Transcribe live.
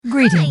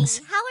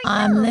Greetings. Hi, how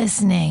are I'm you?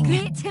 listening.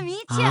 Great to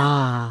meet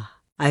you.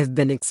 I've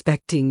been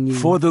expecting you.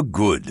 For the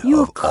good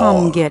You've of come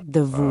all. get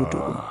the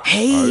voodoo.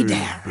 Hey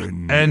there.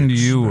 And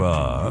you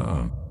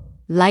are?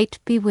 Light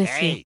be with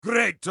you.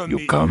 Great to You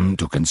meet come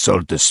to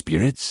consult the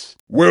spirits?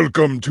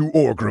 Welcome to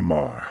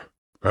Orgrimmar.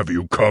 Have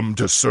you come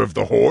to serve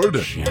the Horde?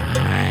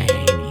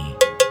 Shiny.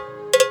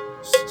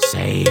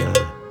 Sail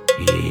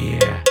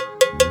here,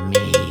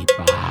 me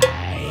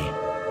buy,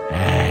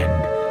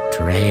 and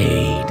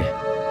trade.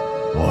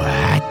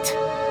 What?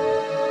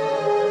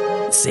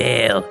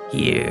 Sail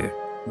here,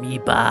 me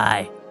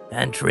buy,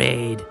 and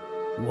trade.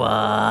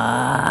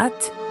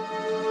 What?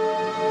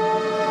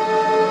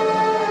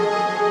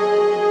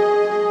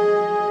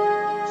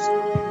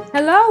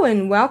 Hello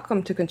and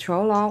welcome to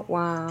Control Alt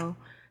WoW,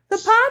 the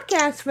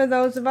podcast for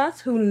those of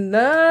us who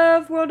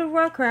love World of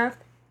Warcraft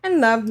and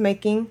love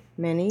making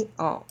many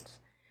alts.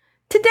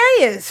 Today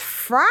is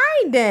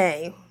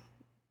Friday,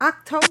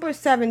 October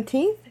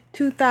 17th,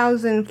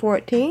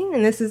 2014,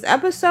 and this is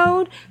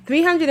episode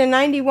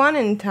 391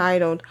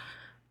 entitled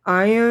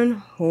Iron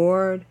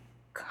Horde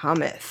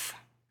Cometh.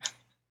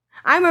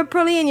 I'm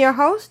Aprillian, your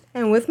host,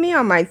 and with me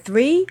are my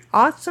three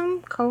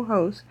awesome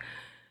co-hosts.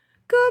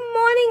 Good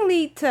morning,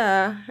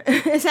 Lita.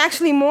 It's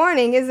actually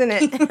morning, isn't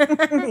it?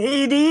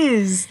 It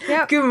is.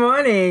 Yep. Good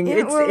morning.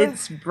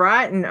 It's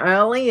bright and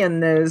early,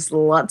 and there's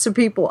lots of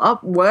people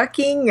up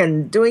working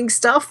and doing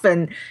stuff.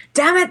 And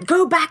damn it,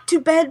 go back to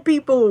bed,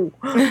 people.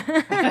 Well,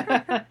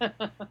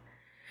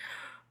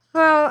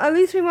 at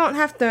least we won't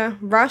have to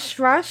rush,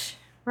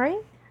 right?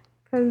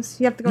 Because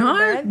you have to go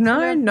to bed.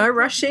 No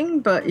rushing.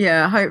 But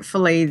yeah,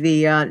 hopefully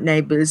the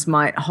neighbors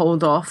might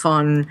hold off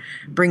on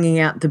bringing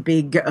out the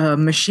big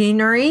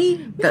machinery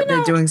that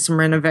they're doing some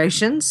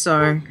renovations.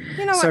 So,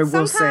 You know so what?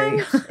 we'll see.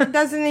 Sometimes it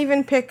doesn't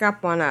even pick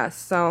up on us.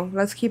 So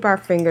let's keep our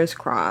fingers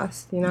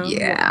crossed. You know.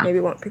 Yeah. Maybe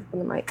it won't pick up on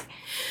the mic.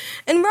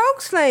 And Rogue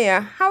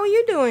Slayer, how are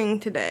you doing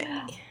today?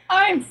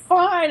 I'm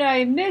fine.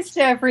 I missed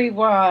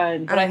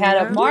everyone. But I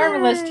had a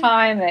marvelous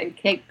time at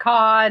Cape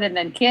Cod and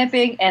then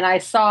camping, and I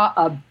saw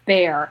a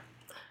bear.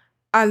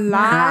 A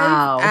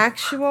live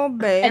actual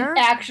bear? An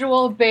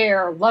actual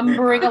bear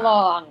lumbering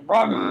along.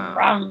 Rum,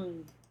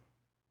 rum.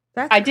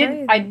 That's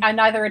crazy. I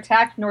neither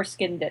attacked nor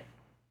skinned it.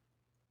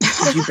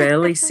 Did you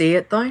barely see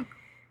it though?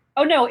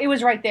 Oh, no, it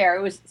was right there.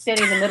 It was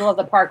standing in the middle of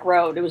the park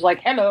road. It was like,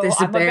 hello, There's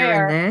I'm a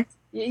bear in there.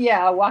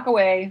 Yeah, walk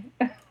away.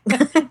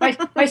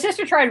 my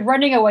sister tried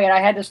running away, and I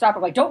had to stop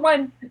her. Like, don't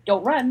run.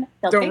 Don't run.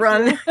 They'll Don't take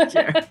run. you.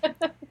 Yeah.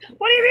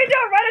 What do you mean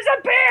don't run? It's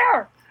a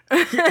bear!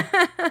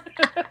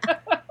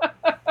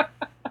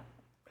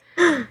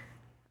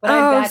 But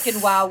I'm back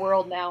in WoW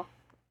world now.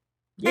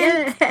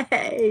 Yay!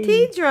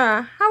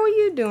 Tidra, how are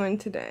you doing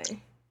today?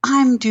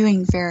 I'm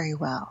doing very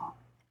well.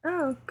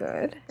 Oh,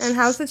 good. And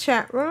how's the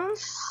chat room?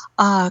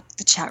 The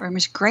chat room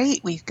is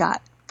great. We've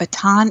got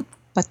Batanya,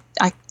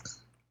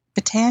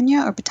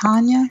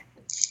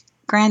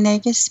 Grand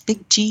Nagus,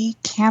 Big G,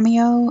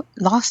 Cameo,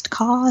 Lost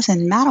Cause,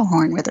 and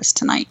Matterhorn with us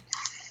tonight.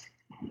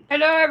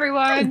 Hello,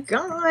 everyone. Hey,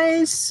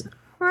 guys.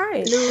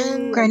 Right.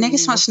 Grand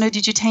Nagus wants to know,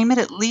 did you tame it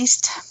at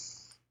least?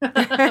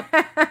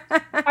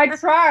 I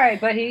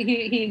tried, but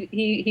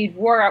he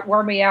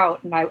wore me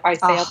out, and I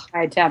failed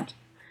my attempt.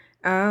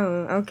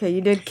 Oh, okay. You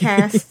did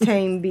cast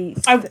Tame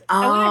Beast.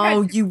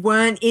 You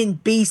weren't in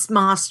Beast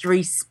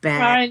Mastery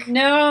spec. I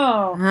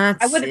know.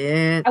 That's I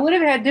would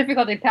have had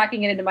difficulty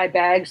packing it into my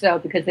bags, though,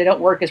 because they don't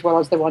work as well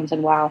as the ones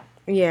in WoW.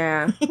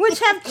 Yeah. Which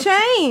have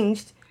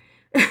changed.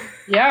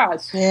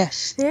 Yes.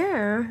 Yes.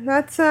 Yeah.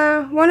 That's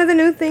one of the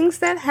new things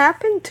that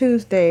happened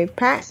Tuesday.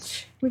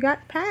 Patch. We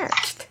got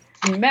patched.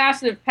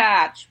 Massive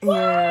patch.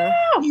 Yeah.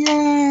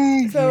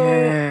 Yay.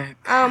 So,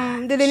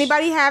 did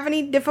anybody have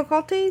any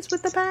difficulties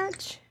with the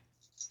patch?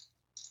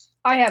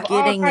 I have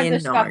Getting all kinds in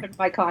of stuff in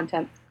my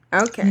content.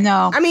 Okay.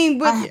 No. I mean,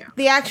 with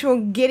the actual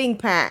getting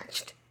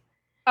patched.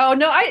 Oh,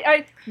 no.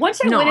 I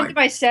once I went into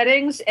my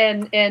settings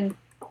and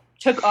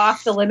took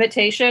off the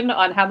limitation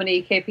on how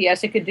many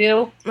KPS it could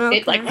do,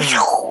 it like...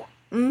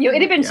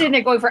 it had been sitting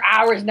there going for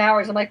hours and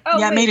hours. I'm like, oh,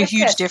 yeah, it made a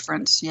huge this?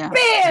 difference. Yeah.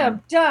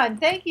 Bam! Done.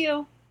 Thank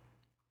you.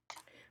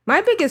 My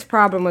biggest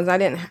problem was I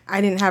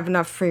didn't have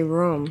enough free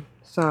room,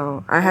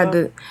 so I had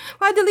to.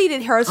 Well, I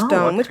deleted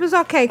Hearthstone, which was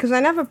okay because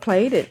I never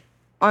played it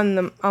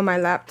on my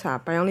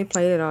laptop. I only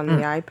played it on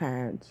the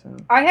iPad. So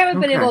I haven't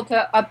been able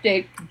to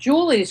update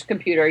Julie's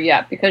computer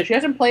yet because she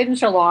hasn't played in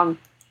so long.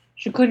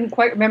 She couldn't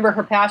quite remember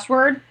her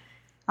password,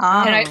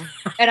 and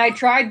I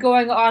tried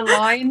going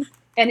online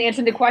and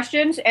answering the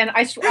questions, and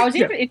I was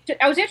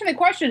answering the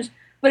questions,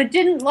 but it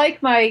didn't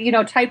like my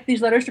type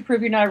these letters to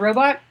prove you're not a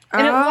robot,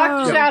 and it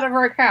locked us out of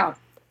her account.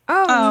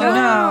 Oh,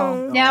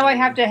 no. Now I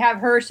have to have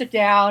her sit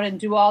down and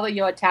do all the,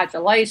 attach a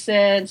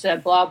license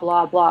and blah,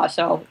 blah, blah.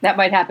 So that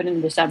might happen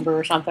in December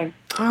or something.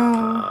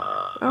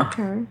 Oh,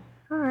 okay.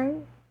 All right.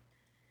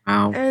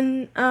 Wow.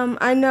 And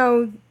I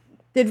know,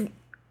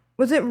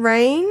 was it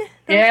Rain?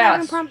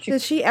 Yes.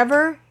 Did she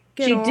ever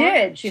get on? She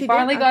did. She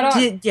finally got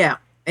on.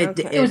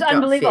 It was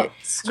unbelievable.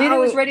 Fixed. Lita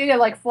was ready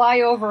to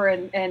fly over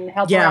and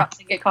help her out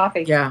and get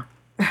coffee. Yeah.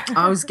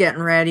 I was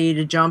getting ready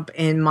to jump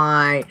in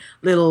my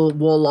little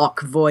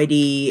Warlock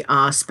Voidy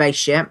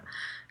spaceship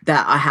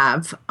that I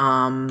have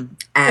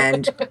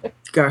and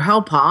go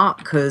help her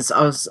because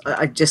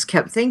I just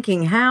kept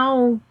thinking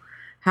how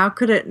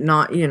could it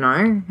not,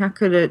 how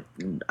could it,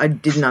 I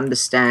didn't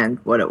understand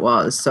what it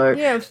was. So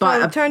yeah, so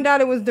it turned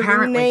out it was the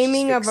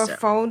renaming of a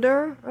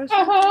folder or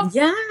something.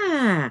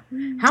 Yeah.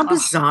 How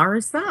bizarre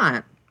is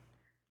that?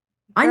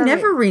 I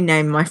never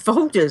rename my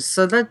folders,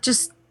 so that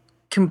just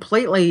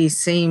completely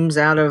seems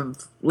out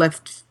of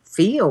left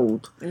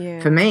field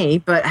for me.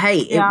 But hey,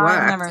 it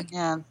worked.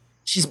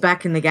 She's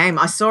back in the game.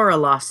 I saw her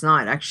last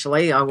night,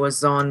 actually. I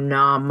was on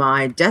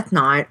my death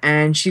night,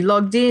 and she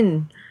logged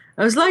in.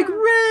 I was like,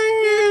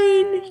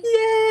 Rain!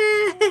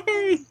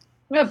 Yay!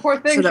 Yeah, poor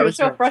thing. She was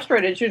so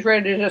frustrated. She was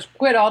ready to just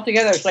quit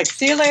altogether. It's like,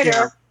 see you later.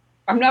 Yeah.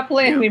 I'm not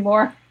playing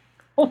anymore.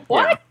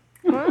 What?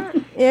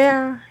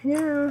 Yeah.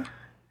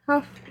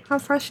 How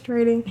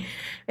frustrating.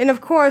 And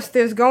of course,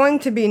 there's going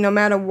to be, no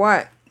matter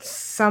what,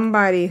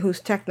 somebody whose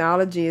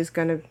technology is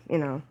going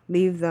to,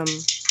 leave them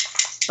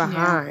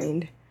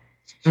behind.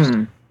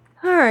 Yeah.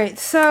 All right,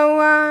 so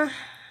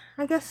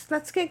I guess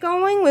let's get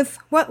going with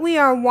what we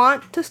are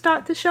want to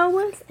start the show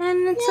with.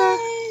 And it's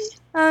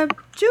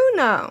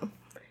Juno.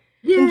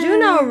 Yay. And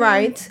Juno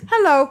writes,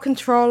 "Hello,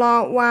 Control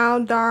Alt WoW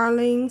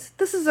darlings.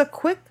 This is a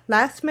quick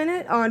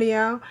last-minute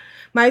audio.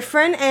 My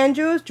friend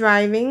Andrew is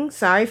driving.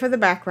 Sorry for the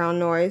background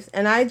noise.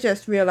 And I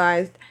just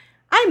realized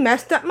I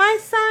messed up my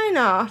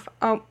sign-off.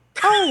 Oh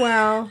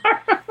well.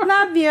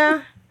 Love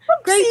ya.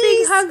 Great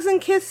big hugs and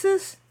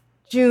kisses.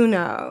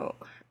 Juno."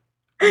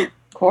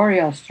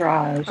 Coriel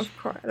Strauss. Of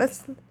course.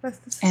 That's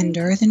and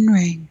Earthen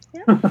Ring.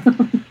 Yep.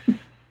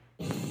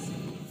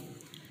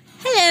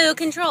 Hello,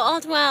 Control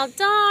Alt WoW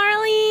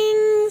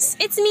darlings.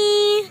 It's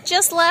me.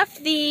 Just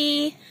left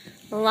the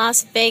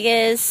Las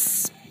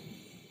Vegas.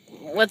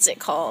 What's it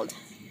called?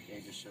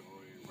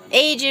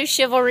 Age of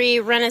Chivalry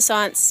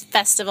Renaissance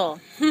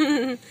Festival.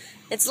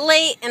 It's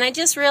late, and I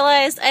just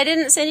realized I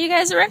didn't send you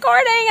guys a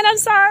recording, and I'm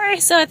sorry.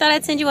 So I thought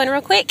I'd send you one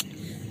real quick.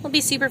 It'll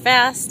be super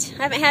fast.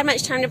 I haven't had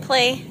much time to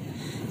play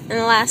in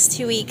the last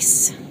 2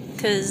 weeks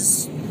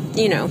because,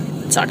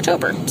 it's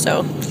October.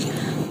 So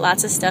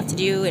lots of stuff to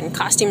do and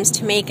costumes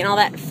to make and all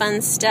that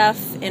fun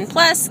stuff. And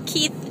plus,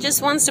 Keith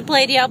just wants to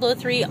play Diablo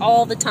 3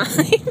 all the time.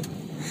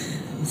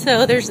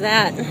 So there's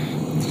that.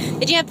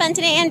 Did you have fun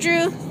today,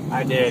 Andrew?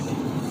 I did.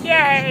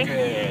 Yay!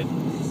 Good.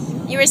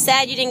 You were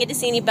sad you didn't get to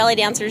see any belly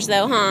dancers,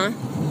 though, huh?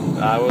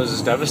 I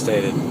was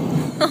devastated.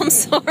 I'm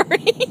sorry.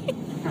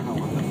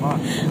 What the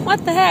fuck?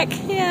 What the heck?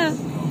 Yeah.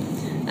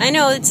 I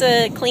know it's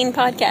a clean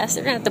podcast.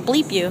 They're going to have to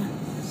bleep you.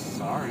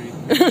 Sorry.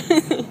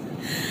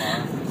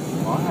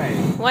 Why?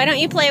 Why don't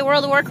you play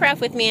World of Warcraft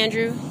with me,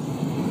 Andrew?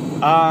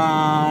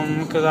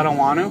 Because I don't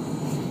want to.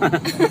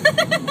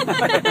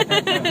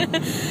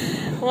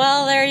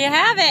 Well, there you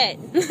have it.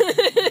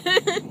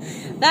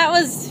 That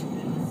was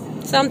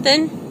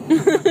something.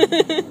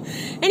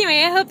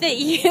 Anyway, I hope that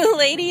you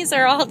ladies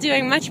are all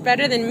doing much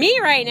better than me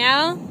right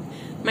now.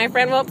 My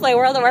friend won't play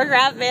World of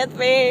Warcraft with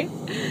me.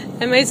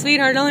 And my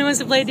sweetheart only wants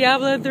to play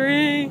Diablo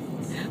 3.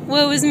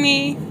 Woe is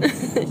me.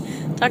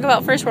 Talk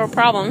about first world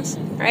problems,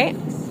 right?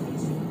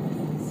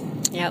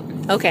 Yep.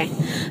 Okay.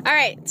 All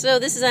right. So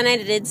this is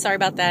unedited. Sorry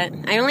about that.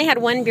 I only had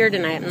one beer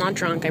tonight. I'm not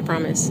drunk, I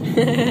promise.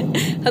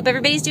 Hope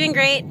everybody's doing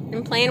great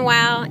and playing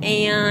WoW.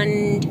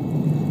 And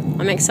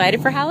I'm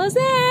excited for Hallow's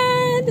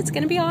End. It's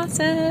going to be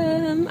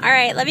awesome. All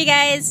right. Love you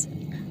guys.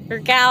 Or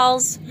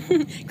gals.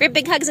 Great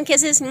big hugs and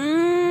kisses.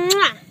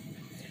 Mwah!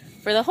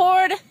 For the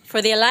Horde, for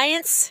the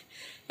Alliance,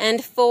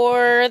 and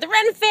for the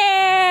Ren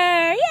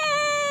Fair!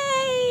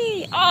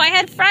 Yay! Oh, I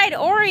had fried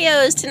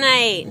Oreos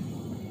tonight.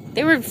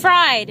 They were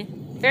fried.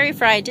 Very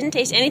fried. Didn't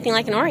taste anything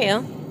like an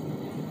Oreo.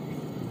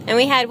 And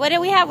we had, what did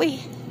we have?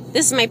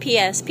 This is my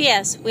PS.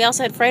 PS. We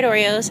also had fried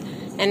Oreos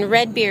and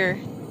red beer.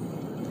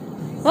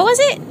 What was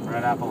it?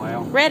 Red Apple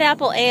Ale. Red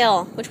Apple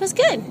Ale, which was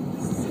good.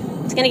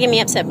 It's going to give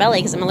me upset belly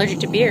because I'm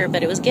allergic to beer,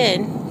 but it was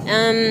good.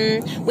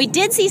 We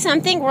did see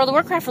something World of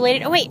Warcraft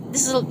related. Oh, wait.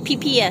 This is a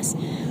PPS.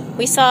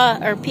 We saw,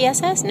 or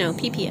PSS? No,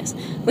 PPS.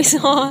 We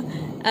saw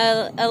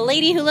a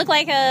lady who looked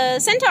like a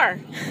centaur.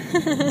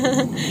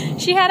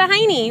 She had a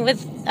hiney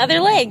with other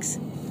legs.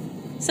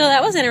 So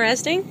that was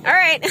interesting. All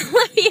right.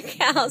 Love you,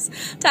 gals.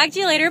 Talk to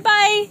you later.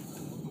 Bye.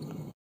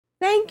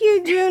 Thank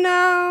you,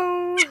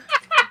 Juno.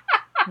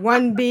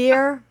 One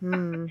beer?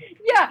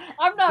 Yeah,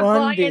 I'm not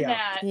buying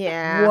that.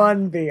 Yeah.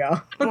 One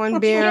beer. One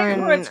beer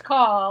and what it's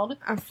called.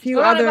 A few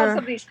other. About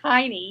somebody's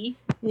tiny.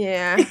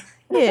 Yeah.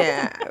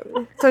 Yeah.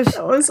 So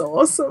that was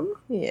awesome.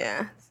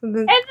 Yeah. So and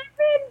the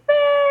Red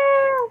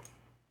Bear.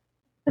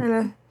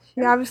 And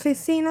she obviously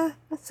seen a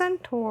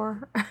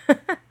centaur.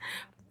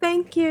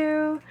 Thank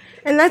you.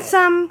 And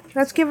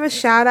let's give a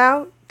shout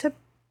out to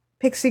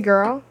Pixie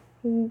Girl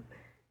who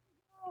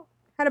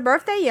had a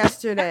birthday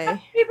yesterday.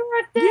 Happy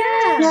birthday!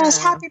 Yeah.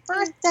 Yes, happy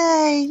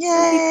birthday!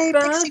 Yay,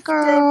 happy Pixie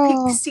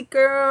Girl! Pixie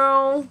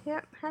Girl.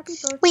 Yep, happy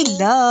birthday. We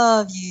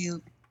love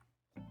you.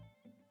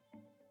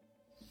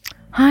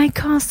 Hi,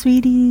 car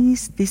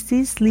sweeties. This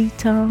is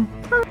Lito.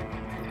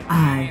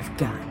 I've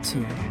got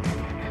to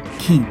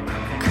keep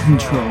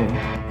control.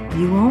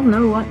 You all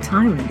know what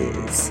time it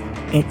is.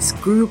 It's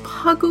group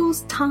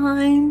huggles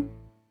time.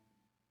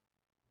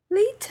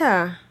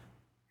 Lita,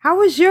 how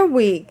was your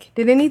week?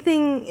 Did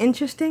anything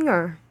interesting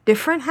or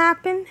different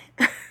happen?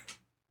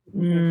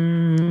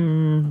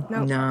 No.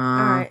 All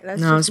right,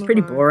 let's No, just it's move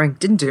pretty on. boring.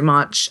 Didn't do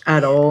much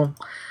at all.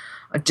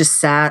 I just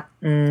sat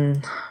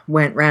and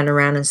went round and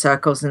round in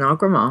circles in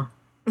Ogrimmar.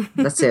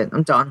 That's it.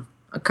 I'm done.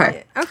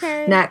 Okay.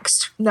 Okay.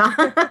 Next. No.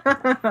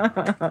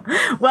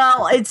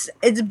 Well, it's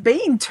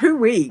been 2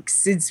 weeks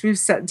since we've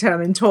sat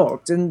down and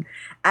talked, and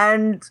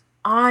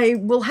I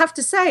will have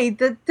to say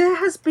that there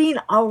has been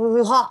a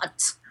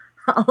lot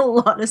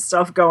of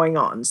stuff going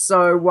on.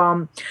 So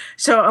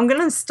I'm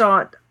going to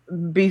start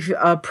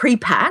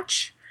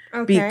pre-patch.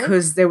 Okay.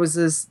 Because there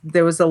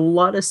was a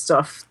lot of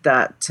stuff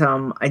that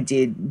I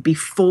did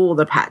before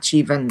the patch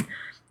even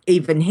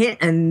hit,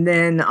 and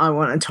then I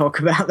want to talk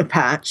about the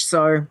patch.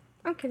 So,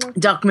 Okay.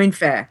 Dark Moon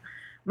Fair,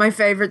 my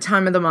favorite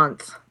time of the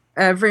month.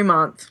 Every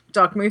month,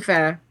 Dark Moon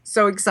Fair.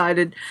 So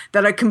excited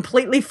that I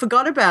completely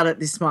forgot about it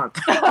this month.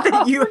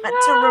 That you had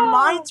to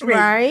remind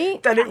me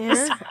that it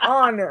was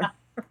on.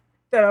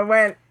 That I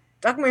went,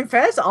 Dark Moon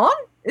Fair's on?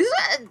 Is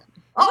it?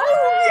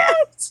 Oh,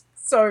 yes.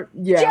 So,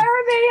 yeah.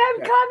 Jeremy,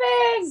 I'm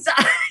coming! So,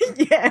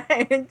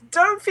 yeah,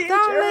 don't fear,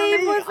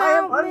 Jeremy. leave I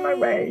am without on my me.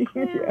 way.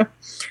 Yeah.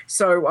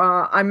 So,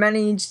 I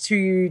managed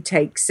to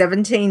take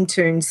 17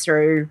 toons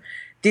through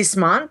this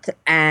month,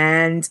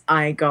 and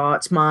I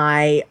got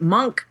my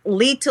monk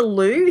Lita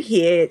Lou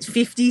hit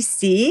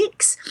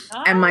 56,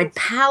 and my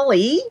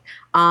pally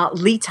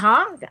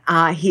Lita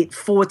hit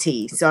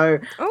 40. So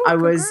I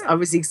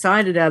was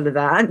excited out of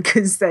that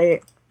because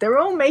they're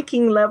all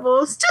making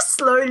levels just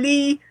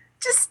slowly.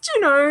 Just,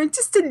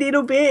 just a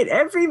little bit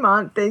every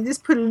month. They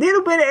just put a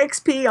little bit of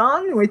XP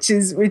on, which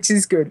is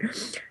good.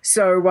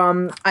 So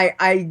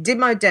I did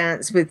my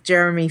dance with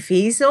Jeremy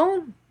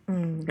Fiesel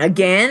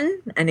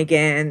again and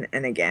again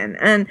and again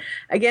and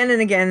again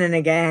and again and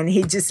again.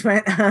 He just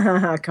went,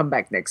 come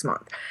back next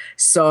month.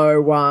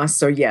 So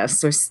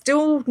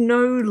still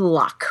no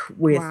luck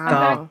with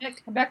Come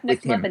back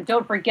next month and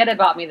don't forget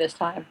about me this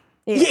time.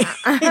 Yeah.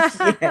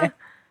 Yeah.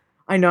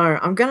 I know.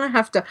 I'm going to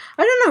have to.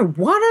 I don't know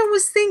what I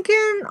was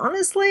thinking,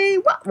 honestly.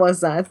 What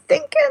was I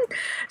thinking?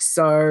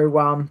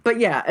 So, but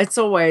yeah, it's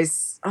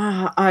always.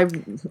 I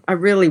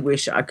really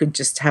wish I could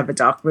just have a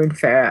Dark Moon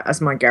Fair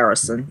as my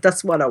garrison.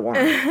 That's what I want.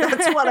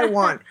 That's what I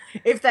want.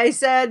 If they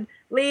said,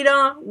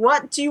 Leader,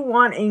 what do you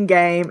want in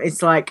game?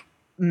 It's like,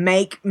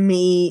 make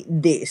me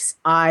this.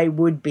 I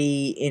would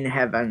be in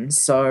heaven.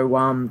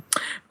 So,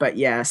 but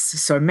yes.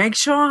 So make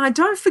sure I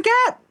don't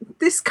forget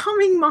this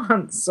coming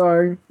month.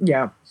 So,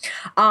 yeah.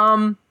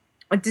 I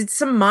did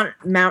some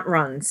mount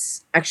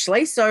runs,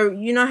 actually. So,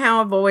 you know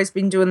how I've always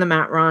been doing the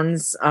mount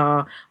runs,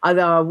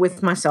 either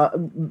with myself,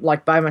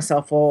 like by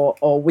myself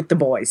or with the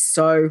boys.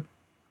 So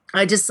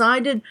I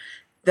decided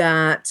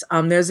that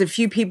there's a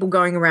few people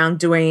going around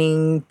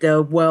doing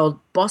the world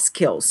boss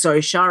kills. So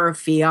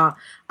Sharafia,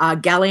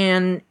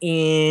 Galleon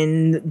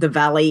in the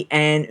Valley,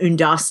 and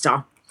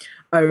Undasta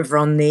over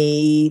on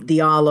the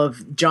Isle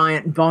of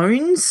Giant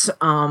Bones,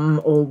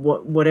 or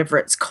whatever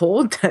it's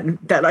called,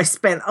 that I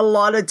spent a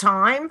lot of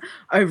time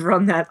over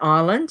on that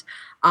island.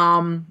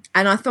 And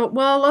I thought,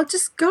 well, I'll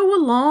just go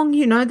along.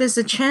 There's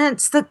a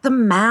chance that the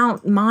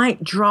mount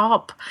might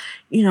drop,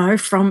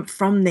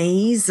 from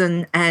these,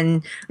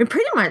 and we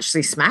pretty much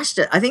smashed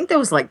it. I think there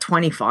was like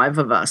 25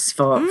 of us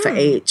for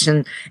each,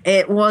 and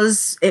it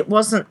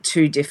wasn't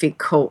too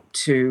difficult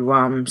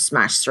to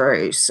smash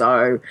through.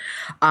 So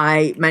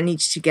I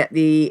managed to get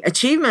the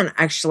achievement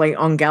actually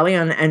on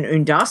Galleon and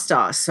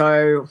Undasta.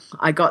 So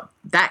I got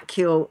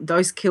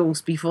those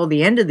kills before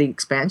the end of the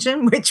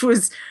expansion, which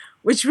was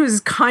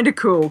kind of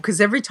cool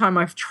because every time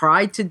I've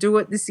tried to do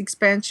it this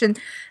expansion,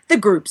 the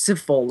groups have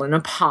fallen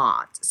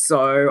apart.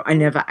 So I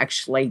never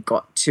actually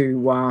got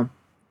to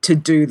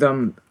do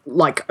them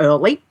like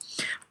early,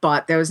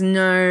 but there was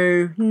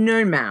no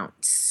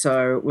mounts.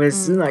 So it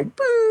was like,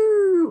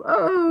 boo,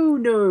 oh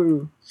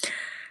no.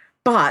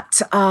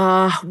 But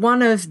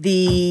one of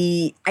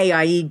the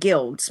AIE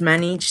guilds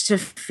managed to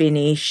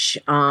finish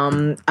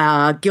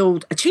a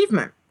guild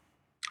achievement,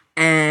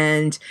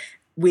 and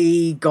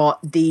we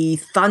got the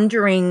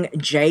Thundering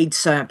Jade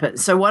Serpent.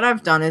 So what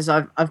I've done is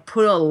I've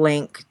put a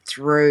link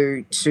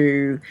through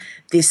to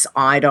this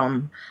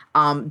item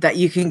that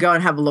you can go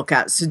and have a look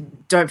at. So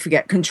don't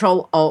forget,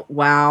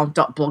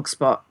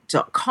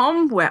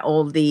 controlaltwow.blogspot.com, where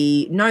all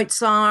the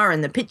notes are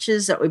and the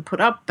pictures that we put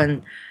up.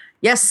 And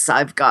yes,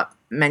 I've got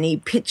many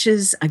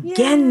pictures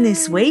again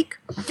this week.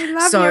 We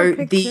love your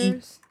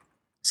pictures.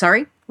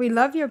 Sorry? We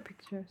love your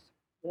pictures.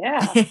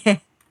 Yeah.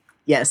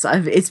 Yes,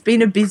 it's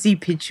been a busy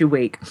picture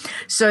week.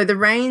 So the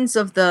reigns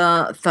of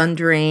the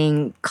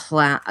Thundering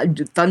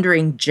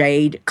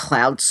Jade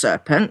Cloud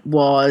Serpent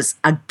was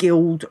a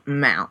guild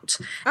mount.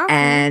 Okay.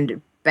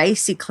 And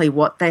basically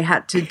what they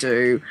had to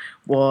do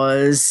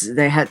was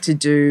they had to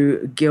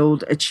do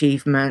guild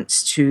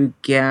achievements to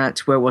get,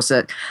 where was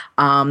it?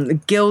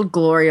 Guild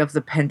Glory of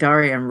the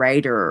Pandarian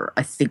Raider,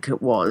 I think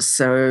it was.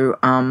 So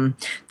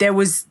there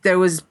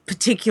was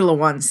particular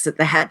ones that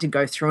they had to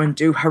go through and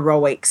do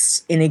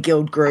heroics in a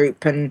guild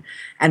group and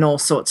all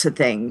sorts of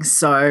things.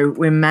 So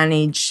we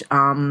managed,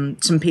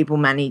 some people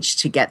managed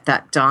to get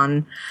that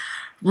done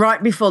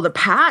right before the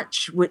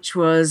patch, which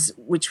was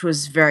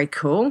very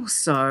cool.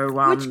 So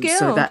Which guild?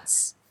 so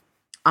that's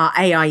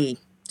AIE.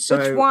 So,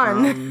 which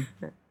one?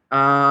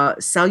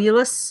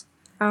 Cellulus.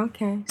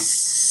 Okay.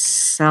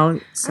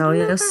 Cellulus. I don't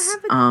know if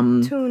I have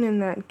a tune in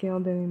that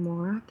guild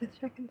anymore. I have to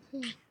check and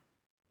see.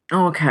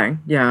 Oh, okay.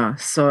 Yeah.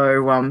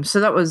 So so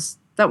that was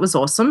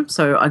awesome.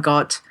 So I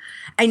got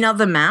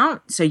another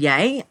mount. So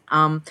yay.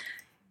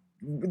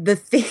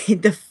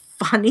 The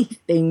funny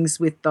things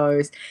with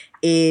those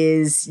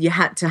is you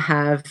had to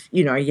have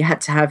your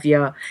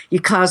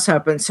cloud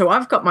serpent. So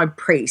I've got my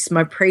priest.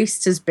 My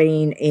priest has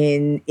been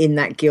in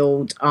that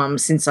guild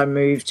since I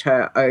moved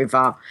her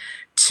over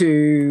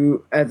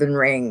to Earthen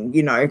Ring,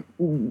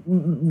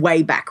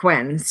 way back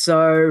when.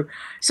 So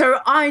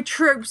I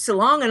troops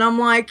along and I'm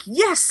like,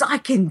 yes, I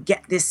can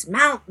get this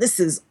mount. This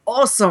is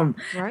awesome.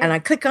 Right. And I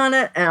click on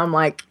it and I'm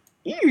like,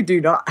 you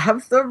do not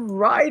have the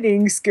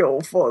riding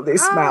skill for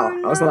this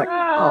mount. No. I was like,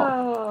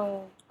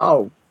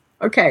 oh,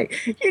 okay.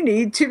 You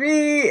need to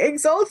be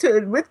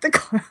exalted with the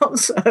cloud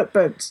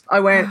serpent. I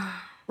went,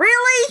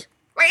 really?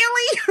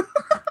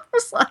 I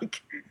was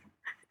like,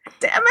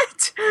 damn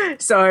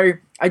it. So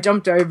I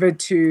jumped over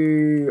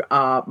to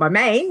my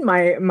main,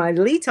 my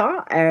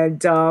Lita,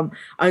 and I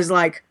was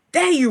like,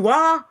 there you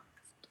are.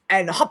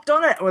 And hopped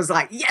on it and was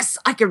like, yes,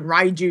 I can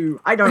ride you.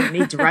 I don't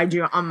need to ride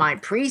you on my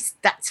priest.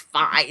 That's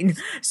fine.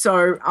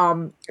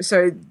 So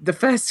so the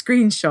first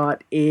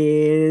screenshot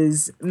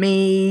is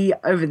me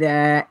over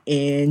there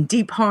in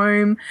Deep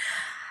Home,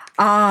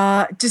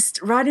 just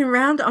riding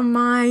around on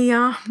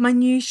my my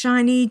new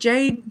shiny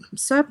jade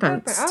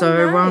serpent.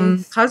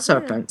 Nice. Cloud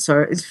serpent.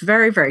 So it's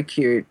very, very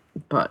cute.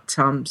 But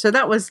so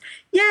that was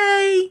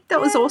that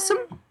was awesome.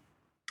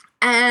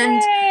 And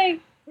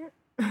Yay!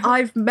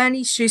 I've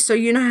managed to, so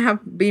have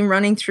been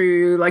running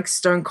through like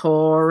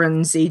Stonecore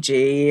and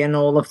ZG and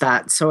all of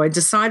that. So I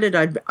decided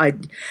I'd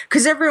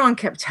because everyone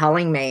kept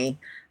telling me,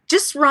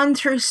 just run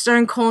through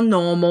Stonecore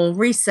normal,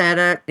 reset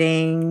it,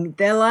 ding.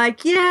 They're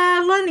like,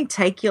 yeah, it'll only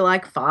take you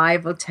like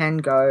 5 or 10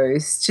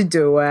 goes to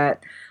do it.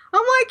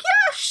 I'm like,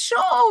 yeah,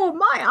 sure.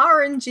 My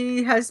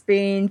RNG has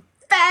been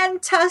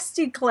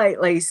fantastic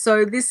lately.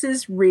 So this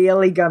is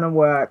really going to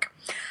work.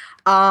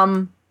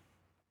 Over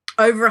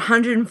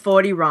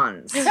 140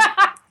 runs.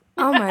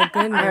 Oh my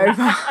goodness.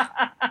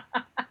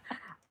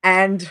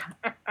 And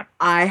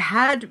I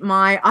have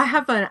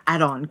an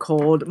add-on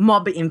called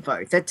Mob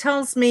Info that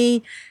tells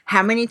me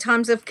how many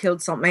times I've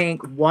killed something,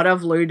 what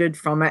I've looted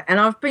from it, and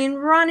I've been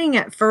running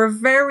it for a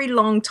very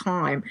long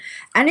time,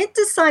 and it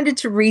decided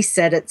to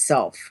reset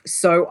itself.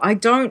 So I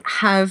don't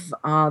have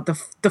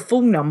the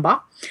full number,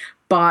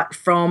 but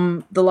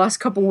from the last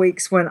couple of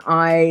weeks when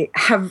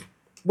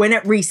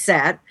it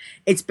reset,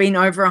 it's been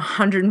over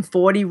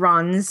 140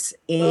 runs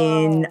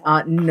in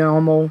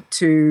normal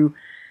to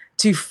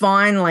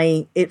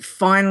finally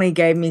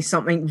gave me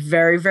something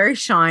very, very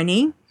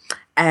shiny.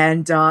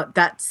 And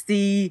that's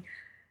the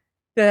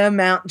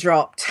mount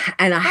dropped.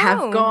 And I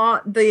have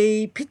got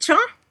the picture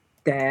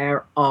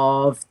there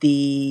of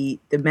the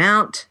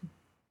mount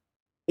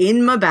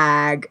in my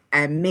bag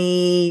and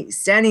me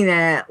standing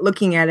there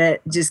looking at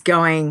it, just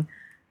going,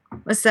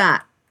 what's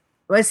that?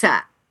 What's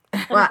that?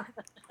 What?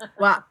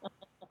 What?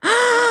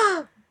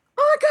 Oh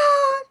my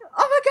God!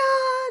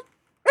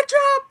 It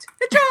dropped!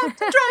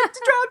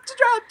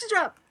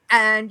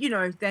 And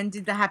then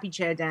did the happy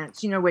chair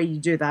dance. Where you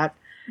do that,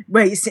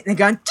 where you're sitting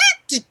there going.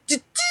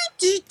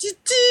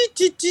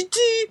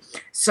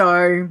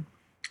 So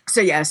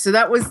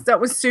that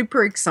was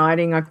super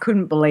exciting. I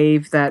couldn't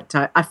believe that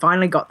I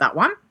finally got that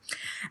one,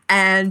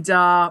 and.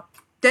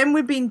 Then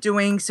we've been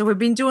doing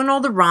all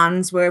the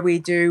runs where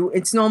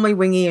it's normally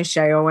Wingy,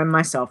 Asheo, and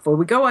myself, where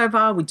we go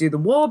over, we do the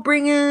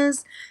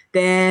Warbringers,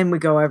 then we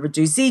go over,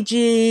 do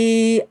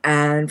ZG,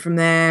 and from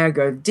there,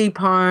 go to Deep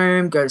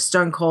Home, go to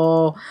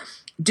Stonecore,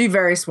 do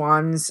various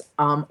ones,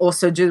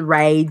 also do the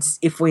raids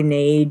if we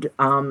need,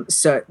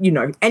 so,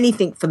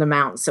 anything for the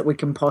mounts that we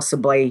can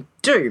possibly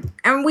do.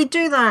 And we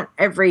do that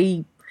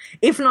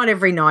if not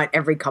every night,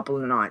 every couple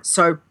of nights.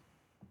 So,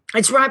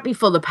 it's right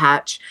before the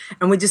patch,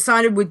 and we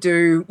decided we'd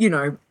do,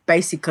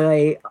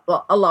 basically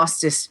a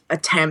last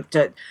attempt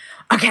at,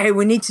 okay,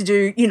 we need to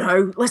do,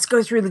 let's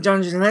go through the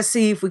dungeon and let's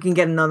see if we can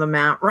get another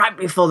mount right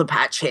before the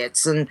patch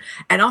hits. And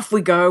off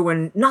we go,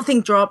 and nothing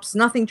drops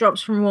from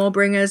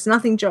Warbringers,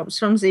 nothing drops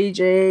from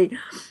ZG.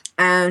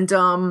 And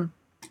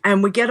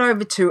and we get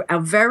over to our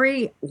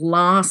very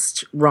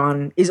last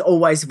run is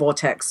always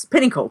Vortex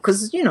Pinnacle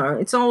because, you know,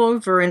 it's all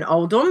over in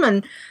Oldham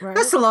and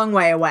that's a long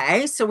way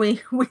away. So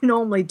we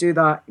normally do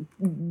the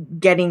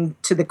getting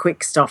to the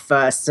quick stuff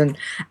first and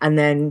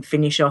then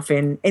finish off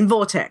in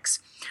Vortex.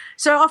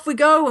 So off we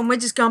go and we're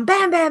just going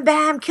bam, bam,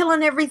 bam,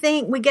 killing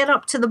everything. We get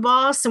up to the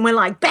boss and we're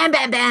like bam,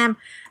 bam, bam,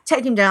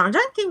 take him down. I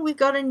don't think we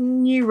got a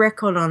new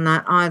record on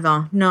that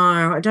either.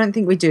 No, I don't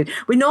think we did.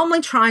 We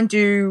normally try and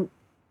do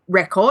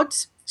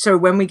records. So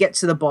when we get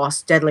to the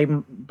boss, Deadly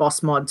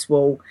Boss Mods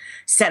will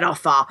set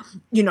off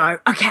you know,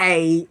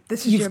 okay,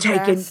 this is you've your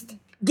taken best.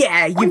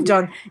 Yeah, you've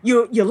done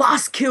your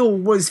last kill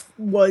was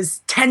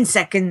 10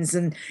 seconds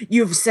and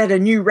you've set a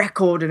new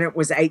record and it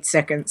was 8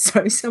 seconds.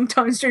 So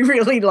sometimes we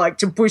really like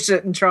to push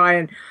it and try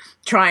and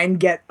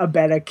get a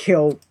better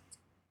kill.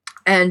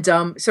 And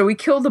so we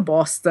kill the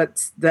boss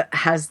that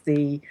has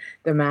the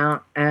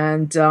mount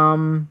and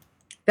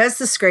there's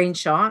the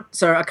screenshot.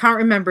 So I can't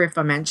remember if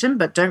I mentioned,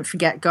 but don't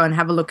forget, go and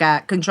have a look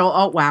at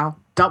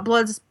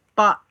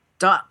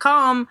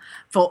Ctrl-Alt-Wow.blogspot.com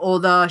for all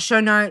the show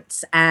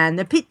notes and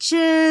the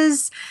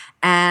pictures.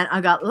 And I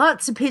got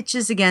lots of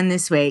pictures again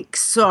this week.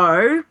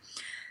 So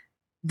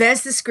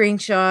there's the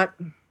screenshot.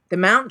 The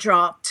mount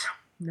dropped.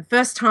 The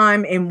first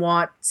time in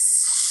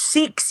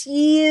 6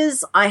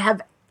 years I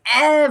have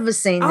ever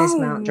seen this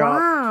mount drop.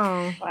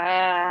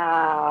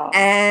 Wow.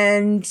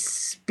 And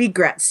big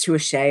grats to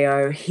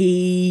Asheo.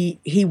 He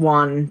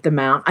won the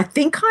mount. I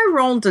think I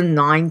rolled a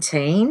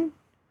 19.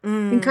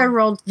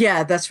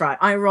 Yeah, that's right.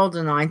 I rolled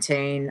a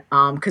 19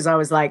 because I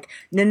was like,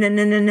 no,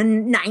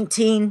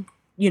 19.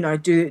 You know,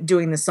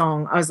 doing the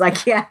song. I was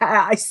like, yeah,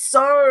 I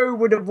so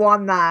would have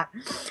won that.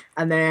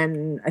 And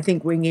then I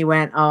think Wingy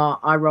went, oh,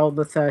 I rolled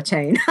the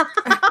 13.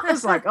 I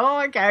was like, oh,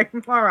 okay,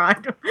 all right.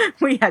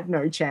 We had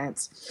no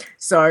chance.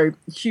 So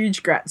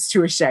huge grats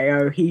to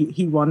Asheo.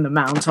 He won the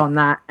mount on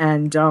that.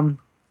 And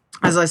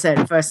as I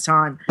said, first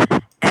time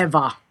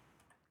ever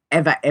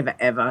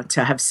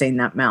to have seen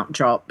that mount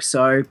drop.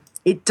 So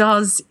it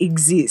does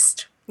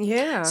exist.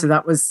 Yeah. So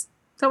that was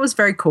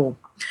very cool.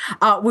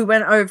 We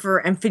went over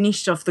and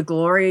finished off the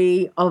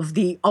glory of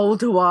the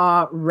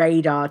Oldua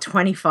Raider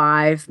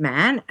 25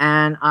 man,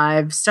 and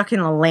I've stuck in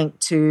a link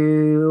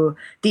to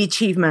the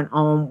achievement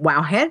on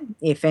Wowhead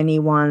if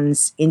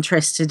anyone's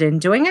interested in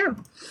doing it.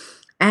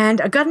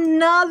 And I got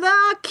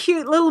another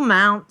cute little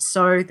mount.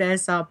 So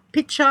there's a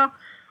picture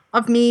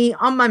of me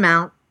on my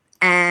mount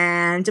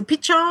and a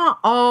picture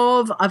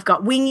of I've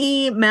got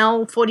Wingy,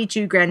 Mel,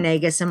 42 Grand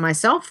Nagus, and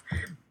myself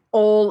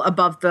all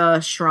above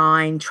the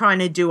shrine trying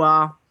to do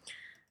a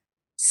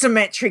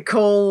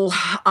symmetrical,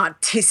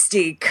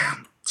 artistic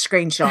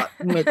screenshot,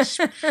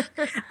 which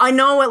I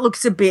know it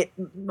looks a bit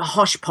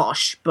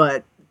hosh-posh,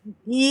 but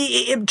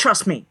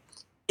trust me,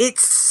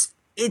 it's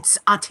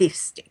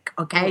artistic,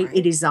 okay? Right.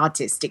 It is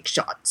artistic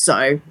shot.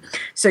 So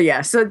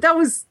yeah, so that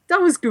was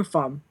good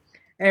fun.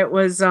 It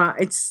was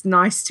it's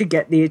nice to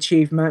get the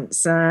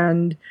achievements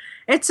and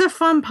it's a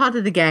fun part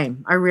of the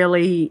game. I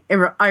really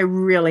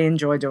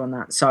enjoy doing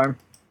that. So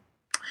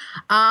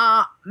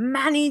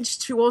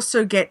managed to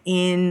also get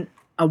in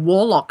a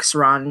Warlock's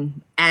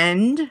run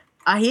and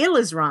a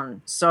Healer's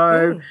run.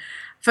 So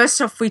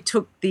first off, we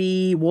took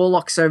the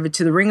Warlocks over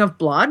to the Ring of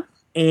Blood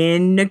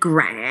in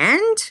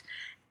Nagrand.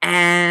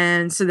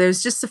 And so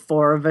there's just the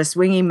four of us,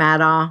 Wingy,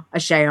 Matter,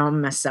 Asheo, and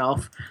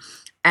myself.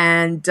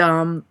 And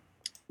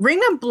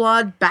Ring of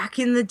Blood back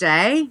in my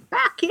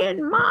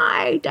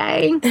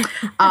day,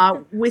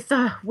 with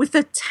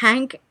a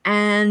tank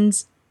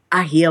and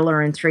a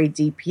healer and 3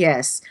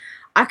 DPS.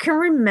 I can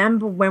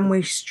remember when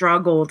we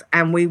struggled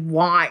and we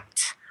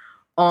wiped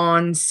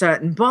on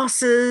certain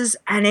bosses,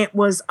 and it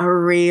was a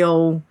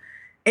real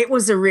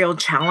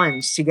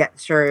challenge to get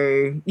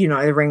through, you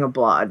know, the Ring of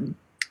Blood.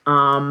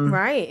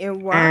 Right, it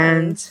was.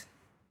 And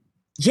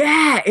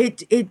yeah,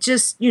 it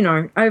just, you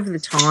know, over the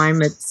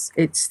time it's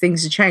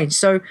things have changed.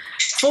 So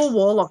 4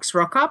 Warlocks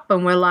rock up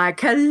and we're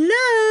like,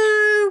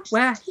 hello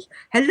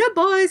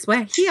boys,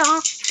 we're here.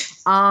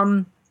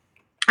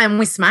 And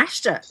we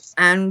smashed it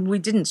and we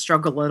didn't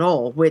struggle at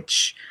all,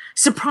 which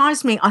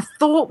surprised me. I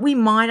thought we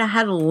might have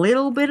had a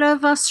little bit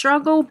of a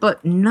struggle,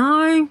 but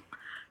no,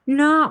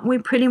 we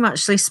pretty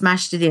much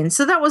smashed it in.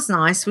 So that was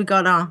nice.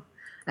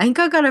 I think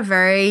I got a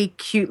very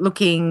cute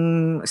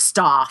looking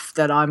staff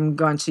that I'm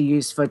going to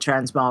use for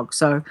transmog.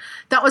 So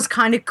that was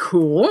kind of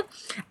cool.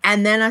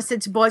 And then I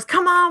said to boys,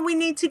 come on, we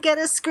need to get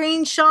a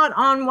screenshot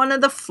on one of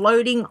the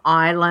floating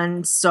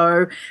islands.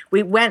 So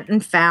we went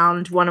and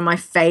found one of my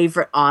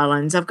favorite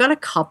islands. I've got a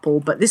couple,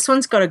 but this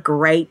one's got a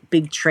great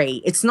big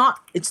tree. It's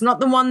not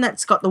the one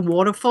that's got the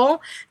waterfall.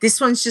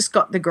 This one's just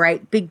got the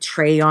great big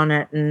tree on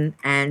it.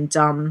 And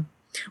one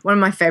of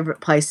my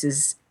favorite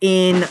places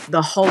in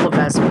the whole of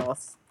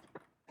Azeroth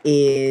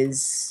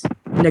is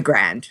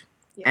Nagrand.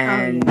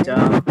 And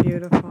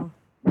beautiful.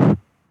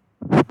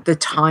 The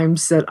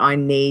times that I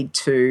need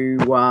to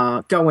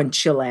go and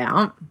chill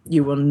out,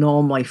 you will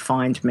normally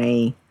find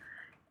me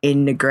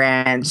in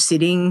Nagrand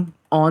sitting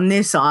on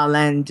this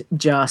island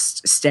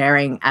just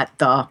staring at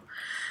the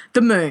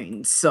the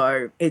moon.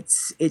 So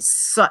it's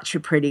such a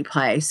pretty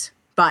place.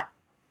 But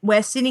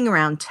we're sitting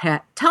around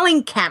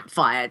telling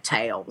campfire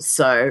tales.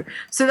 So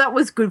that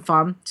was good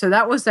fun. So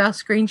that was our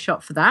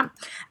screenshot for that.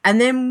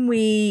 And then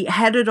we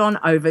headed on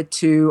over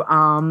to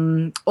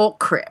Orc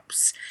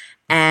Crypts.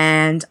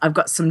 And I've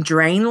got some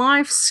Drain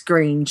Life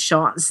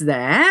screenshots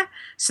there.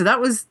 So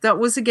that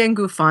was again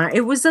good fun.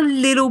 It was a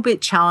little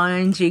bit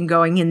challenging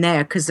going in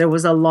there because there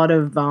was a lot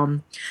of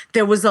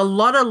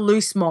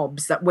loose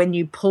mobs that when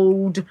you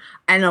pulled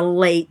an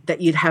elite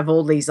that you'd have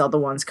all these other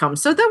ones come.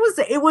 So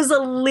it was a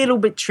little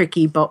bit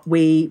tricky, but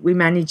we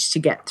managed to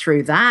get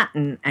through that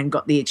and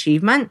got the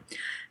achievement.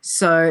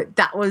 So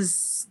that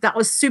was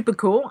super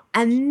cool.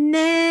 And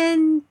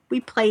then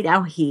we played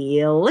our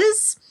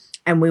healers.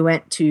 And we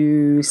went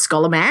to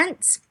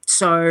Scholomance.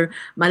 So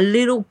my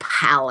little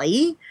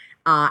pally,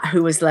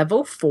 who was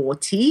level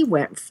 40,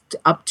 went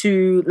up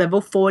to level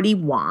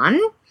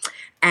 41.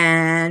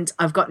 And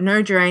I've got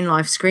no Drain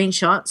Life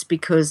screenshots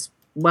because,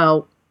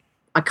 well,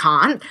 I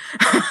can't.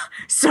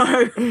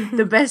 So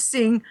the best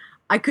thing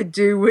I could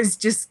do was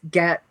just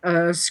get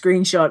a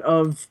screenshot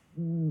of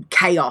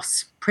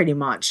chaos, pretty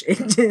much.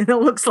 It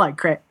looks like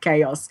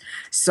chaos.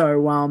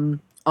 So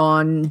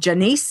on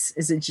Janice,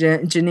 is it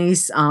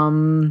Janice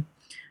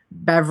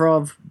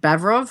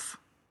Bavrov?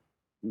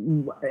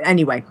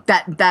 Anyway,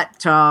 that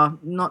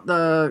not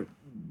the,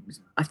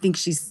 I think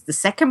she's the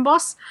second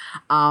boss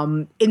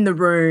in the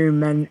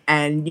room,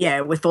 and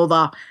yeah, with all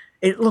the,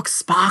 it looks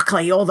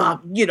sparkly, all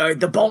the,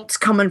 the bolts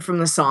coming from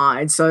the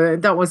side. So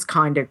that was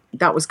kind of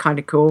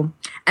cool.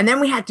 And then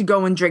we had to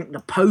go and drink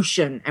the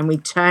potion, and we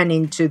turn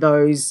into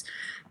those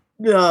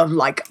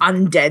like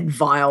undead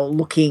vial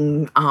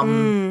looking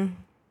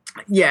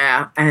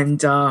yeah,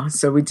 and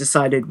so we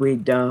decided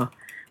we'd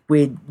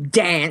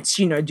dance,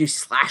 do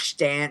slash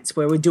dance,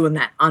 where we're doing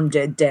that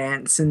undead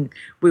dance, and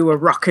we were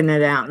rocking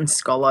it out in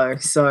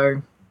Scolo.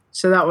 So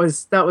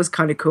that was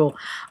kind of cool.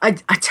 I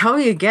tell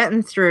you,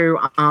 getting through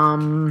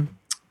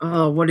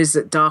what is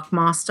it, Dark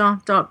Master,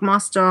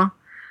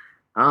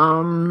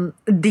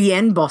 the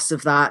end boss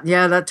of that.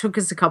 Yeah, that took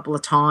us a couple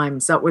of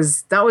times. That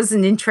was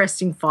an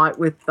interesting fight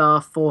with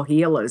 4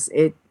 healers.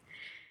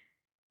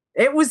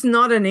 It was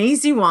not an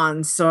easy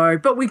one,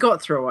 but we got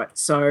through it.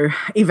 So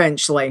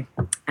eventually,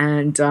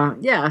 and so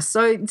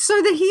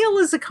the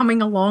healers are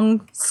coming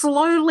along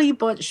slowly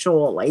but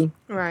surely.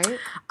 Right.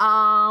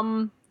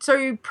 So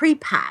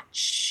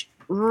pre-patch,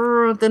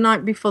 the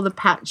night before the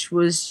patch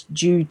was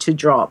due to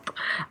drop,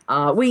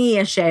 Wingy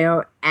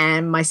Asheo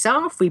and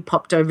myself, we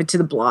popped over to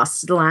the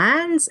Blasted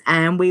Lands,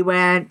 and we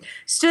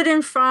stood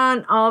in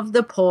front of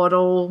the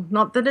portal.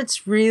 Not that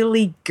it's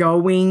really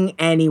going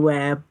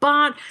anywhere,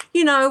 but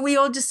we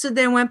all just stood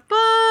there and went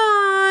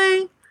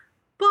bye.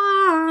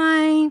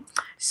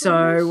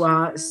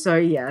 So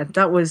yeah,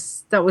 that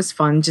was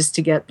fun, just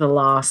to get the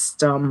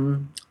last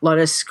lot of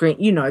the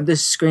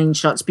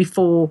screenshots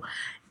before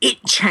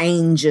it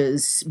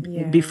changes,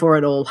 before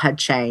it all had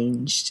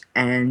changed.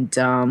 And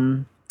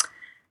then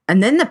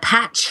the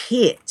patch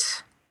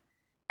hit.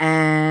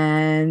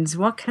 And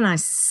what can I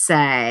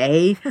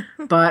say?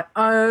 But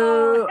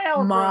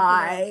oh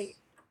my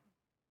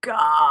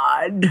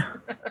God.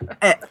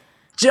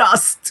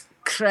 Just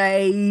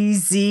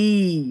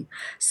crazy.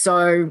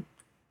 So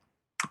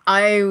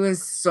I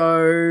was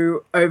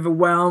so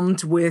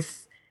overwhelmed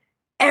with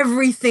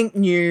everything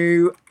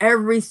new,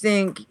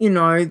 everything,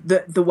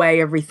 the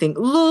way everything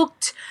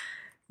looked.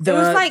 It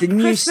was like the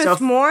new Christmas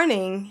stuff.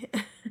 morning.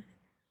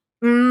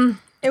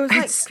 It was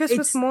like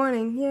Christmas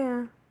morning,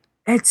 yeah.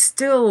 It's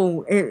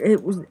still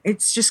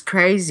it's just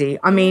crazy.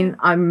 I mean,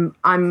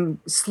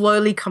 I'm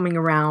slowly coming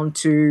around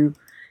to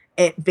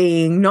it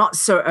being not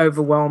so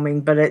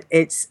overwhelming, but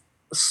it's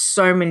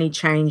so many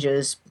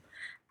changes.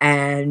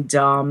 And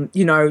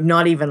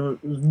not even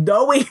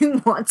knowing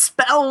what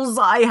spells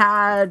I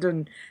had,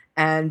 and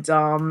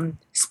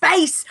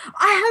space.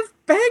 I have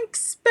bank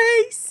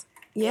space.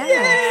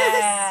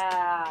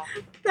 Yes.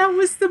 That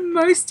was the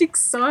most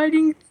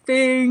exciting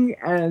thing,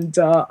 and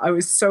I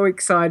was so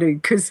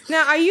excited because.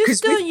 Now, are you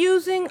still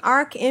using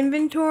Arc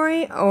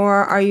Inventory,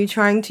 or are you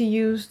trying to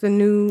use the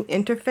new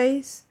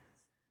interface?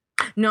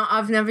 No,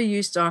 I've never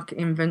used Arc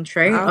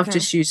Inventory. Okay. I've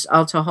just used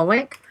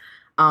Altaholic.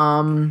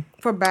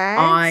 For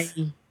bags?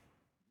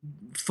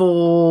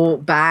 For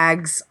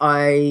bags,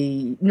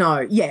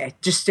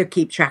 just to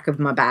keep track of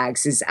my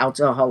bags is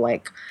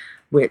Altaholic,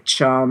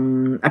 which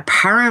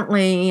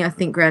apparently I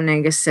think Grand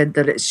Nagus said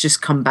that it's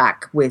just come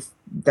back with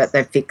that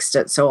they fixed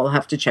it, so I'll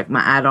have to check my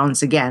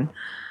add-ons again.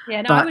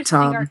 Yeah, no, I was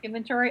using Arc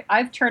Inventory.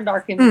 I've turned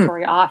Arc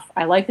Inventory off.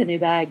 I like the new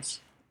bags.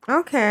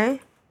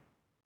 Okay.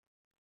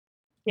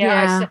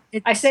 Yeah,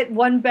 I set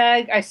one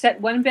bag. I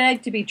set one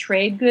bag to be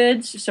trade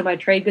goods, so my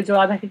trade goods will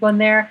automatically go in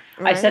there.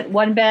 Right. I set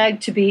one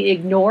bag to be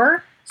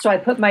ignore, so I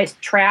put my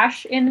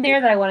trash in there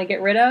that I want to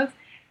get rid of,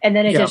 and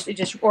then it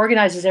just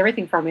organizes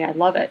everything for me. I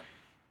love it.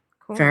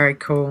 Cool. Very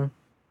cool.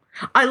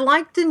 I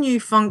like the new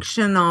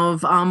function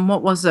of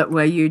what was it,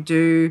 where you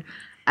do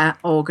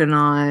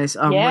organize,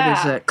 what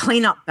is it?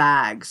 Clean up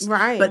bags.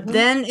 Right. But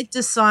then it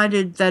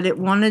decided that it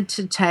wanted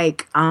to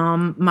take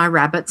my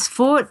rabbit's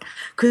foot,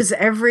 because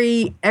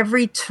every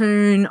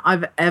tune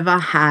I've ever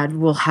had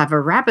will have a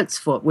rabbit's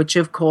foot, which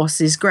of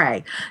course is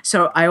grey.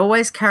 So I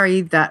always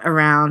carry that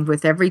around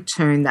with every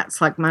tune.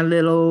 That's like my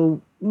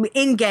little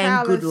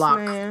in-game good luck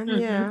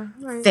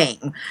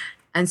thing.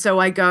 And so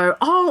I go,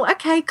 oh,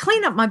 okay,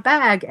 clean up my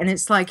bag. And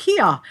it's like,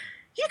 here,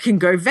 you can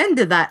go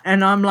vendor that.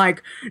 And I'm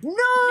like, no,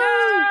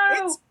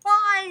 it's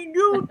fine.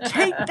 You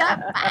take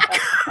that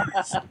back.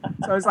 So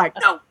I was like,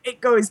 no,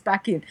 it goes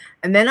back in.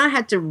 And then I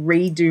had to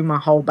redo my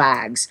whole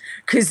bags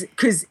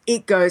because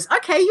it goes,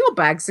 okay, your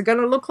bags are going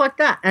to look like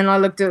that. And I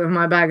looked at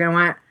my bag and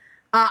went,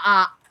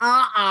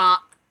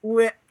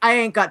 I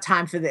ain't got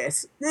time for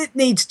this. It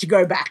needs to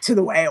go back to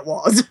the way it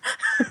was.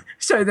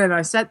 So then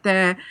I sat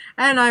there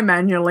and I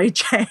manually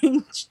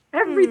changed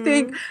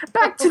everything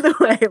back to the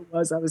way it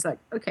was. I was like,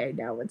 okay,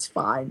 now it's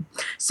fine.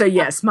 So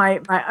yes, my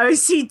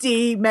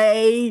OCD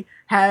may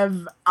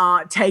have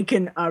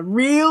taken a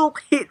real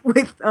hit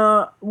with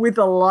a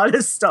lot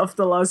of stuff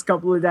the last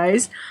couple of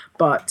days,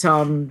 but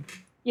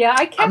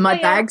I kept my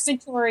bags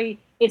inventory.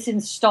 It's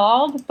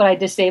installed, but I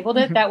disabled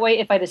it. That way,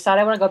 if I decide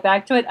I want to go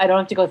back to it, I don't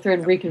have to go through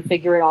and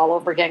reconfigure it all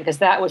over again, because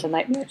that was a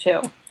nightmare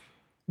too.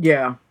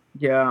 Yeah.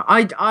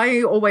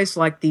 I always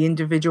liked the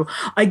individual.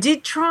 I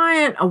did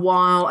try it a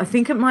while. I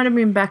think it might have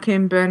been back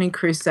in Burning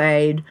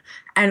Crusade,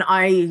 and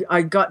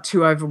I got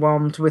too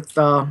overwhelmed with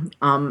the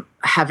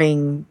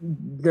having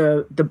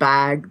the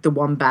bag, the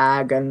one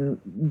bag, and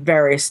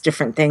various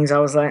different things. I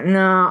was like,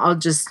 no, I'll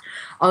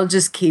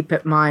just keep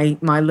it my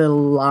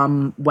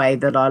little way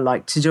that I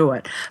like to do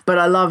it. But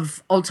I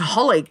love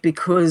Alcoholic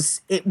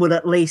because it would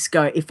at least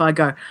go, if I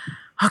go,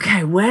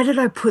 okay, where did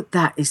I put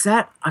that?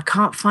 I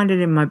can't find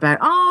it in my bag.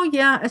 Oh,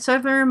 yeah, it's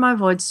over in my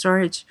void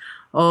storage.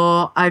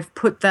 Or I've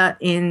put that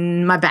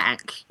in my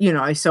bank,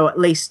 so at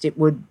least it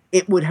would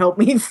help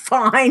me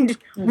find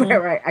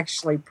where I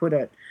actually put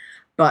it.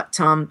 But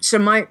so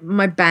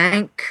my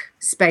bank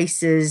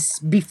spaces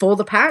before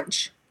the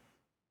patch,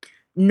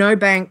 no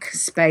bank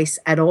space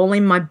at all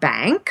in my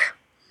bank,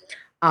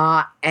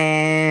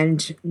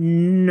 and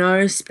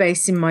no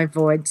space in my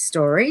void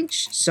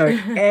storage. So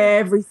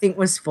everything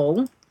was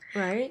full.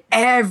 Right.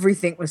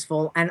 Everything was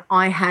full. And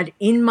I had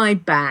in my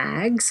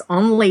bags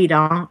on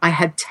Leader, I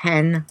had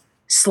 10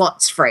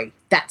 slots free.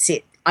 That's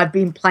it. I've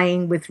been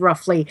playing with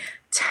roughly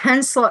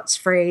 10 slots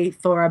free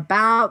for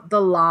about the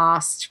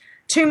last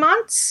 2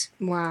 months.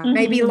 Wow.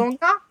 Maybe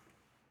longer.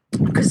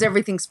 Because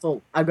everything's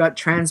full. I got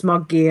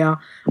transmog gear.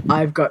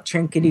 I've got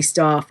trinkety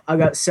stuff. I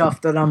got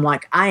stuff that I'm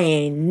like, I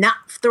ain't not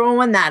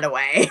throwing that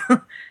away.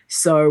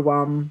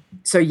 So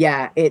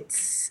yeah,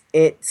 it's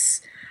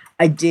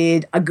I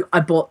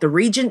bought the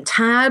Regent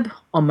tab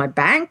on my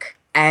bank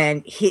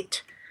and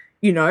hit,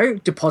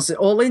 deposit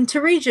all into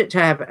Regent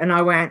tab. And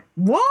I went,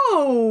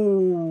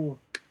 whoa,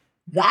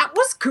 that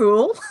was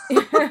cool.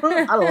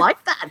 I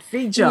like that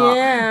feature.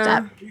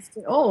 Yeah.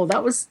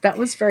 That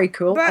was very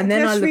cool. But and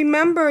then just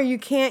remember, you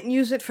can't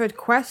use it for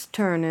quest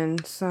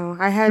turn-in. So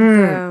I had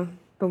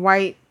the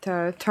white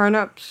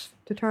turnips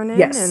to turn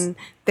in, and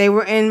they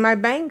were in my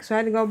bank, so I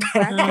had to go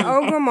back to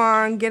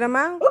Ogrimmar and get them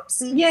out.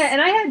 Oops. Yeah, and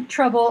I had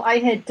trouble. I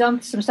had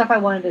dumped some stuff I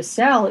wanted to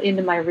sell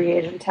into my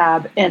reagent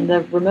tab, and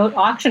the remote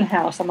auction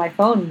house on my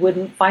phone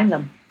wouldn't find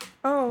them.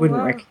 Oh,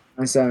 wouldn't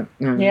recognize that.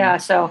 No. Yeah,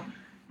 so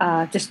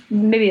just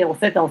maybe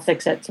they'll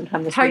fix it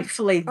sometime this week.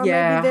 Hopefully, or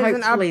yeah. maybe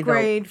there's hopefully an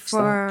upgrade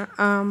for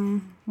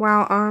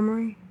WoW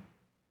Armory.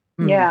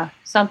 Yeah,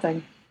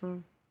 something.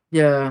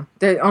 Yeah,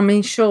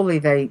 surely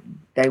they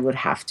would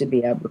have to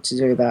be able to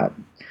do that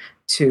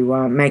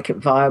to make it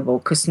viable,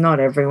 because not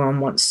everyone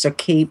wants to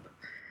keep,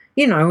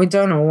 we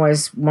don't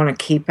always want to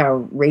keep our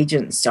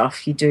Regent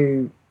stuff. You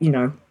do,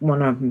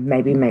 want to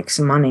maybe make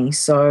some money.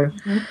 So,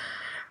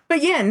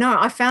 but yeah, no,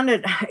 I found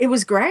it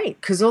was great,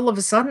 because all of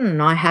a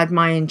sudden I had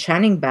my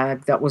enchanting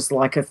bag that was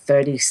like a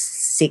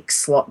 36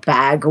 slot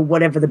bag or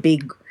whatever the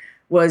big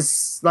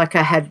was. Like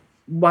I had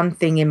one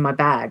thing in my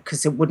bag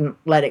because it wouldn't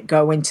let it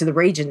go into the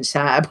Regent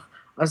tab.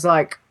 I was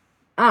like,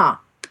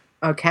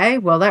 okay,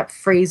 well, that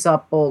frees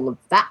up all of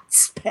that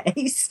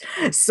space.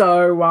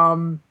 So,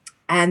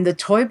 and the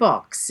toy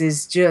box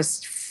is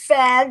just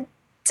fantastic.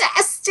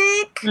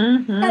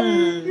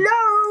 Hello.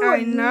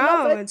 I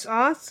know, it's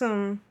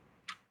awesome.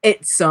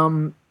 It's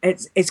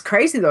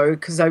crazy though,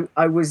 because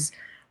I was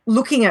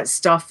looking at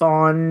stuff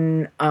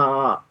on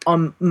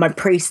my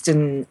priest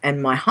and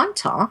my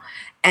hunter,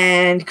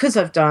 and because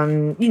I've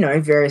done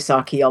various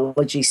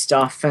archaeology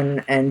stuff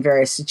and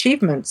various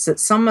achievements,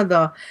 that some of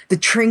the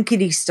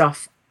trinkety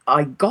stuff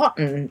I've got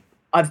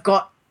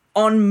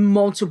on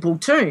multiple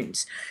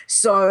tunes.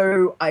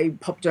 So I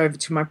popped over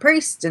to my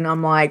priest and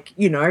I'm like,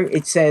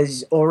 it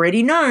says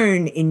already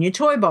known in your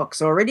toy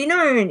box, already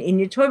known in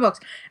your toy box.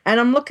 And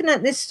I'm looking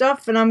at this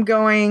stuff and I'm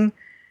going,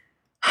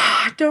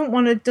 I don't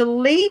want to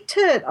delete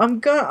it. What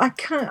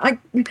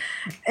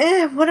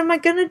am I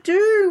going to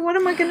do? What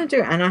am I going to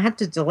do? And I had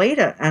to delete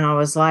it. And I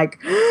was like,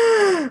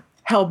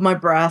 held my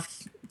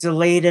breath,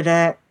 deleted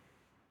it.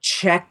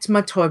 checked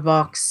my toy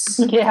box.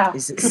 Yeah.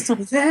 Is it still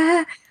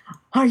there?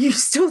 Are you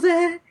still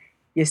there?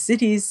 Yes,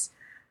 it is.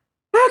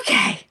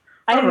 Okay.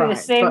 I had to do the Alright,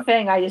 same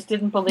thing. I just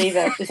didn't believe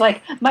it. It's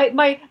like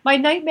my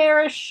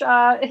nightmarish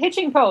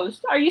hitching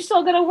post. Are you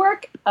still gonna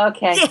work?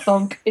 Okay,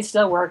 thunk. It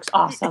still works.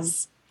 Awesome.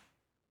 Yes.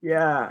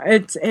 Yeah,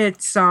 it's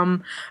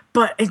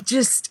but it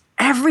just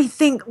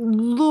everything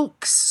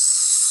looks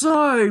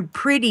so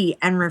pretty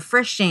and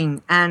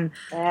refreshing, and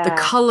the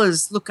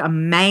colors look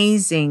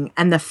amazing,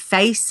 and the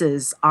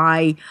faces.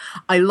 I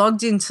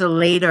logged into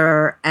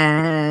Leader,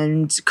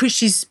 and because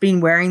she's been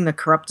wearing the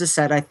Corruptor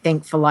set, I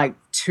think for like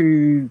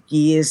 2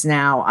 years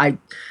now.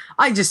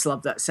 I just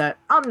love that set.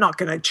 I'm not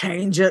going to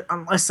change it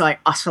unless I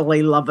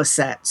utterly love a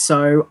set.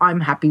 So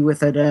I'm happy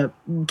with her to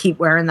keep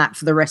wearing that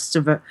for the rest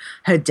of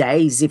her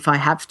days if I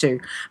have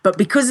to. But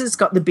because it's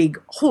got the big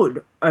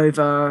hood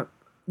over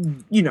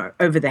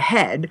the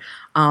head,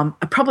 I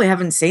probably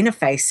haven't seen a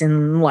face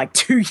in like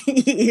 2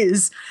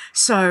 years.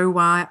 So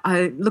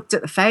I looked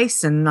at the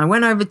face, and I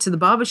went over to the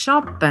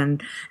barbershop,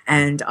 and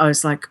I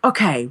was like,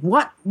 okay,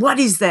 what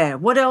is there?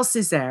 What else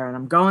is there? And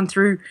I'm going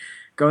through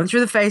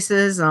the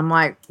faces, and I'm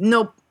like,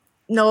 nope,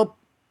 nope,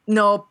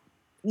 nope,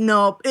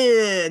 nope,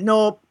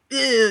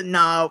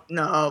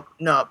 nope,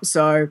 nope.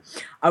 So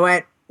I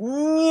went,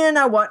 you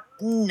know what?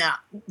 No,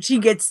 she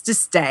gets to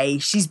stay.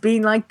 She's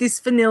been like this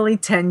for nearly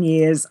 10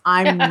 years.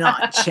 I'm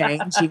not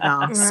changing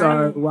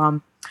her.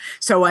 Right.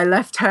 So I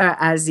left her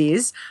as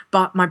is.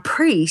 But my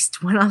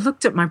priest, when I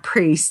looked at my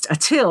priest,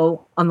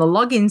 Atil, on the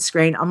login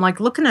screen, I'm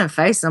like looking at her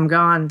face. I'm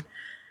going,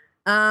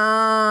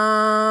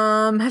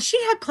 has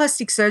she had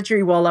plastic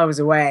surgery while I was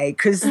away?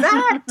 Because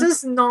that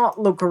does not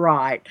look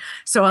right.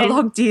 So I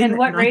logged in. And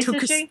what race I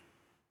took is she?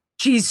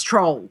 She's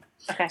troll.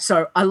 Okay.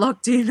 So I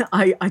logged in.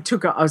 I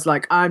took her. I was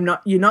like,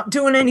 you're not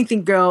doing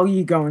anything, girl.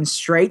 You're going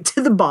straight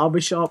to the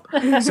barbershop.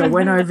 So I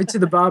went over to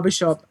the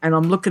barbershop, and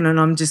I'm looking, and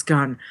I'm just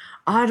going,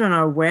 I don't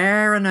know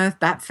where on earth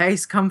that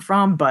face come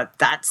from, but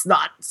that's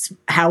not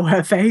how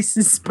her face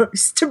is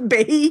supposed to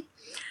be.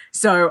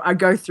 So I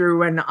go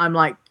through, and I'm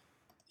like,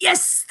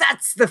 yes,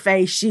 that's the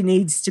face she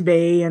needs to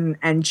be,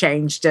 and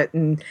changed it.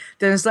 And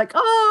then it's like,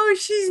 oh,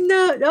 she's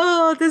not,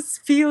 oh, this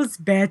feels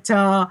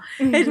better.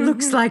 It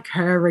looks like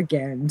her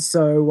again.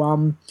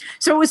 So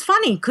it was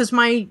funny because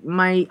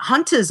my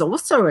hunter's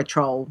also a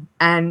troll,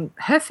 and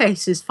her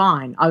face is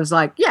fine. I was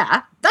like,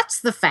 yeah, that's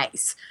the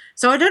face.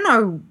 So I don't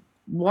know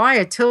why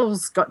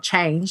Atil's got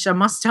changed. I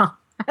must have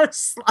a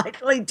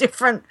slightly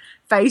different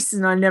face,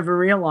 and I never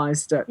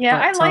realized it.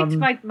 Yeah, but, I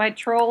liked my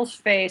troll's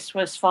face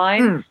was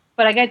fine.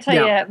 But I gotta tell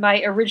you,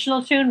 my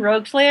original tune,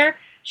 Rogue Slayer,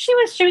 she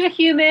was a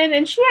human,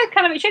 and she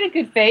had a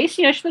good face.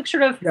 You know, she looked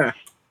sort of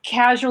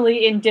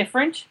casually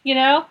indifferent. You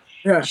know,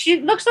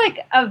 she looks like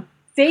a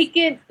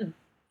vacant,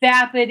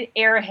 vapid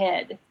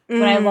airhead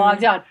when I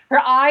logged on. Her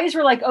eyes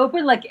were like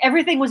open, like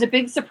everything was a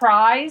big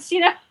surprise.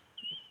 You know,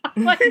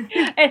 and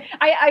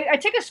I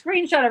took a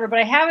screenshot of her, but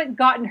I haven't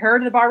gotten her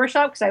to the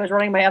barbershop because I was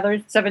running my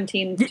other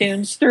 17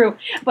 tunes through.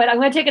 But I'm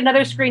going to take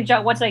another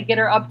screenshot once I get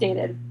her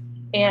updated.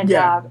 And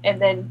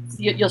then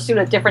you'll see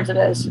what a difference it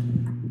is.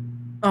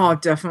 Oh,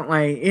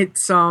 definitely.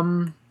 It's I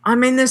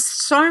mean, there's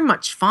so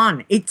much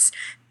fun.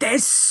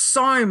 There's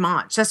so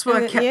much. That's what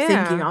I kept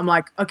thinking. I'm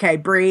like, okay,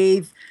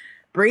 breathe,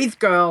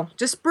 girl,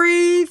 just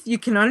breathe. You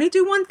can only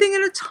do one thing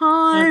at a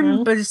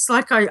time. But it's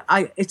like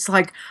it's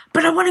like,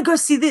 but I want to go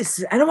see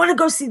this, and I want to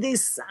go see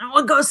this, and I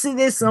want to go see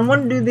this, and I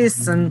want to do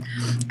this, and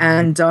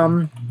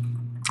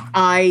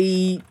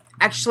I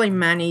actually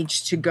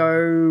managed to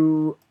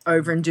go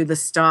over and do the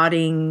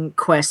starting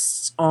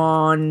quests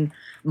on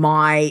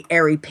my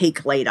Airy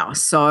Peak leader.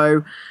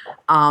 So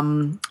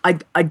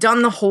I'd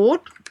done the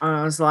Horde.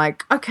 I was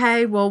like,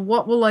 okay, well,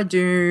 what will I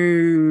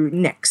do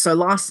next? So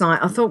last night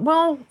I thought,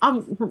 well,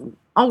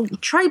 I'll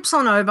traipse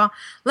on over.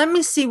 Let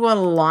me see what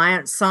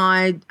Alliance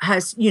side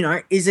has,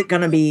 is it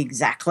going to be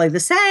exactly the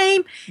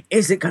same?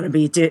 Is it going to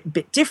be a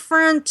bit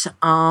different?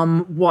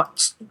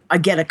 What I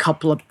get a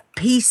couple of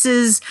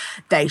pieces,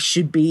 they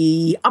should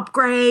be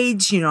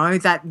upgrades,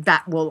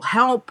 that will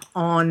help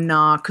on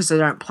because I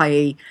don't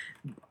play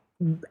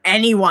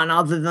anyone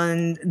other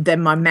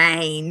than my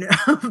main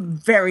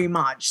very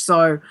much.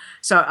 So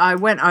I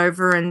went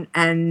over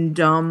and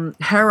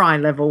her eye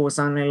level was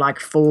only like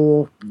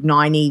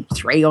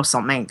 493 or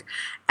something.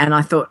 And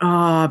I thought,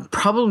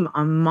 problem,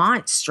 I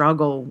might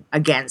struggle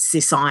against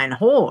this Iron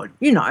Horde,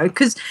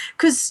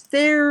 because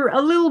they're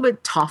a little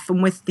bit tough,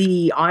 and with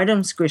the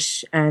item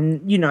squish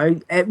and,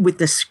 with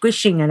the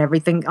squishing and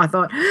everything, I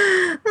thought,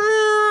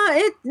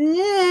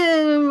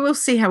 we'll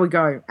see how we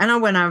go. And I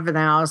went over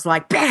there, I was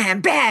like, bam,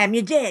 bam,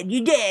 you're dead,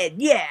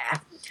 yeah.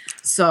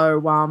 So,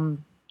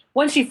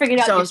 once you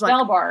figured out your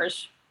spell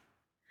bars.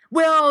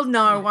 Well,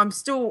 no, I'm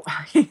still,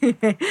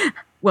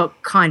 well,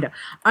 kind of,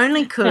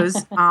 only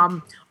because,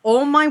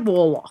 all my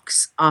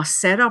warlocks are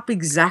set up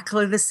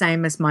exactly the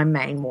same as my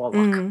main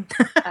warlock.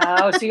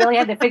 Oh, so you only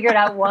had to figure it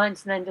out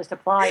once and then just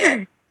apply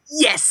it.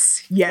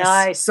 Yes.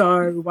 Nice.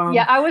 So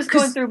I was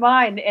going through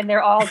mine, and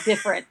they're all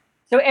different.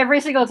 So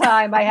every single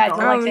time I had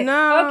to say,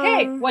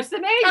 okay, what's the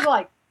mage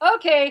like?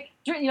 okay,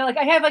 like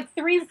I have like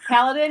 3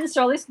 paladins,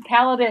 so at least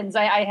paladins,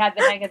 I had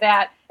the hang of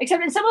that.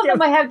 Except in some of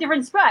them I have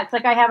different specs.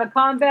 Like I have a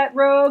combat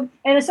rogue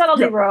and a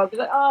subtlety rogue.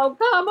 Like, oh,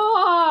 come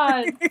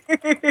on!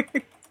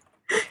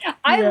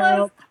 I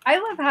love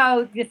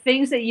how the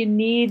things that you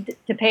need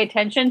to pay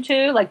attention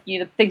to, like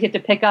the things you have to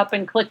pick up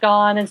and click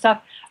on and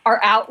stuff, are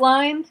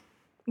outlined.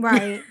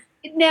 Right.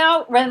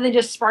 Now, rather than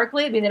just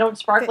sparkly, I mean, they don't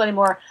sparkle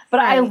anymore.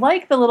 But I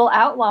like the little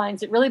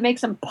outlines. It really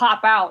makes them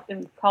pop out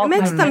and it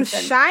makes them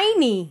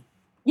shiny.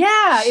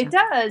 Yeah, it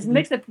does. It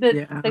makes the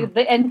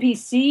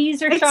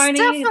NPCs are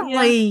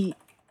shiny.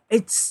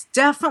 It's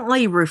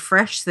definitely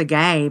refreshed the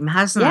game,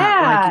 hasn't it?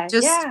 Yeah,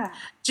 Like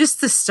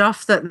just the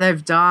stuff that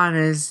they've done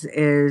is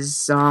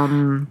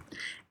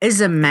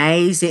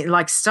amazing.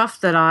 Like stuff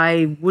that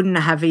I wouldn't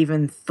have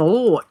even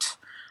thought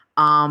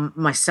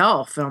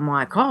myself. And I'm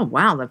like, oh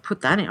wow, they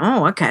put that in.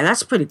 Oh, okay,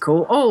 that's pretty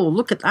cool. Oh,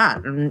 look at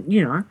that. And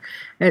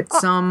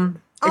it's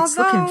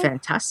looking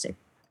fantastic.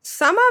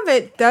 Some of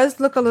it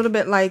does look a little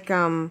bit like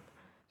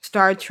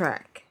Star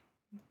Trek.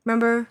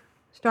 Remember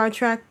Star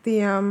Trek,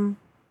 the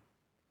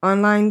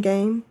online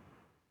game?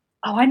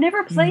 Oh, I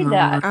never played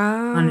that.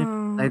 I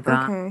never played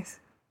that. Okay.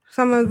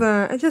 Some of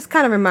it just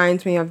kind of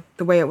reminds me of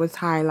the way it was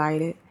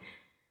highlighted.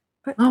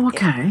 But,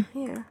 okay.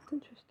 Yeah, it's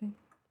interesting.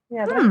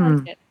 Yeah, but I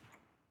like it.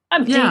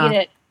 I'm digging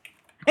it.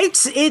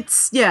 It's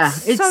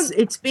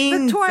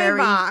been the toy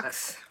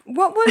box.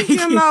 What was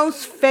your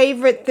most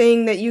favorite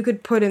thing that you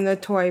could put in the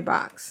toy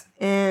box?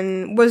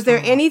 And was there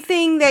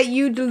anything that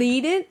you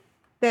deleted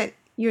that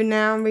you're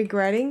now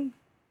regretting?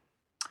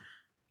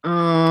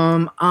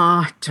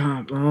 I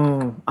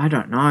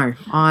don't know.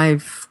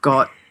 I've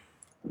got.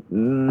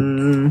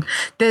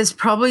 There's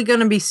probably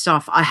going to be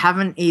stuff I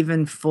haven't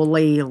even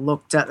fully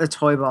looked at the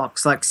toy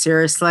box. Like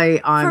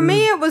seriously, For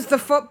me, it was the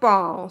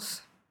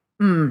footballs.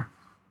 Hmm.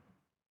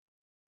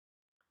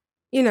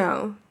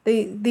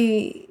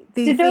 The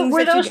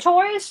were those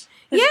toys?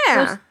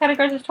 Yeah. Those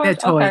categories of toys? They're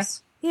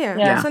toys. Okay.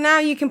 Yeah. So now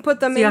you can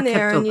put them in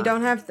there and you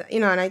don't have to,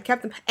 and I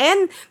kept them.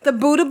 And the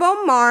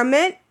bootable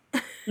marmot.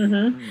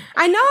 Mm-hmm.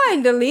 I know I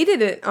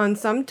deleted it on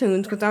some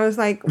tunes because I was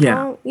like,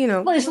 well,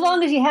 Well, as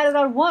long as you had it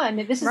on one,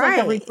 this is like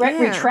a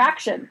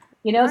retraction.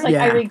 It's like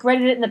I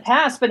regretted it in the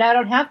past, but now I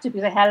don't have to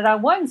because I had it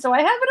on one, so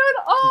I have it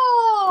on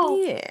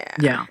all.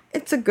 Yeah.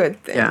 It's a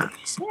good thing. Yeah.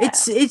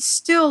 It's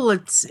still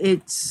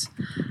it's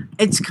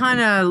kind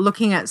of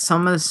looking at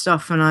some of the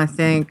stuff and I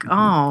think,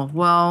 oh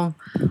well,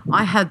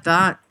 I had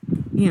that,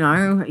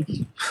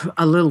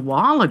 a little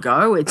while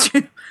ago. It's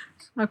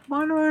like,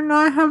 why don't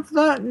I have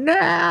that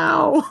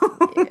now?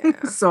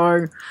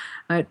 So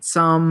it's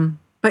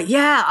but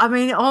yeah, I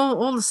mean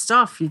all the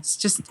stuff,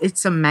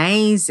 it's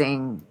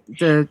amazing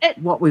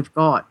what we've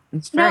got.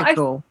 It's very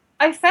cool.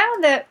 I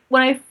found that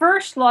when I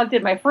first logged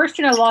in, my first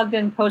tune I logged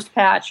in post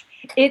patch,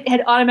 it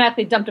had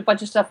automatically dumped a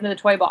bunch of stuff into the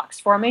toy box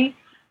for me.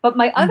 But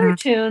my other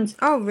tunes,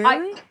 oh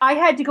really? I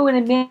had to go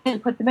in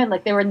and put them in,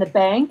 like they were in the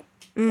bank.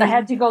 I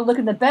had to go look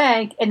in the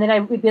bank, and then I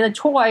would be in the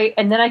toy,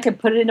 and then I could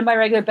put it into my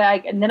regular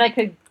bag, and then I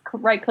could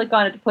right-click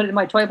on it to put it in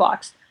my toy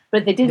box.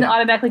 But they didn't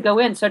automatically go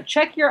in. So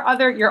check your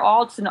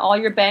alts and all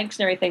your banks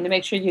and everything to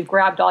make sure you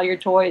grabbed all your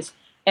toys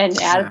and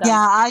added them.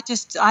 Yeah,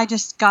 I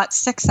just got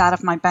 6 out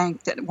of my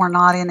bank that were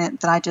not in it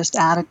that I just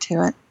added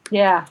to it.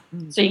 Yeah.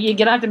 So you're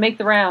going to have to make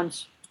the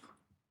rounds.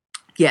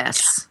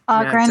 Yes.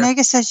 Grand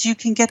Nagus says you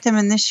can get them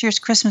in this year's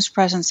Christmas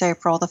presents,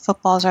 April. The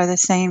footballs are the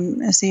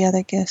same as the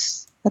other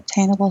gifts.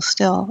 Obtainable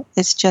still.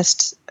 It's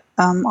just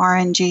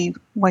RNG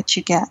what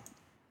you get.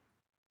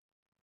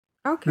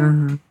 Okay.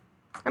 Mm-hmm.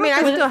 I mean, I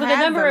still with have the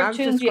number them. of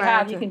tunes you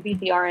have, you can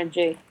beat the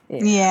RNG.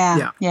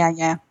 Yeah.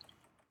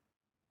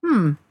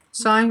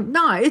 So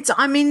no, it's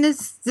amazing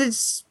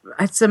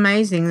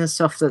the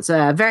stuff that's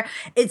there.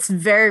 It's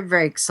very,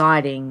 very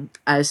exciting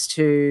as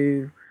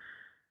to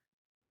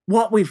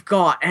what we've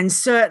got, and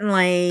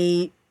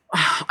certainly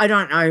I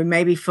don't know,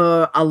 maybe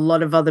for a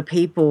lot of other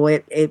people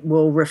it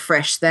will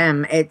refresh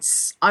them.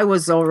 I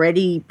was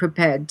already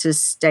prepared to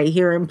stay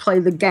here and play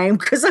the game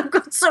because I've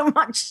got so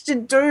much to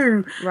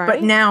do. Right.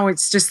 But now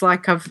it's just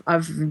like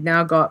I've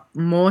now got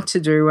more to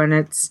do, and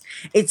it's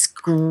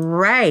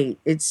great.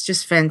 It's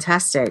just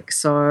fantastic.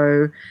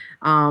 So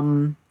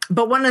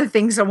but one of the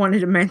things I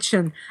wanted to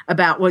mention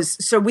about was,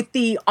 so with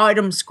the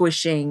item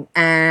squishing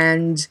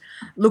and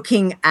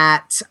looking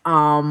at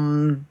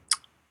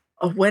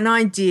when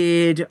I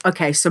did,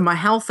 so my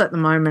health at the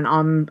moment,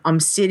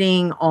 I'm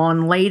sitting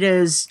on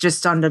leaders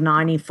just under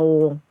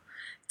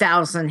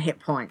 94,000 hit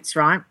points,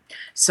 right?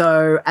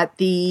 So at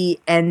the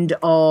end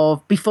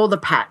of, before the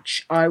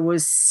patch, I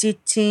was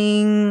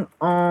sitting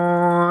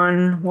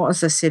on, what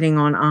was I sitting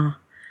on?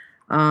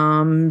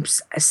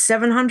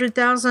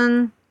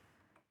 700,000,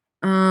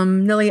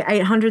 nearly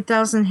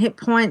 800,000 hit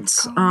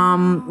points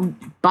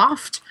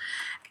buffed.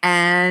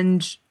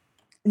 And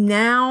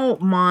now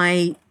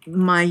my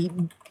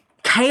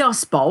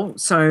Chaos Bolt,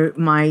 so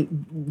my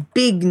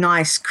big,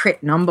 nice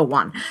crit number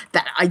one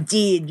that I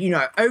did,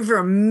 over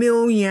 1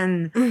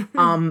 million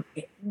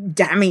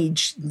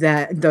damage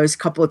those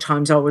couple of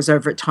times I was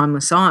over at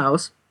Timeless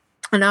Isles.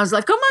 And I was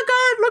like, oh my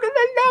God, look at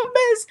the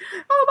numbers.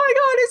 Oh my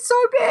God, it's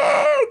so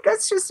big.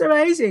 That's just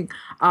amazing.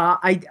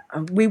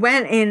 We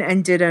went in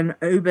and did an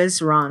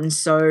Ubers run.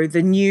 So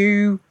the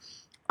new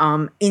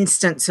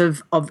instance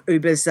of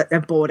Ubers that they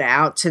bought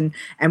out, and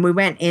we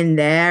went in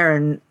there,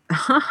 and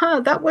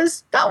that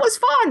was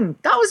fun.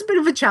 That was a bit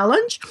of a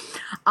challenge.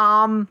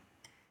 Trying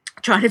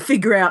to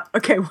figure out,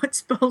 okay, what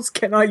spells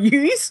can I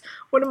use?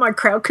 What am I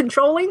crowd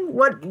controlling?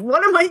 What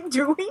am I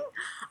doing?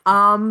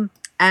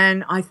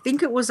 And I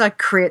think it was I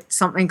crit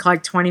something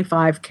like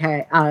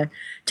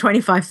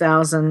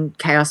 25,000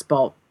 Chaos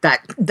Bolt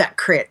that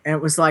crit, and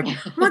it was like,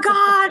 oh my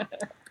God,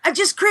 I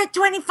just crit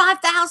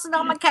 25,000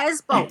 on my Chaos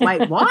Bolt.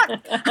 Wait,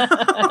 what?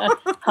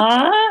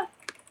 Huh?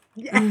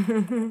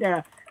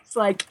 Yeah. It's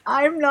like,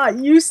 I'm not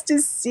used to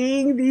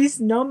seeing these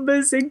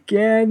numbers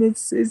again.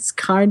 It's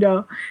kind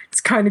of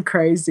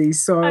crazy.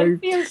 So I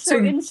feel so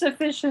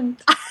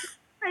insufficient. I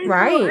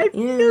know, I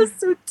feel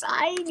so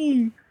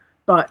tiny.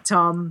 But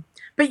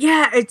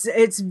yeah,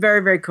 it's very,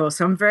 very cool.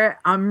 So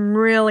I'm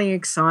really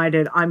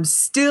excited. I'm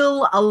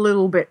still a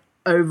little bit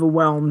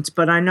overwhelmed,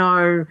 but I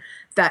know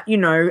that,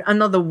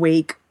 another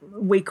week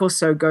or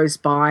so goes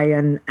by,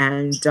 and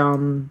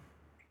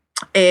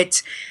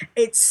it's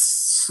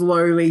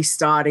slowly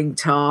starting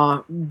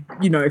to,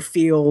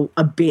 feel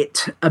a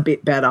bit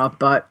better,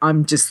 but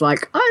I'm just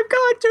like, I've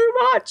got too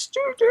much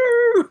to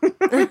do.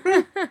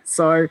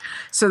 So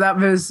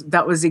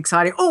that was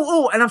exciting.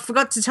 Oh, and I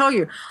forgot to tell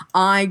you,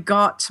 I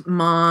got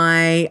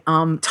my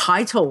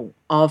title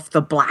of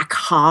the Black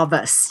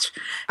Harvest.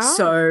 Oh.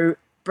 So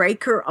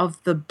Breaker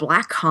of the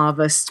Black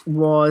Harvest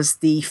was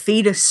the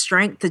feat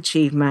strength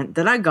achievement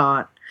that I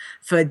got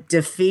for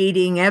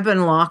defeating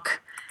Ebonlock,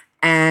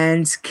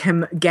 and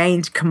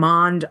gained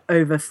command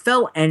over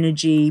fell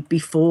energy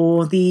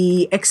before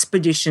the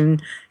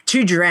expedition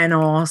to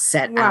Draenor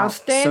set While out.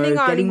 standing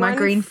so on getting my one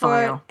green foot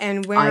file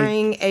and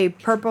wearing a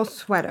purple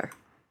sweater.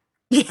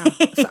 So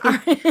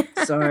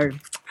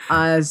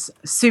I was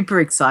super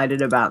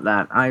excited about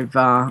that.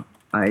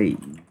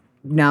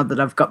 Now that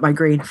I've got my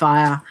green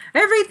fire,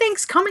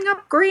 everything's coming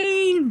up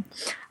green.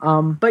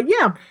 But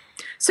yeah,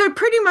 so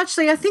pretty much,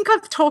 I think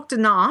I've talked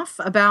enough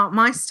about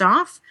my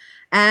stuff.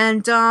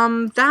 And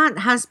that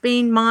has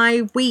been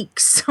my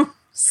weeks.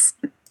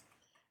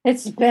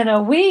 It's been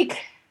a week.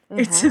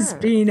 It has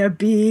been a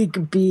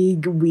big,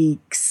 big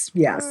weeks.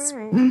 Yes.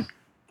 Right.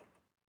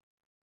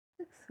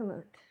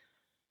 Excellent.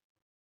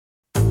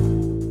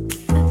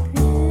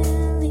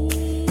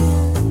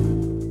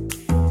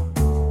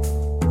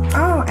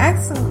 Oh,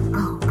 excellent.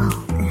 Oh,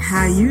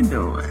 how you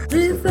doing?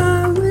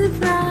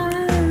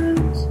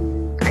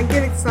 I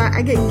get excited,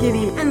 I get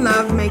giddy, and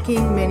love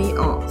making many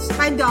alts.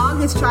 My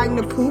dog is trying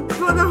to poop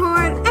for the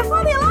Horde and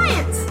for the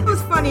Alliance. It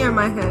was funny on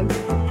my head.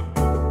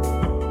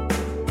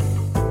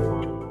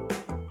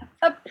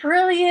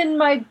 Aprillian,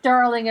 my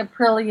darling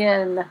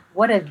Aprillian,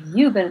 what have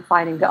you been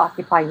finding to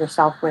occupy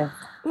yourself with?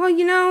 Well,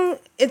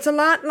 it's a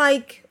lot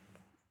like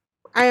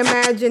I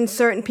imagine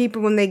certain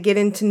people when they get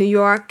into New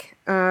York,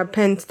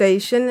 Penn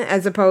Station,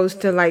 as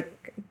opposed to like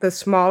the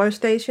smaller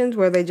stations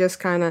where they just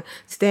kind of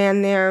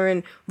stand there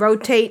and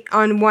rotate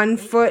on one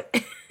foot,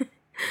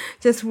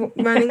 just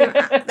running.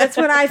 That's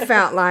what I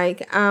felt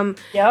like.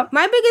 Yep.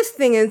 My biggest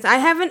thing is I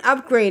haven't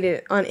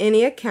upgraded on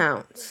any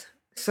accounts.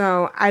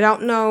 So I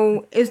don't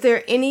know, is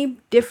there any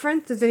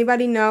difference? Does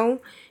anybody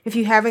know if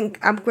you haven't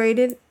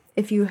upgraded?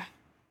 If you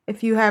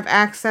have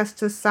access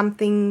to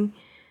something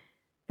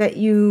that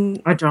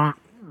you... I don't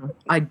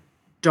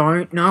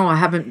know. I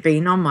haven't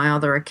been on my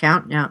other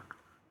account yet.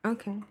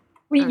 Okay.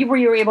 Were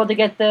you able to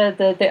get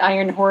the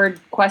Iron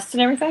Horde quests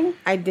and everything?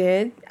 I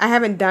did. I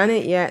haven't done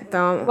it yet,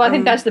 though. Well, I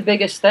think that's the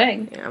biggest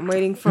thing. Yeah, I'm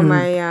waiting for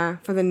my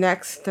for the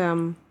next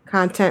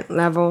content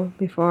level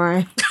before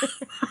I...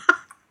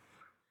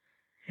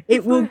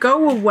 It will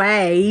go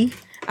away.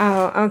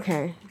 Oh,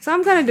 okay. So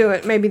I'm going to do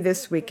it maybe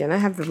this weekend. I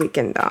have the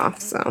weekend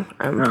off, so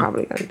I'm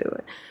probably going to do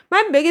it.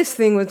 My biggest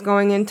thing was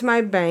going into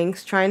my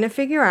banks, trying to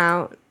figure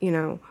out,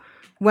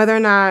 whether or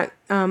not...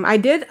 I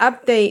did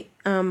update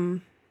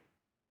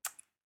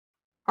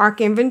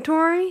Arc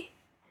Inventory.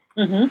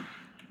 Mm-hmm.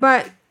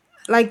 But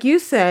like you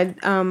said,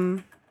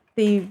 the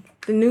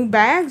new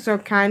bags are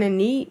kind of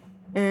neat.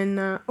 And,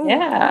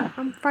 yeah.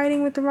 I'm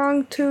fighting with the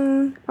wrong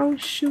tune. Oh,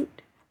 shoot.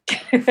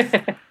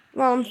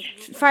 Well, I'm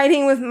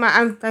fighting with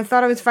I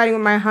thought I was fighting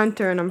with my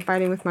hunter, and I'm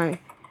fighting with my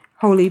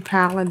holy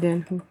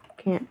paladin who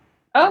can't.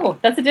 Oh,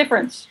 that's a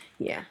difference.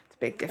 Yeah, it's a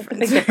big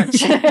difference. It's a big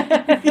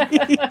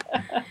difference.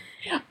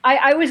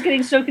 I was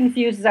getting so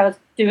confused as I was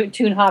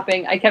tune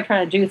hopping. I kept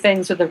trying to do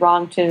things with the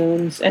wrong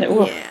tunes, and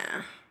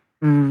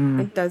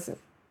it doesn't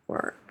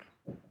work.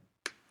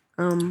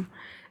 So,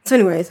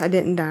 anyways, I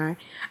didn't die.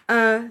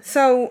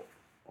 So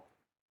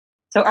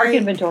Arc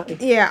Inventory.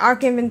 Yeah,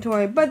 Arc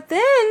Inventory. But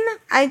then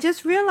I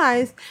just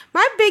realized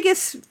my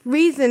biggest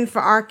reason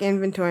for Arc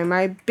Inventory,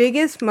 my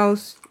biggest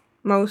most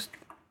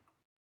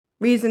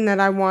reason that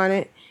I want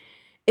it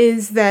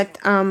is that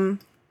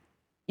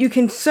you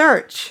can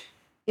search.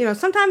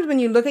 Sometimes when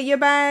you look at your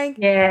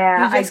bag,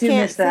 I do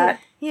miss that.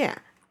 Yeah.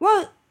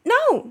 Well,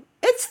 no,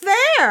 it's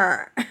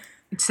there.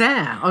 It's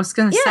there. I was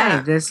going to Yeah.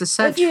 say, there's a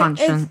search If you-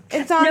 function.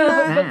 It's on No,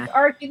 the. but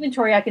Arc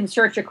Inventory, I can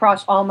search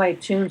across all my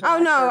tunes. Oh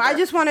on that no! I server.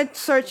 just want to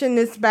search in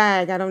this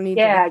bag. I don't need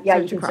Yeah, to yeah,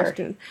 you search can across search.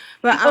 tunes.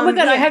 But Oh my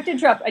god, I yeah. have to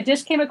interrupt. I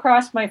just came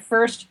across my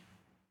first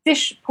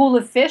pool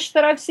of fish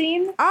that I've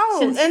seen.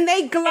 Oh, and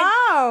they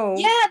glow.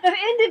 Yeah, the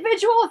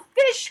individual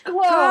fish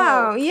glow.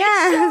 Glow,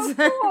 yes. It's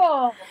so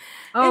cool.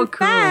 Oh, In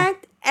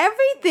fact,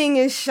 everything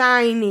is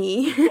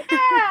shiny.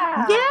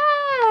 Yeah.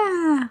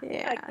 Yeah.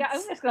 Yeah.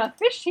 I'm just gonna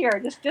fish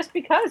here just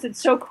because it's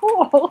so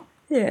cool.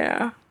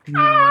 Yeah.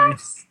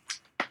 Nice.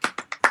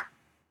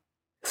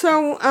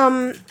 So,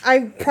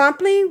 I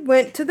promptly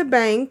went to the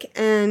bank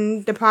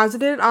and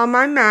deposited all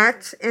my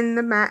mats in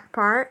the mat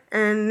part,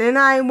 and then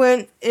I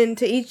went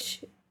into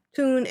each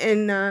tune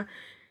and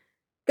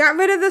got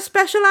rid of the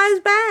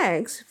specialized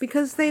bags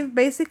because they've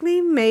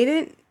basically made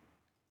it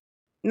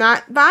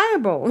not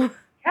viable.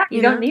 Yeah,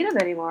 you don't need them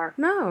anymore.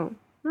 No,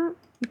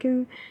 you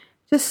can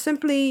just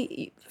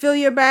simply fill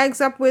your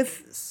bags up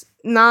with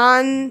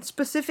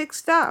non-specific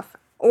stuff.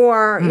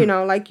 Or,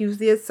 like use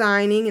the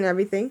assigning and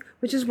everything,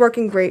 which is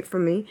working great for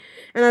me.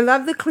 And I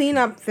love the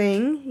cleanup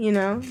thing,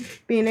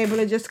 being able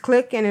to just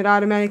click and it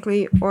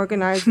automatically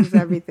organizes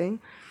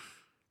everything.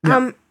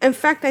 Yeah. In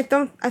fact, I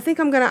think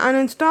I'm going to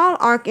uninstall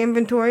Arc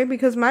Inventory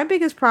because my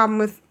biggest problem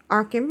with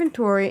Arc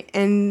Inventory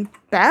and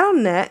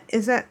BattleNet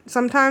is that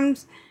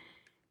sometimes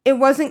it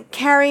wasn't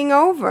carrying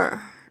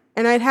over.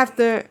 And I'd have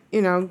to,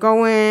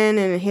 go in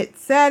and hit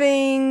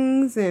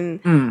settings and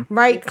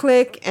right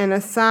click and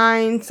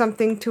assign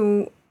something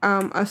to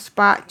a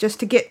spot just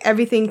to get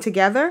everything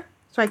together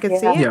so I could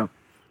see it. Yeah.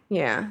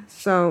 Yeah.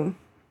 So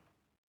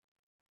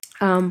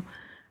I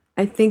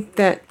think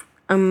that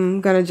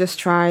I'm going to just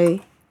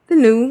try the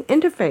new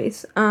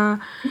interface.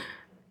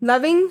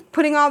 Loving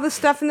putting all the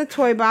stuff in the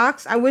toy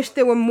box. I wish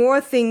there were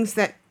more things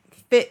that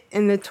fit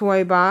in the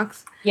toy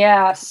box.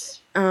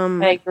 Yes.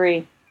 I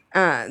agree.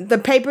 The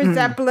paper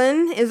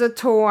zeppelin is a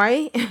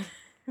toy.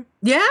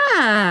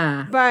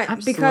 Yeah. But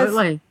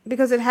absolutely.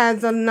 because it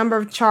has a number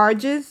of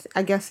charges,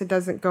 I guess it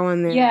doesn't go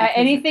in there. Yeah,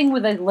 anything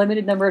with a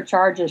limited number of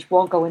charges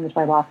won't go in the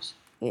toy box.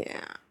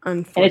 Yeah, And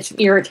it's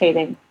unfortunately.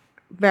 irritating.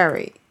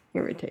 Very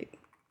irritating.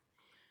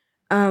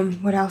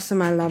 What else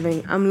am I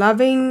loving? I'm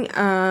loving,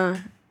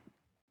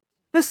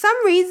 for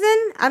some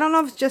reason, I don't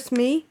know if it's just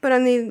me, but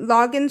on the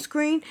login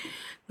screen,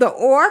 the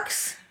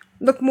orcs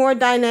look more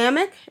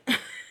dynamic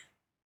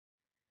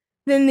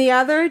than the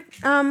other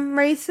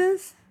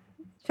races.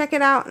 Check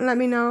it out and let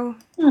me know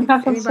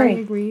if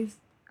anybody agrees.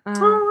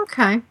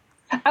 Okay.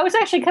 I was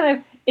actually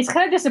it's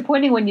kind of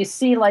disappointing when you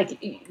see like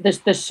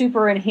the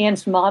super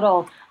enhanced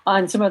model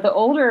on some of the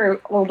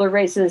older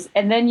races,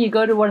 and then you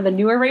go to one of the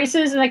newer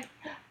races and like,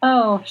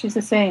 oh, she's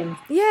the same.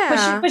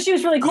 Yeah. But she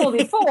was really cool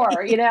before,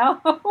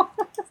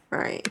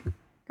 Right.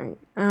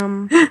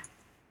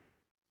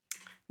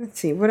 Let's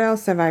see, what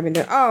else have I been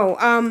doing?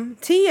 Oh,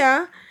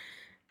 Tia,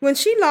 when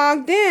she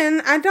logged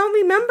in, I don't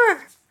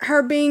remember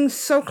her being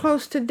so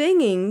close to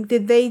dinging.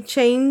 Did they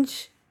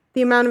change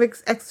the amount of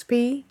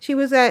XP? She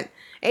was at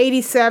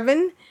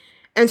 87,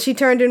 and she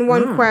turned in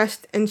one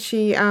quest, and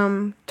she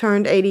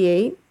turned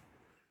 88,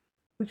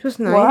 which was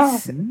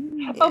nice. Wow.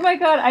 Yeah. Oh my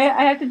god,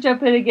 I have to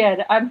jump in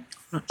again. I'm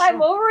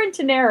over in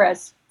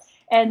Daenerys,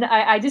 and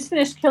I just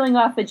finished killing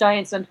off the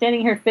giants. I'm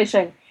standing here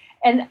fishing,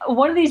 and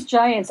one of these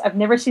giants, I've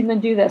never seen them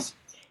do this.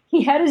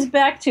 He had his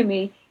back to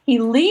me. He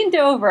leaned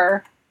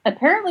over,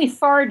 apparently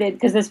farted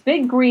because this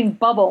big green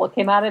bubble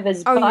came out of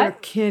his butt. Oh, you're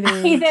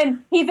kidding.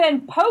 He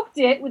then poked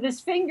it with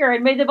his finger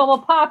and made the bubble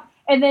pop,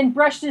 and then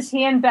brushed his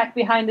hand back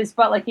behind his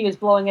butt like he was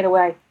blowing it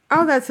away.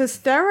 Oh, that's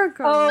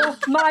hysterical. Oh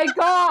my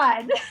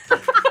god.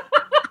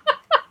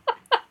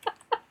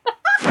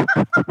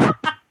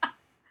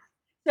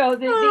 So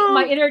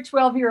my inner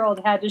 12-year-old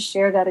had to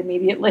share that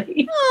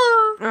immediately.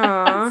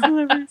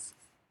 Aww.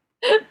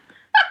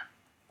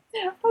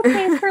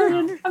 Okay,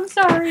 brilliant. I'm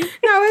sorry.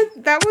 No,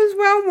 that was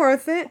well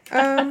worth it.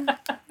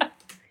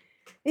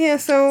 Yeah,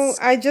 so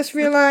I just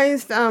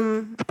realized,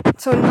 so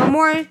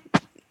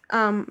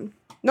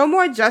no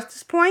more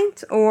justice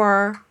points,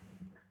 or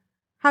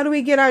how do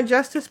we get our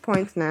justice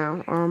points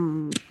now?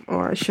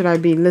 Or should I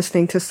be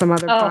listening to some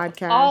other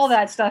podcast? All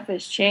that stuff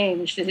has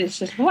changed. It's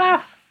just,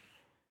 wow.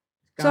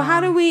 So how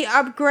do we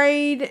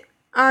upgrade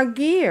our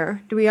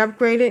gear? Do we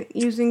upgrade it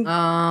using...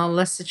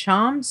 lesser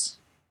charms.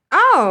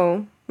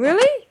 Oh,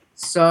 really?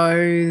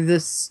 So the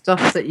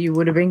stuff that you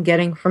would have been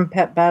getting from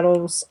pet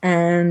battles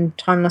and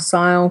timeless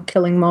isle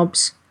killing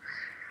mobs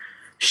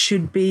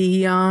should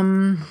be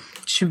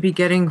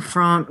getting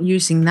from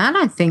using that,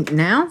 I think,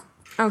 now.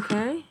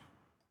 Okay.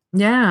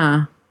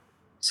 Yeah.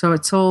 So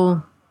it's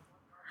all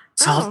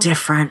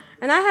different.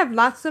 And I have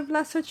lots of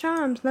lesser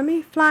charms. Let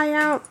me fly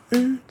out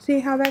and see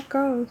how that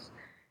goes.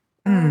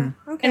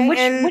 Okay. And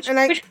which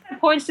kind of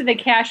points did they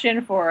cash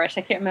in for us?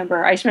 I can't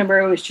remember. I just remember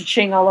it was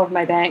cha-ching all over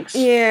my banks.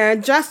 Yeah,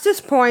 justice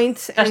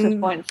points. Justice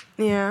points.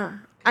 Yeah,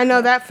 I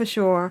know that for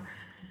sure.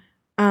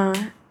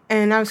 And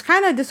I was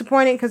kind of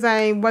disappointed because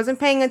I wasn't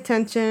paying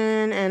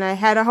attention, and I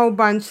had a whole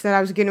bunch that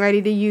I was getting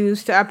ready to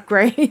use to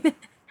upgrade.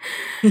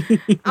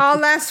 All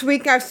last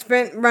week I've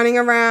spent running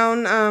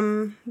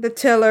around the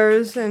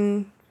tillers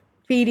and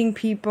feeding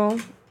people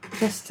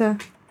just to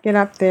get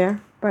up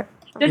there. But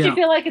don't you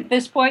feel like at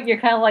this point you're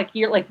kind of like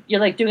you're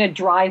doing a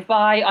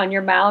drive-by on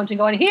your mount and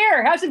going,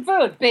 here, have some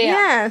food, bam,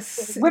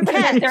 yes, whipping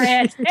it at their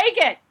heads, take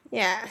it,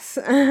 yes,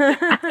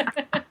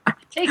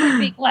 take it,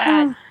 be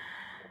glad.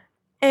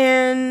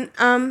 And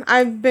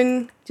I've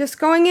been just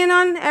going in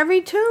on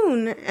every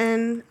tune,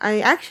 and I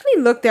actually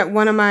looked at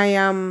one of my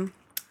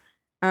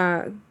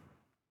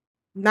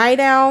Night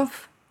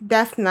Elf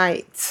Death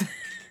Knights,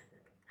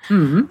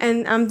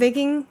 and I'm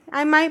thinking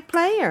I might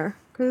play her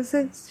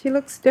because she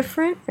looks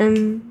different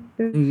and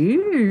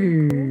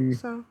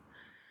so.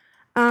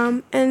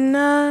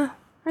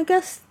 I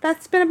guess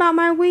that's been about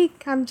my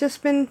week. I've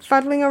just been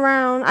fuddling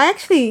around. I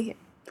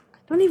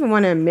don't even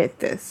want to admit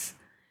this,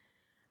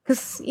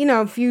 because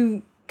if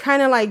you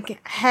kind of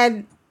like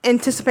had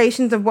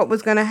anticipations of what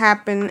was going to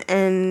happen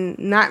and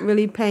not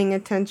really paying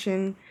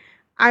attention,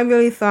 I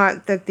really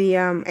thought that the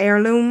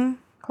heirloom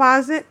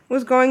closet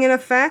was going in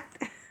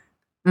effect.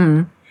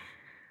 So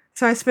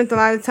I spent a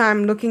lot of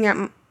time looking at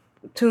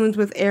tunes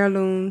with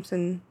heirlooms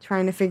and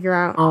trying to figure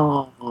out.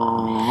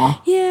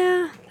 Oh,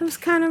 yeah, it was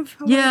kind of.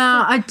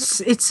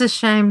 It's a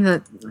shame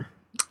that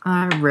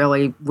I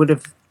really would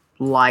have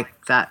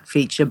liked that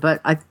feature,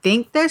 but I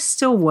think they're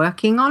still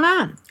working on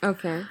it.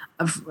 Okay.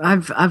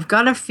 I've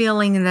got a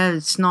feeling that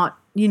it's not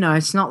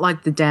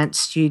like the dance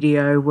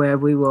studio where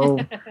we will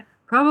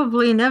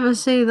probably never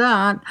see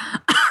that.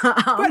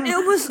 But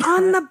it was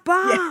on the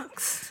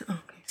box. Yeah.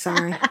 Okay,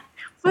 sorry.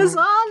 It was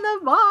on the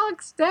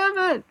box, damn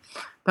it.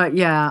 But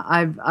yeah,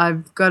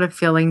 I've got a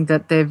feeling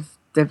that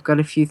they've got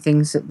a few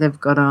things that they've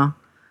got to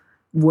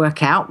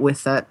work out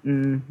with it,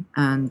 and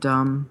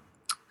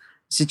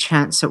there's a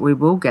chance that we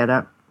will get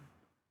it.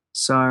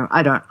 So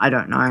I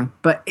don't know,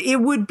 but it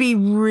would be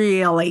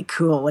really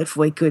cool if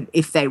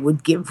they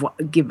would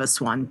give us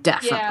one,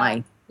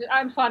 definitely. Yeah,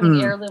 I'm finding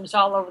heirlooms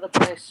all over the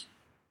place.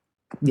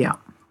 Yeah.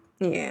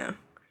 Yeah.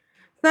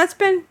 That's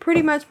been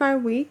pretty much my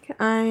week.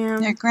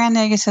 Yeah, Grand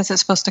Nega says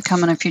it's supposed to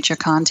come in a future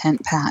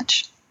content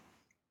patch.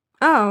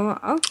 Oh,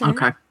 okay.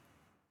 Okay.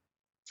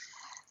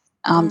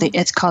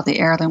 It's called the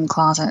Heirloom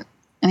Closet.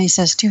 And he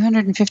says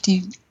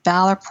 250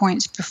 Valor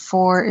points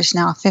before is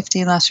now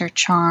 50 Lesser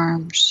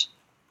Charms.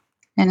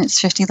 And it's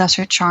 50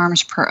 Lesser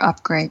Charms per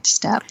upgrade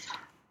step.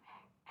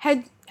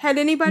 Had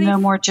anybody... No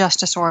more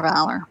Justice or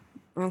Valor.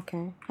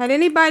 Okay. Had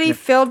anybody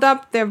filled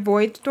up their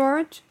void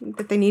storage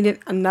that they needed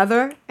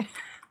another?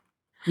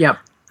 Yep.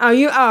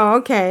 Oh,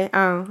 okay.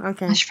 Oh,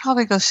 okay. I should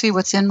probably go see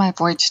what's in my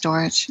void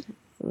storage.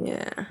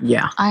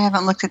 Yeah. I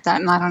haven't looked at that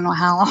in I don't know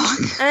how long.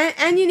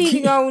 And you need to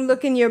go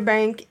look in your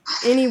bank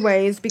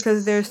anyways,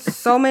 because there's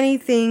so many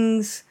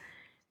things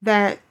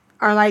that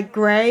are like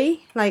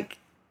gray. Like,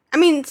 I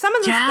mean, some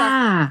of the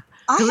stuff...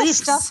 I have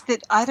stuff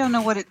that I don't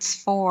know what it's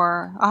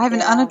for. I have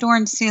an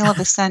unadorned seal of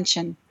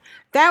ascension.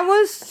 That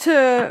was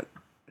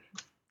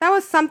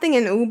something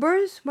in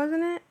Ubers,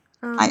 wasn't it?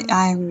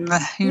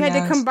 You had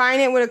to combine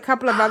it with a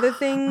couple of other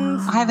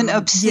things. I have an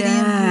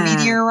obsidian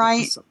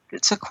meteorite.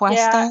 It's a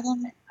quest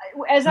item.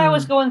 As I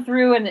was going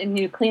through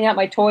and clean out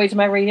my toys and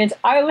my reunions,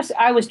 I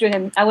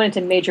went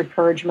into major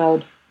purge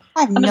mode.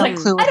 I have no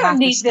clue what I don't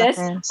need this.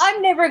 Is.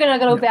 I'm never going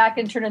to go back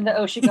and turn in the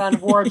Oshigan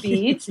war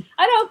beads.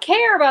 I don't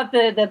care about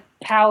the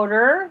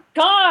powder.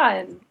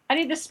 Gone. I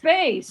need the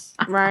space.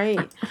 Right.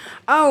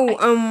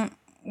 Oh,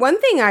 one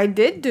thing I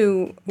did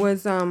do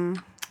was, what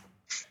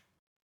was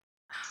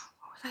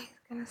I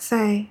going to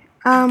say?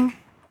 Oh,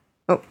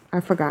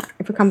 I forgot.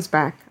 If it comes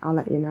back, I'll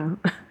let you know.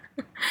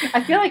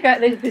 I feel like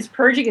this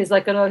purging is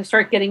like going to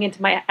start getting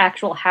into my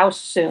actual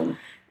house soon.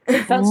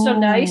 It felt so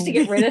nice to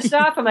get rid of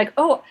stuff. I'm like,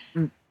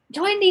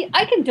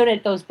 I can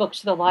donate those books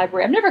to the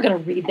library. I'm never going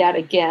to read that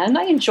again.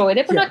 I enjoyed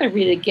it, but I'm not going to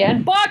read it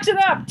again. Box it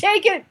up.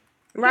 Take it.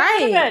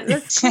 Right.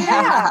 Let's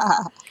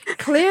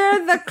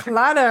clear the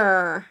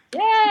clutter.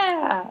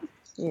 Yeah.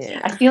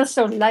 I feel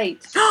so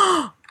light.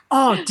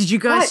 Oh, did you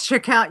guys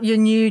check out your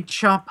new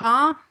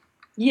chopper?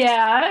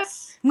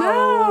 Yes. No.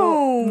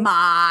 Oh,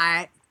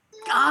 my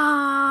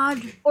God.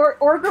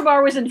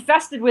 Orgrimmar was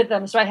infested with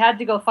them, so I had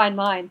to go find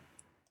mine.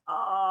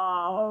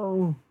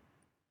 Oh.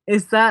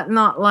 Is that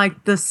not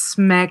like the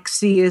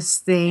smexiest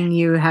thing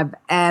you have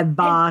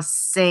ever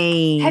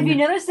seen? Have you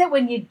noticed that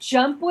when you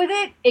jump with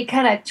it, it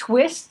kind of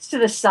twists to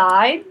the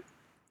side?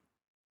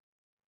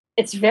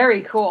 It's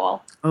very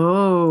cool.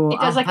 Oh, it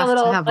does like a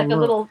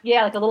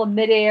little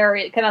midair.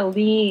 It kind of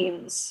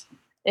leans.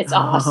 It's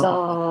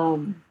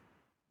awesome.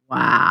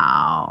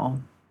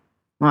 Wow.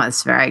 Well,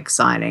 it's very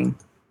exciting.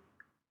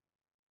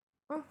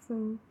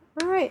 Awesome.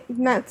 All right,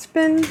 that's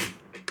been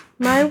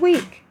my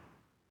week.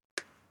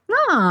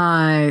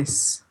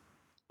 Nice.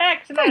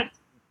 Excellent.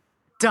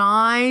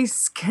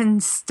 Dice can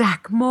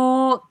stack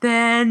more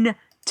than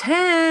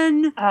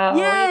 10. Oh,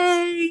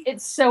 yay!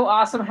 It's so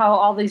awesome how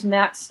all these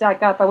mats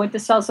stack up. I went to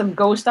sell some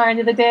Ghost Iron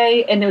the other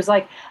day, and it was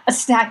like a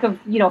stack of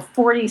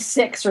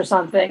 46 or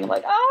something. I'm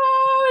like,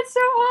 oh, it's so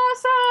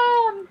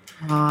awesome.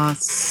 Oh,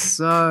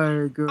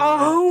 so good.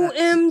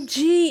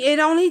 OMG. It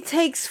only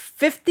takes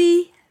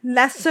 50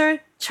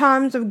 lesser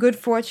charms of good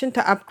fortune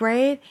to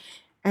upgrade.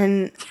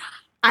 And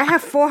I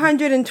have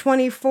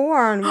 424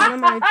 on one of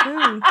my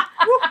tunes.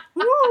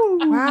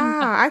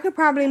 Wow. I could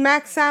probably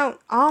max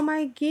out all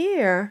my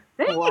gear.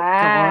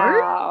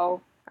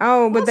 Wow.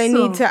 Oh, but they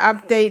need to Awesome.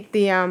 update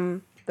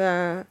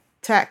the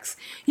text.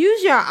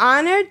 Use your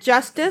honor,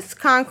 justice,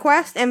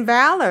 conquest, and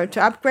valor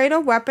to upgrade a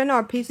weapon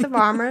or piece of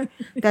armor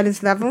that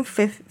is level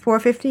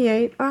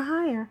 458 or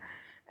higher.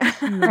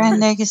 Grand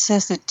Negus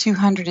says that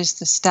 200 is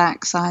the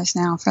stack size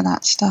now for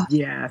that stuff.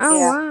 Yes. Oh,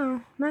 Yeah. wow.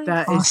 Nice.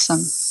 That Awesome.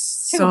 is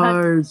so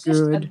 200 is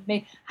just good.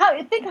 amazing.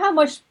 Think how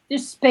much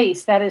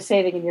space that is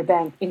saving in your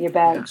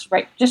bags,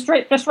 right? Just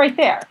right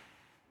there.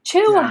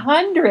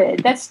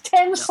 200. That's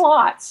 10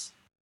 slots.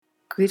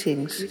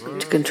 Greetings to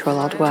Ctrl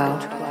Alt WoW.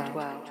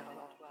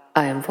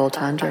 I am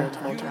Voltandra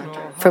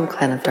from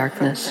Clan of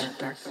Darkness.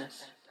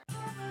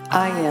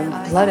 I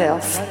am Blood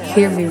Elf,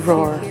 hear me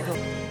roar.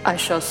 I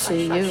shall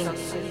see you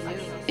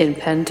in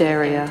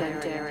Pandaria.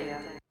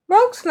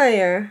 Rogue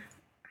Slayer,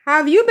 how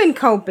have you been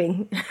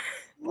coping?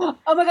 Oh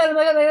my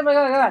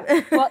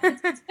god. Well,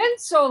 it's been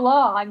so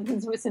long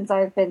since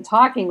I've been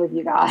talking with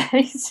you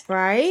guys.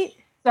 Right?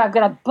 So I've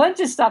got a bunch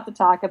of stuff to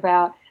talk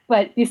about.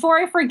 But before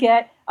I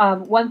forget,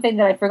 one thing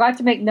that I forgot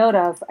to make note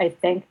of, I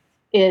think,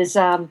 is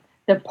the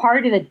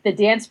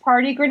dance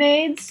party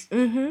grenades.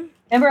 Mm-hmm.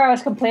 Remember I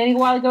was complaining a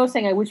while ago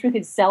saying I wish we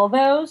could sell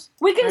those?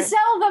 We can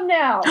sell them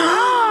now!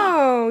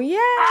 Oh, yeah.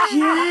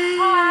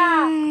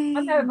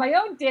 I'm having my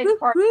own dance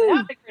party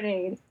without the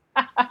grenade.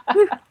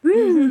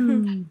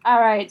 All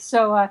right,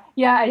 so I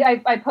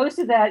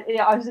posted that. You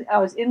know, I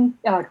was in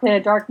Clan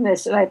of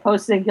Darkness, and I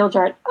posted in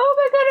Guildchart. Oh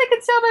my god, I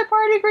can sell my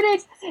party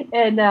grenades!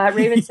 And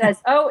Raven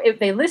says, "Oh, if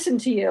they listen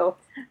to you."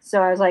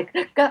 So I was like,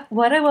 "Got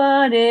what I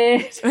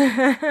wanted."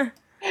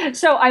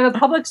 So I have a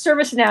public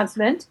service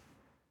announcement.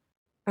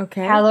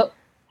 Okay.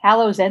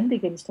 Hallow's End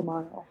begins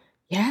tomorrow.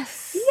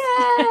 Yes. Yay!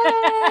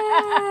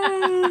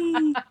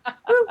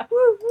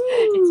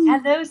 It's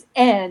Hallow's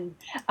End.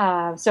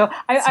 So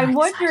I'm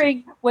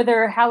wondering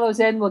whether Hallow's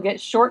End will get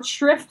short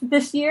shrift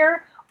this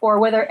year, or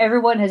whether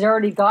everyone has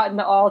already gotten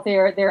all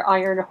their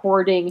iron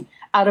hoarding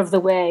out of the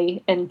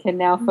way and can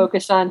now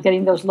focus on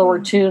getting those lower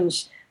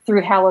tunes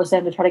through Hallow's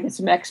End to try to get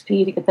some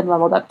XP to get them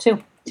leveled up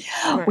too.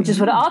 Which is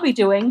what I'll be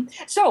doing.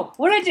 So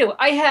what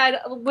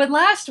when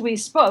last we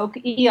spoke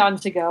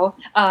eons ago,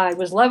 I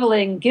was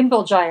leveling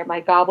Gimbal Giant,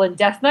 my Goblin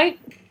Death Knight.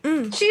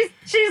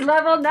 She's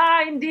level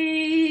 90.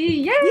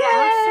 Yay!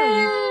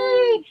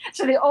 Awesome.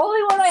 So the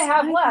only one I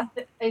have left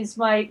is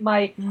my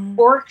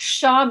Orc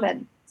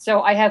Shaman.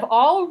 So I have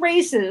all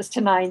races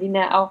to 90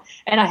 now,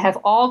 and I have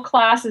all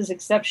classes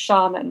except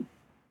Shaman.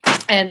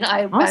 And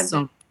I've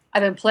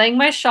been playing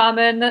my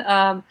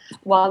Shaman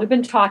while we've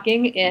been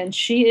talking, and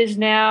she is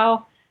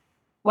now...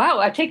 Wow,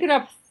 I've taken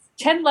up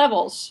 10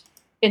 levels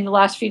in the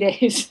last few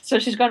days. So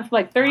she's gone from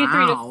like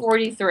 33 to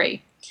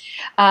 43.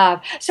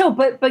 But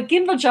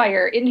Gimbal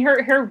Gyre, in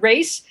her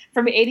race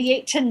from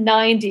 88 to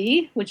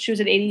 90, which she was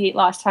at 88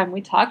 last time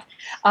we talked,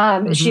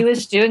 she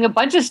was doing a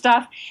bunch of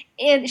stuff.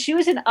 And she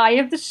was in Eye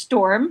of the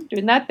Storm,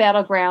 doing that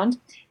battleground.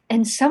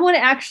 And someone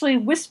actually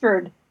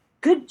whispered,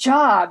 "Good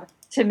job,"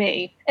 to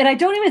me. And I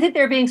don't even think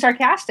they were being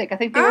sarcastic. I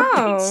think they were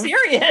being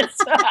serious.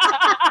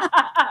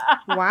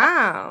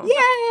 Wow. Yay!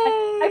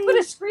 I put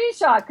a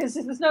screenshot because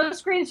there's no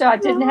screenshot.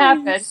 It didn't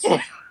happen.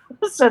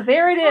 So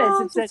there it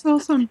is. It's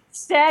awesome.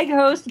 Stag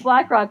host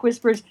BlackRock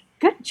whispers,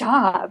 "Good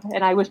job."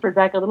 And I whispered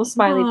back a little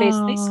smiley face.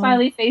 They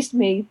smiley faced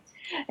me.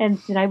 And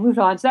then I moved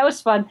on. So that was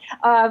fun.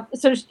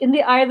 So in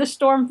the Eye of the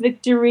Storm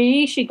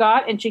victory she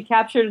got, and she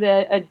captured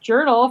a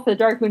journal for the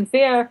Dark Moon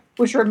Fair,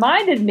 which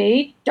reminded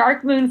me,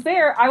 Dark Moon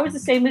Fair, I was the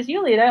same as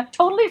you, Lita.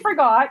 Totally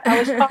forgot. I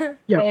was talking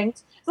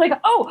things. It's like,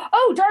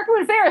 oh, Dark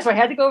Moon Fair. So I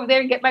had to go over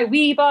there and get my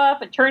weave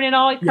up and turn in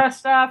all the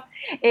stuff.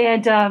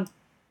 And on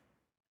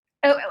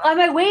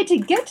my way to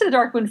get to the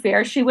Dark Moon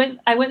Fair,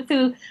 I went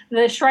through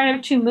the Shrine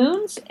of Two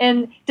Moons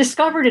and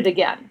discovered it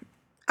again.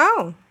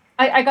 Oh.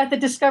 I got the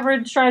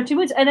discovered Shrine of Two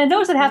Moons, and I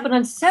noticed it happened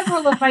on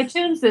several of my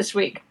tunes this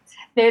week.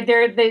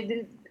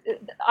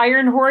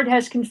 Iron Horde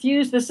has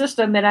confused the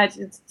system, and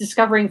it's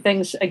discovering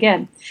things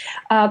again.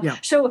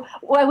 So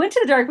when I went to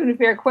the Dark Moon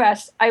Fair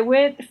quest, she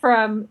went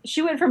from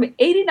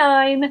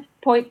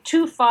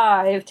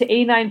 89.25 to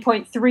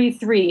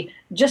 89.33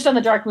 just on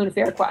the Dark Moon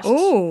Fair quest.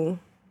 Ooh.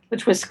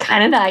 Which was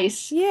kind of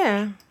nice.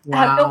 Yeah.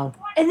 Wow.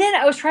 And then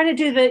I was trying to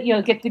do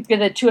get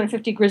the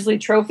 250 Grizzly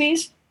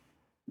trophies.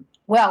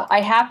 Well, I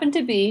happen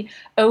to be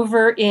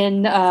over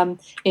in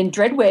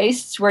Dread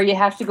Wastes, where you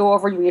have to go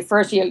over. You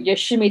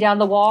shimmy down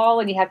the wall,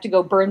 and you have to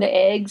go burn the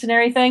eggs and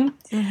everything.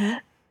 Mm-hmm.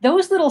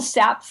 Those little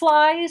sap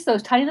flies,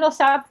 those tiny little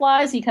sap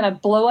flies, you kind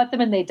of blow at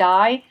them and they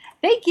die.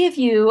 They give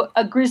you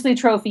a Grizzly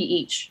trophy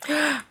each.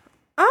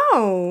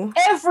 Oh.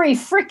 Every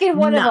freaking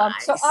one of them.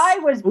 So I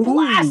was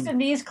blasting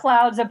these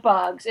clouds of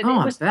bugs, and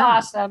it was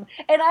awesome.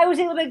 And I was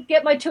able to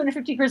get my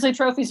 250 Grizzly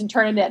trophies and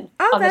turn them in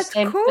on the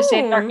same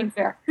Dark Moon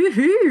Fair.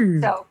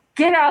 Woohoo. So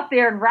get out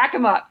there and rack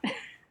them up.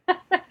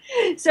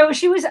 So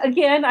she was,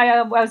 again,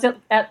 I was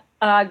at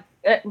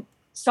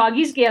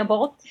Soggy's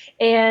Gamble,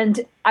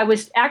 and I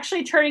was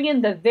actually turning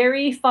in the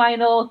very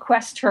final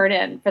quest turn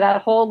in for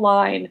that whole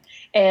line,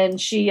 and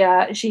she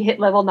hit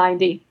level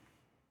 90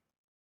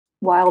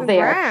 while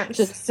Congrats.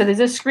 there. So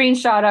there's a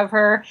screenshot of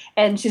her,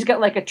 and she's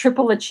got like a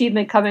triple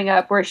achievement coming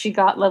up where she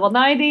got level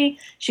 90,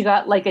 she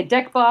got like a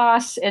deck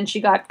boss, and she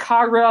got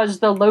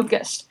Kara's the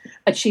Locust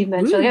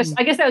achievement. So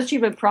I guess that was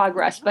achievement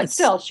progress, but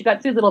still, she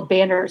got 3 little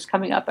banners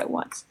coming up at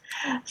once.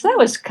 So that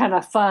was kind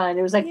of fun.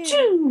 It was like,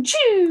 choo,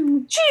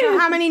 choo, choo. So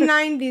how many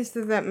 90s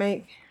does that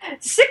make?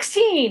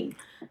 16.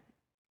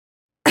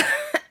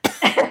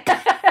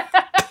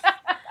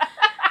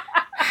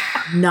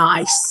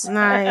 Nice.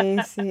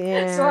 Nice,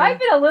 yeah. So I've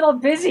been a little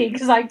busy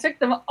because I took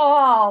them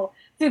all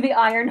through the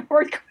Iron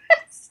Horde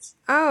quest.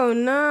 Oh,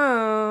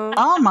 no.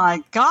 Oh,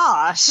 my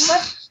gosh.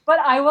 But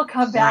I will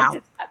come back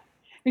to that.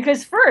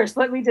 Because first,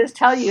 let me just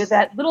tell you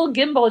that little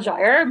Gimbal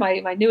Gyre,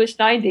 my newest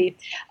 90,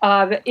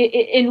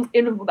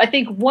 in I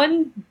think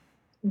one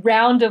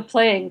round of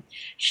playing,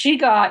 she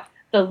got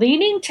the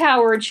Leaning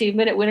Tower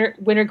achievement at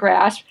Winter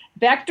Grasp,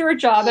 Backdoor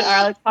Job at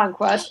Isle of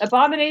Conquest,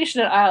 Abomination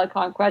at Isle of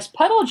Conquest,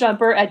 Puddle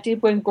Jumper at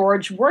Deepwind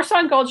Gorge,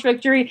 Warson Gulch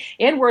Victory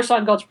and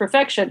Warson Gulch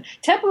Perfection,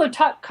 Temple of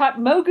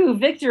Kotmogu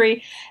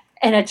Victory,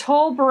 and a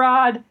Tol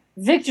Barad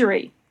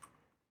Victory.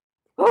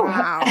 Ooh.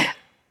 Wow.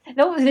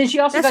 No, then she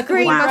also got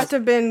screen must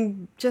have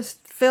been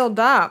just filled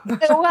up.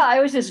 Well, I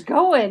was just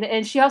going,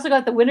 and she also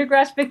got the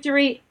Wintergrasp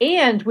Victory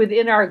and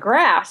Within Our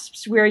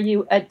Grasps, where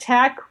you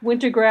attack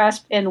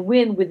Wintergrasp and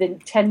win within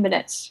 10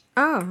 minutes.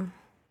 Oh.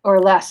 Or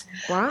less.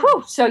 Wow.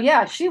 Whew. So,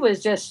 yeah, she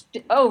was just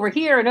over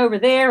here and over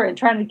there and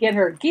trying to get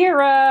her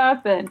gear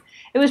up, and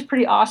it was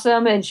pretty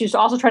awesome. And she was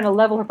also trying to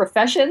level her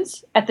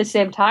professions at the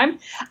same time.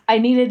 I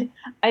needed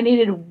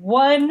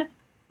 1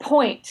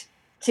 point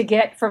to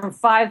get from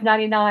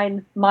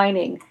 599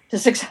 mining to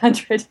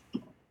 600.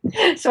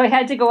 So I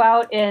had to go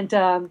out and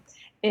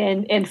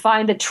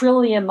find a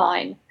Trillium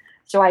mine.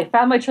 So I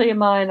found my Trillium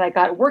mine. I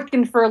got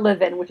working for a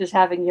living, which is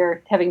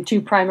having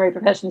 2 primary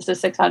professions to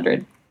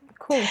 600.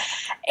 Cool.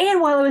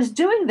 And while I was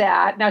doing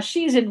that, now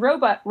she's in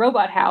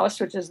Robot House,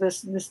 which is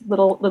this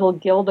little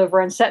guild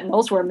over in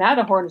Sentinels, where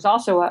Matterhorn is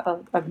also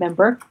a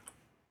member.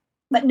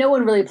 But no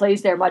one really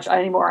plays there much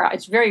anymore.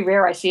 It's very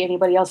rare I see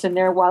anybody else in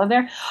there while I'm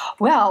there.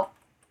 Well,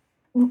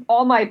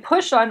 all my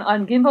push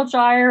on Gimbal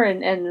Gyre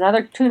and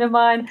another tune of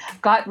mine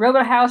got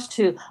Robot House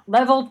to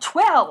level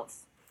 12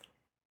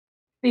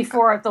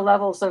 before the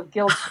levels of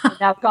guilds are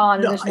now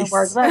gone and there's no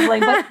more leveling.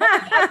 But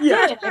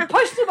I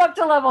pushed him up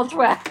to level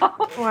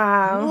 12.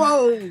 Wow.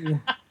 Whoa.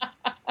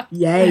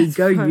 Yay,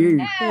 go you.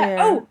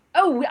 Yeah.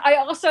 Oh, I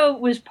also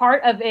was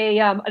part of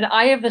an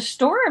Eye of the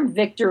Storm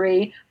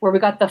victory where we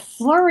got the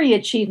Flurry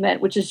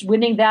achievement, which is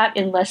winning that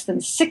in less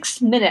than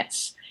 6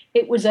 minutes.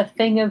 It was a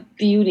thing of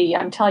beauty,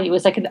 I'm telling you. It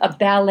was like a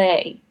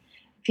ballet.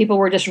 People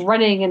were just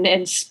running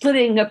and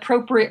splitting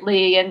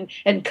appropriately and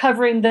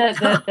covering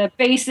the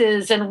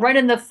bases and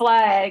running the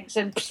flags,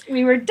 and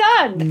we were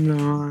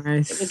done.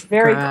 Nice. It was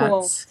very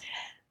cool.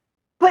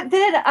 But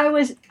then I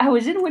was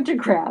in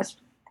Wintergrasp,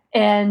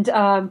 and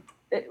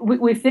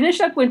we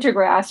finished up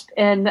Wintergrasp,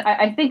 and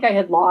I think I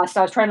had lost.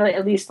 I was trying to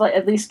at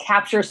least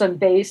capture some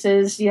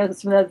bases,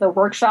 some of the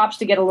workshops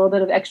to get a little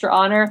bit of extra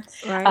honor.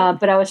 Right.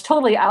 But I was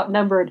totally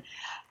outnumbered.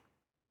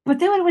 But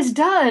then when it was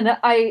done,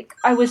 I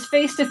was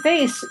face to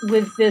face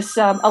with this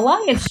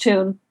Alliance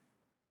tune,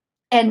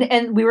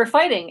 and we were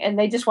fighting, and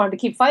they just wanted to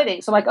keep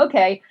fighting. So I'm like,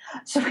 okay.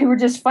 So we were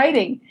just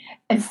fighting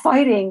and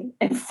fighting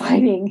and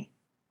fighting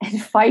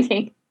and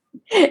fighting,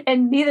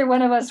 and neither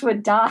one of us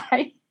would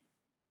die.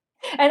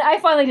 And I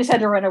finally just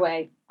had to run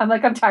away. I'm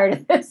like, I'm tired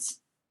of this.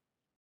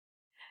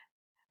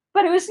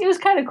 But it was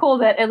kind of cool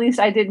that at least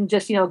I didn't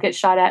just get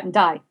shot at and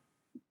die.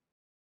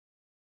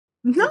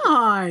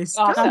 Nice.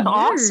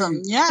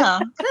 Awesome. Yeah.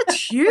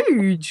 That's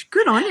huge.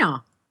 Good on ya.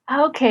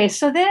 Okay,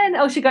 so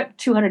then, she got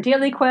 200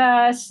 daily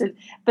quests,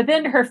 but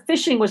then her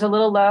fishing was a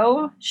little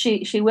low.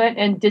 She went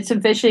and did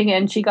some fishing,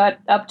 and she got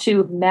up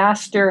to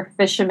Master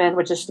Fisherman,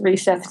 which is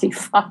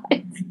 375.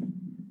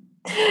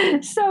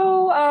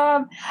 So,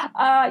 I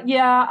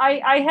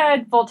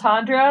had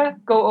Voltandra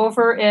go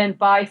over and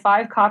buy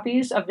 5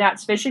 copies of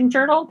Nat's Fishing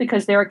Journal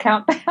because they're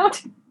account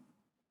bound.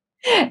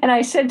 And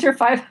I sent her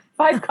 5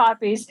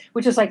 copies,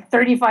 which is like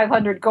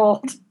 3,500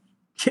 gold.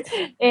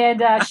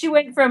 And she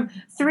went from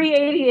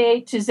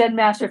 388 to Zen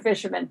Master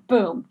Fisherman.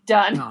 Boom,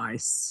 done.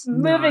 Nice.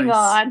 Moving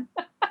on.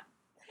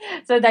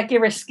 So that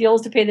gave her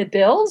skills to pay the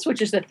bills, which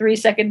is the 3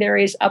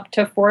 secondaries up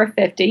to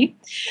 450.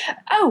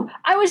 Oh,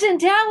 I was in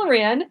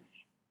Dalaran,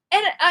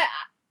 and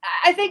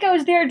I think I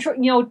was there,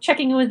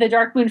 checking in with the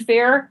Darkmoon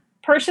Fair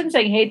person,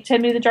 saying, hey,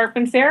 send me the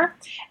Darkmoon Fair.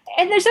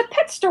 And there's a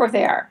pet store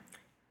there.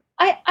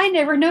 I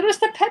never noticed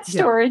the pet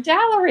store in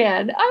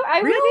Dalaran.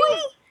 I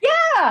really?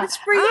 Yeah, Yeah. It's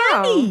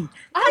Brienne.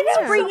 I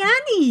know.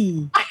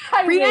 Brienne.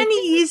 I Brienne went-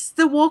 is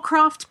the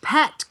Warcraft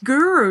pet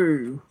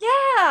guru. Yeah,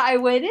 I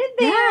went in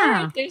there.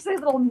 Yeah. And there's these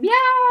little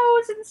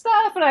meows and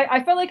stuff, and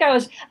I felt like I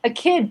was a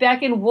kid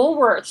back in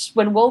Woolworths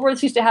when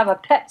Woolworths used to have a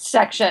pet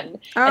section,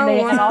 and they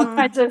had all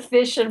kinds of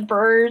fish and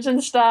birds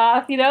and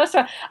stuff, you know.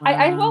 So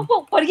I well,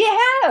 what do you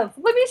have?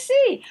 Let me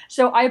see.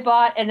 So I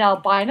bought an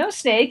albino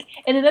snake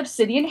and an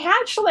obsidian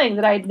hatchling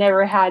that I'd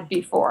never had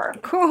before.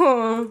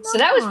 Cool. So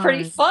that was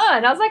pretty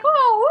fun. I was like,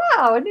 oh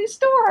wow, a new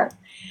store.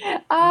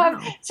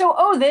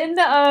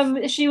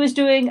 Then she was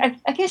doing,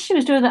 I guess she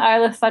was doing the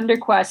Isle of Thunder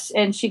quests,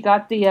 and she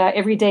got the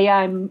Every Day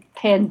I'm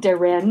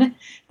Pandaren,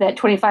 that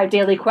 25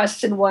 daily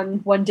quests in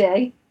one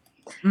day.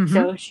 Mm-hmm.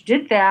 So she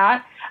did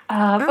that.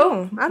 I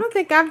don't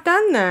think I've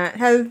done that.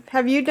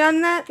 Have you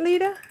done that,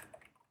 Lita?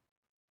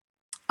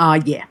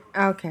 Yeah.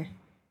 Okay.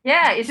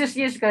 Yeah, it's just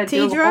you just gotta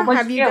do a whole Tidra, bunch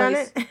have of you done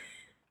dailies. it?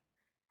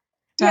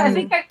 Yeah, I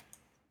think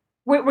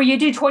where you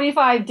do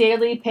 25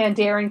 daily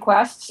Pandaren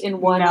quests in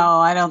one. No,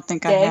 I don't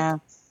think day. I have.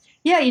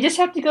 Yeah, you just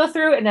have to go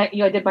through, and I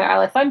did my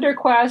Isle of Thunder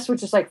quest,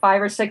 which is like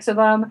 5 or 6 of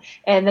them,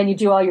 and then you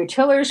do all your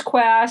Tillers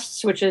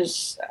quests, which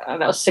is, I don't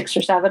know, 6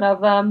 or 7 of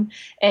them,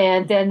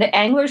 and then the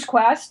Anglers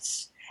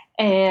quests,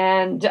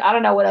 and I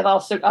don't know what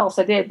else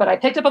I did, but I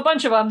picked up a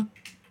bunch of them,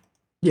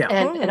 Yeah.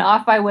 and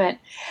off I went.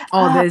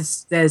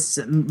 There's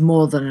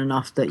more than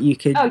enough that you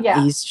could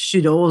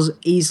should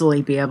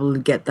easily be able to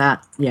get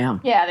that. Yeah.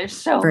 Yeah, there's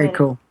so very many.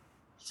 cool.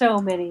 So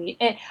many.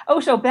 And,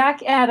 so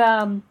back at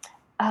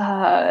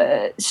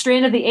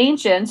Strand of the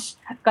Ancients,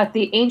 got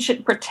the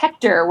Ancient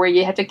Protector, where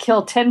you had to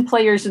kill 10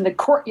 players in the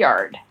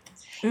courtyard.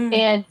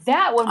 And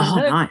that one was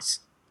nice.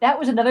 That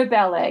was another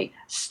ballet.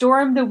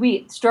 Storm the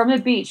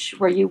Beach,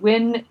 where you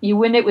win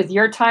it with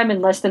your time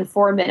in less than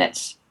 4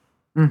 minutes.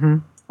 Mm-hmm.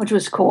 Which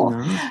was cool.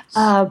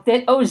 Nice.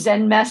 Then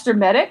Zen Master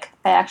Medic.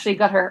 I actually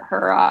got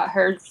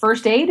her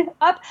first aid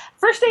up.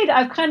 First aid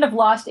I've kind of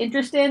lost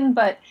interest in,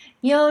 but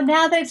now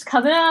that it's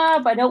coming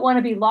up, I don't want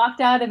to be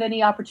locked out of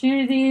any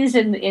opportunities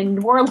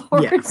in Warlords.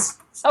 Yeah.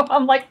 So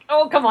I'm like,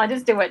 oh come on,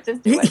 just do it.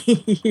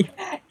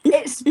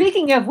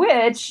 Speaking of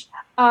which,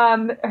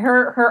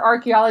 her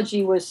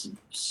archaeology was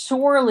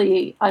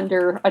sorely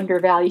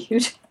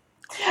undervalued.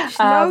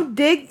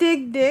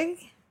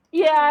 Dig.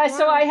 Yeah,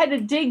 so I had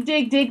to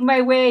dig my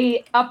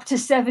way up to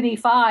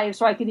 75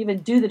 so I could even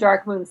do the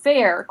Dark Moon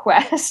Fair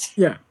quest.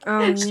 Yeah.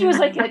 She was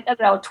like, I don't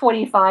know,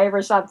 25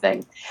 or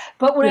something.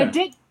 But when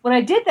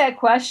I did that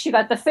quest, she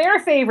got the Fair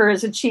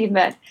Favors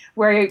achievement,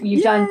 where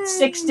you've done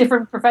 6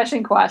 different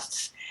profession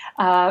quests.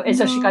 And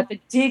so she got the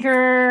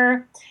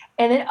Digger,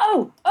 and then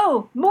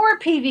more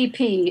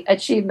PvP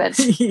achievements.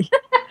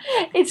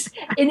 It's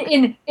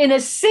in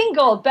a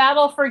single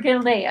Battle for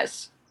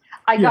Gilneas.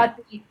 I got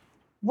the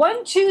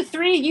 1, 2,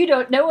 3, you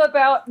don't know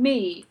about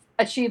me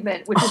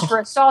achievement, which is for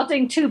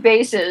assaulting 2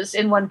 bases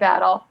in one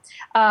battle.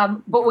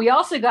 But we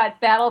also got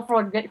Battle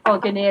for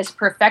Gilneas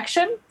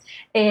Perfection,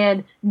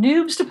 and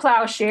Noobs to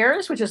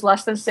Plowshares, which is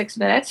less than 6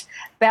 minutes,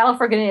 Battle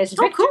for Gilneas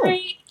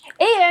Victory,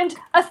 and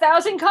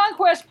 1,000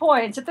 conquest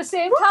points at the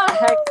same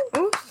time.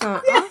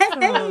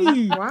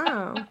 Awesome.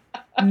 Wow.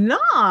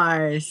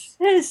 Nice.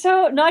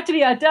 So, not to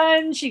be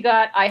outdone,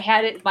 I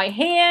had it in my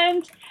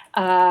hand.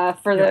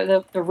 For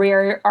the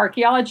rare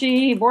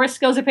archaeology, more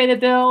skills to pay the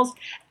bills.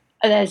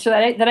 And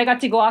then I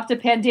got to go off to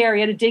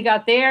Pandaria to dig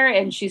out there,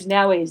 and she's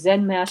now a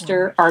Zen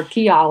Master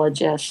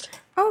archaeologist.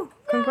 Oh,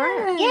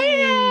 congrats.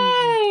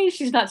 Yay!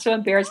 She's not so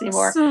embarrassed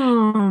anymore.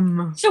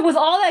 So with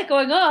all that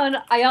going on,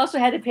 I also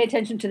had to pay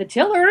attention to the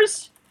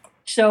tillers.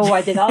 So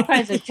I did all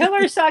kinds of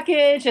tiller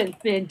suckage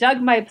and dug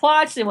my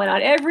plots and went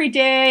out every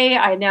day.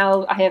 I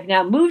have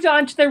now moved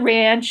on to the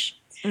ranch.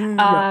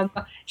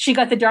 She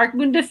got the Dark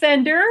Moon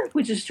Defender,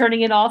 which is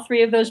turning in all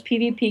 3 of those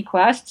PvP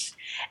quests.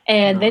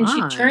 And then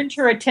she turned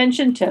her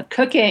attention to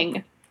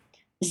cooking.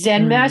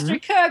 Zen Master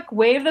Cook,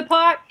 Wave the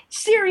Pot,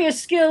 serious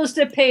skills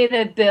to pay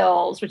the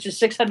bills, which is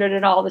 600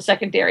 in all the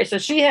secondary. So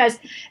she has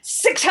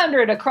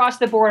 600 across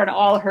the board on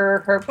all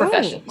her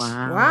professions.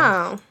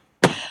 Wow.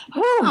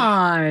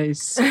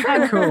 Nice.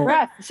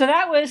 Cool. So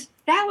that was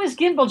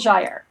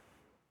Gimbalgyre.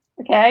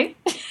 Okay?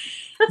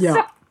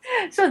 Yeah.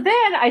 So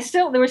then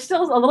there was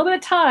still a little bit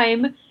of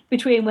time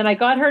between when I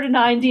got her to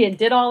 90 and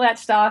did all that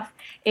stuff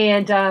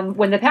and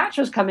when the patch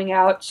was coming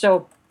out.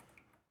 So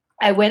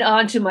I went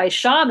on to my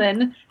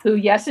shaman, who,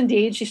 yes,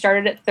 indeed, she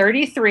started at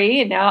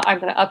 33, and now I'm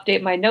going to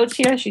update my notes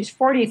here. She's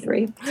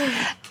 43.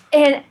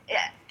 And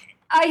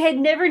I had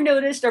never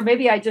noticed, or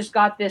maybe I just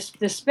got this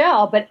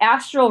spell, but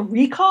Astral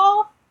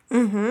Recall,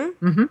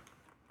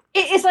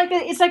 it's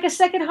like a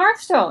second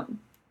Hearthstone.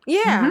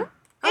 Yeah. Mm-hmm.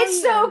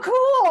 It's so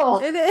cool.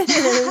 It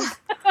is.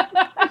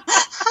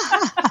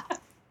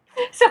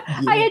 So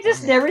I had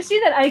just never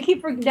seen that.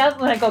 Now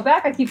when I go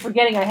back, I keep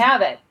forgetting I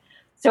have it.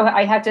 So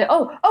I had to,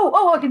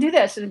 I can do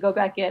this and then go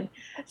back in.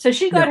 So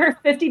she got her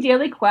 50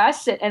 daily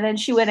quests, and then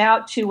she went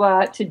out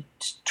to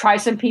try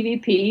some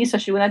PvP. So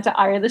she went out to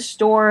Eye of the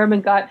Storm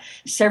and got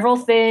several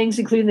things,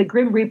 including the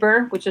Grim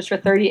Reaper, which is for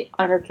 30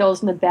 honor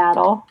kills in the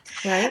battle.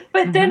 Right.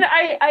 But then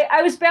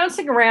I was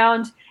bouncing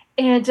around,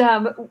 And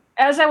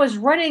as I was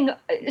running,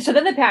 so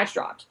then the patch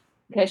dropped.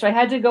 Okay, so I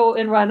had to go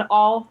and run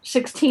all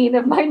 16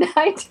 of my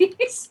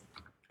 90s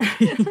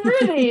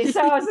through these.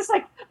 So I was just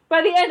like,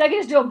 by the end, I can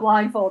just do it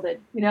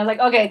blindfolded. Like,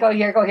 okay, go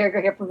here, go here,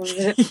 go here.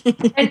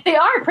 And they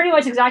are pretty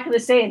much exactly the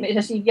same. It's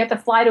just you have to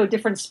fly to a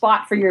different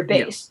spot for your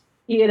base.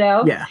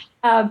 Yeah.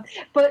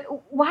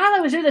 But while I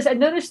was doing this, I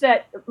noticed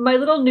that my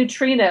little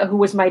Neutrina, who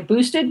was my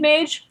boosted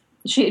mage,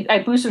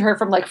 I boosted her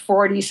from like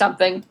 40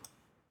 something,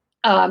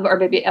 or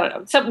maybe, I don't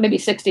know, something, maybe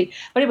 60.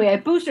 But anyway, I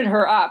boosted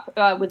her up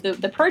with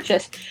the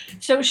purchase.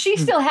 So she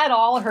still had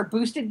all of her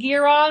boosted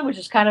gear on, which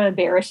is kind of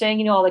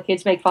embarrassing. All the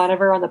kids make fun of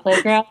her on the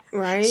playground.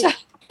 Right.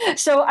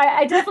 So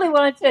I definitely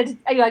wanted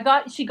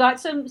to. She got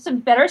some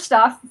better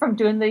stuff from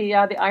doing the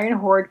Iron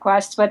Horde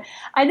quests, but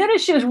I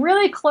noticed she was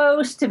really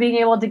close to being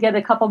able to get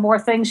a couple more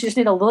things. She just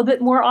needed a little bit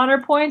more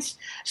honor points.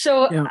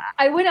 So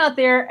I went out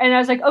there and I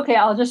was like, okay,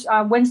 I'll just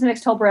when's the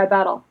next Tolbarad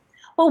battle?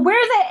 Well,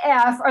 where the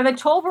F are the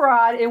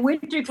Tolbarad and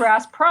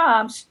Wintergrass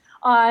prompts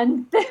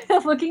on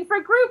the looking for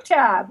group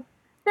tab?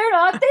 They're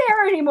not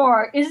there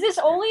anymore. Is this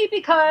only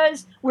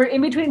because we're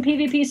in between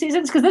PvP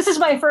seasons? Because this is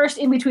my first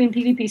in between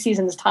PvP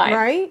seasons time.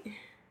 Right.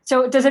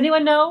 So does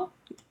anyone know?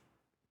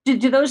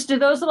 Do those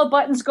little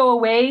buttons go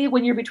away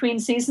when you're between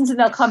seasons and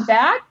they'll come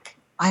back?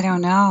 I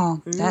don't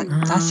know.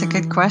 That's a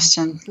good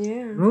question.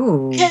 Yeah.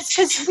 Ooh.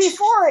 Because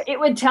before it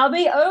would tell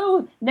me,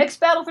 oh,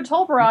 next battle for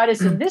Tolbarad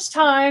is in this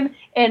time,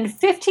 and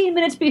 15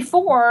 minutes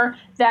before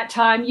that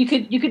time you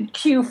could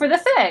queue for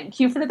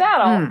the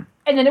battle.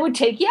 And then it would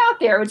take you out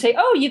there. It would say,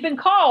 oh, you've been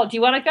called. Do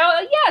you want to go?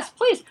 Yes,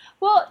 please.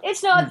 Well,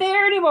 it's not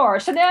there anymore.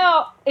 So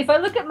now if I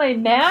look at my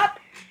map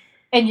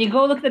and you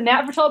go look at the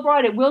map for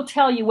Tolbarad, it will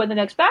tell you when the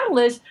next battle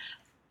is.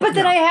 But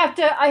then I have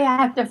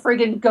to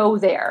friggin' go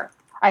there.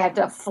 I have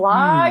to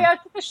fly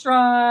out to the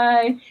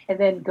shrine and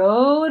then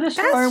go to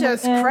Stormwind.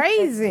 That's just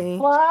crazy.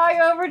 Fly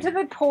over to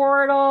the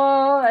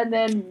portal and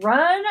then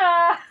run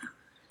up.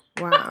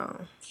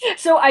 Wow.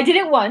 So I did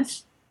it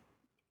once.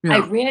 Yeah. I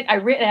ran,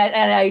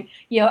 and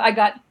I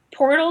got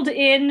portaled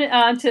in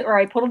I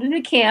portaled into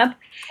camp,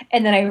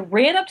 and then I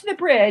ran up to the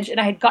bridge, and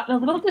I had gotten a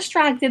little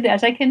distracted,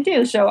 as I can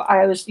do. So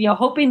I was,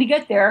 hoping to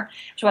get there.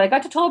 So when I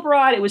got to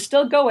Tolbarad, it was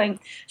still going.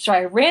 So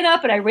I ran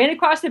up and I ran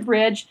across the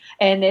bridge,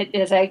 and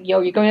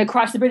you're going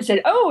across the bridge. It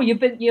said, "Oh, you've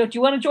been, do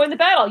you want to join the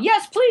battle?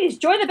 Yes, please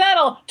join the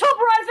battle.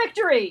 Tolbarad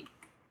victory."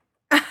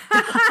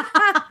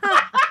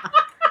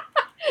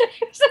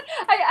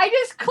 I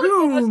just clicked.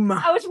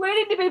 I was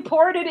waiting to be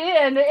ported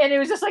in, and it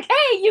was just like,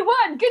 "Hey, you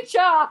won! Good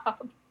job!"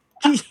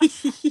 I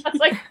was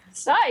like,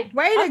 "Psych!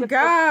 Way to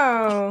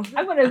go!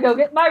 I'm gonna go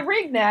get my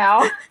ring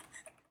now."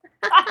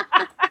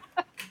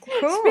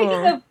 Cool.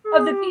 Speaking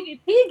of the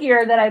PvP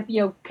gear that I've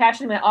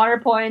cashed in my honor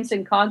points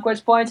and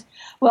conquest points,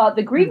 well,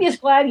 the Grievous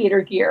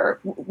Gladiator gear,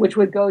 which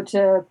would go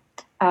to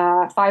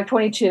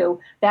 522,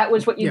 that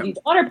was what you need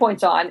honor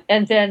points on,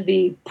 and then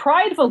the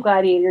Prideful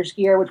Gladiators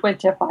gear, which went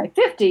to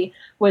 550,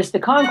 was the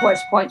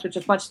conquest points, which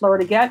is much slower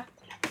to get.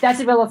 That's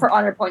available for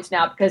honor points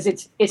now because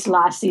it's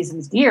last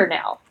season's gear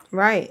now.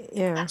 Right.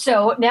 Yeah.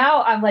 So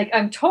now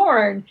I'm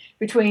torn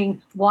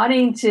between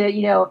wanting to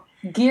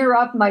gear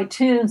up my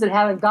tunes that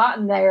haven't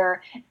gotten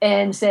there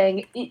and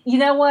saying, you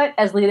know what,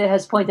 as Lita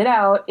has pointed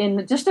out,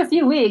 in just a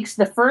few weeks,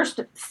 the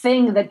first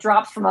thing that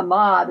drops from a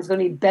mob is going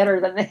to be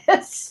better than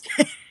this.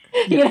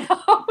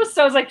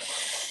 So I was like,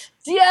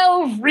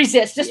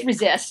 resist,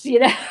 resist,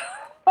 Yeah.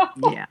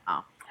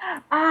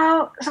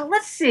 So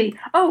let's see.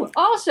 Oh,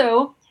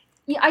 also,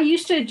 I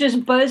used to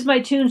just buzz my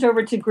tunes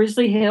over to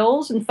Grizzly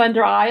Hills and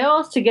Thunder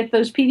Isles to get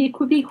those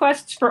PvP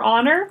quests for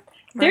honor.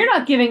 Right. They're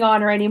not giving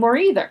honor anymore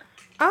either.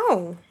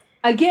 Oh.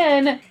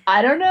 Again,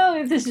 I don't know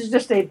if this is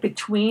just a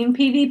between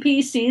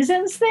PvP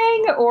seasons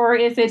thing or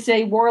if it's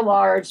a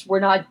Warlords, we're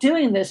not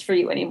doing this for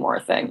you anymore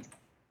thing.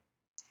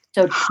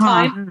 So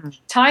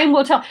time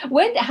will tell.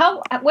 When do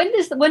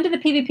the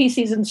PvP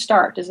seasons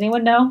start? Does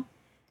anyone know?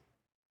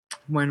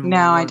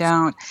 No, I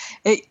don't.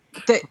 It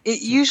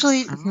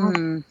usually.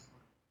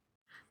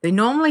 They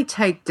normally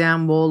take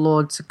down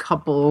Warlords a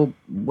couple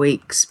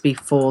weeks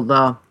before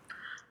the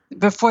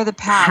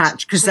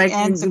patch because they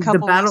ends a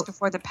couple weeks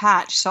before the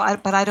patch. So, I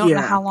don't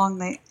know how long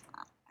they.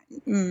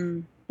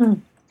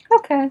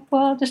 Okay,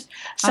 well, just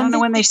I don't know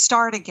when they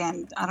start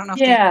again. I don't know.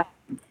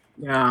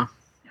 Yeah.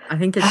 I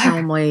think it's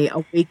normally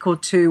a week or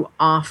two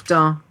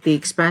after the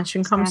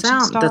expansion comes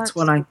out. Starts. That's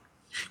what I.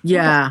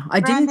 Yeah, I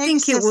didn't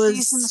think it was.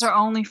 Seasons are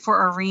only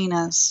for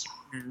arenas.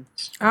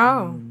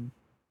 Oh.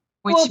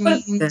 Which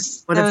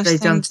means what have they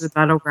done to the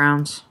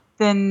battlegrounds?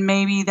 Then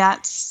maybe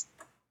that's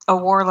a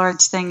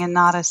Warlords thing and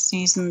not a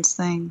seasons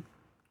thing.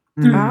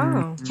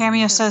 Oh.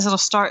 Cameo says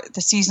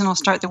the season will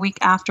start the week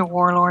after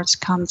Warlords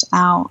comes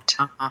out.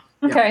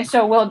 Okay,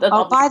 so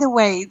by the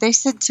way, they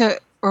said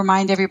to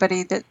remind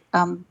everybody that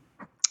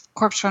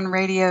Corpse Run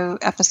Radio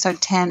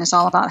episode 10 is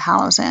all about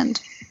Hallows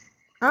End.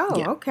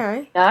 Oh,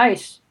 okay.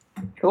 Nice.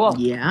 Cool.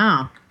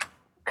 Yeah.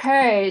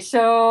 Okay,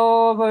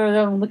 so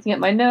I'm looking at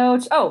my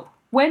notes. Oh,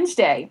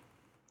 Wednesday.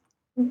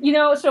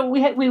 So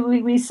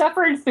we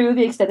suffered through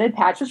the extended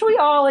patch, which we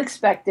all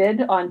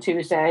expected on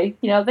Tuesday.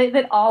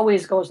 That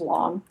always goes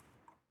long.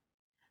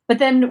 But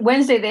then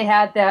Wednesday they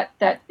had that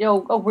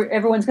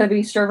everyone's going to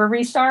be server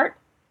restart,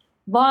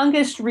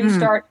 longest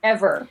restart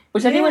ever.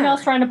 Was anyone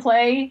else trying to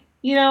play?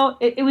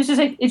 It was just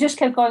like it just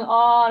kept going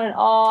on and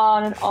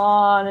on and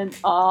on and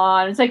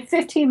on. It's like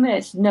 15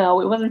 minutes.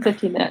 No, it wasn't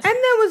 15 minutes. And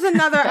there was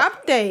another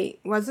update,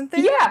 wasn't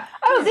there? Yeah.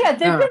 Oh yeah.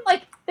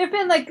 There've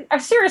been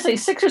seriously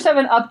 6 or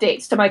 7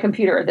 updates to my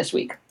computer this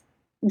week.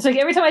 It's like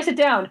every time I sit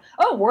down,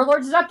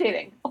 Warlords is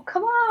updating. Oh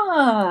come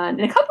on!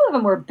 And a couple of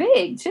them were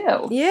big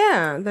too.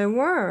 Yeah, they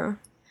were.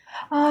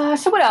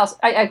 So what else?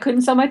 I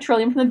couldn't sell my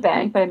Trillium from the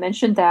bank, but I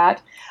mentioned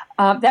that.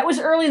 That was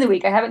early in the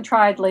week. I haven't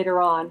tried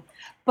later on,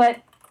 but.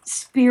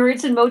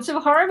 Spirits and Motes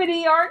of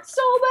Harmony aren't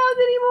sold out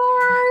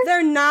anymore.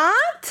 They're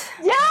not?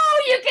 No,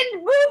 you can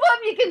move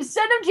them. You can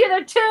send them to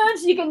other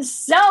tunes. You can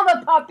sell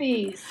the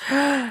puppies.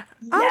 Yes.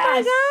 Oh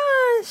my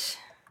gosh.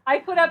 I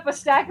put up a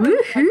stack of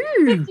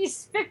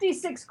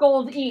 56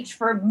 gold each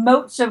for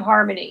Motes of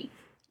Harmony.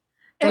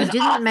 They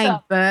didn't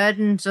make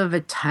Burdens of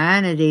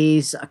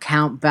Eternity's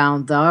account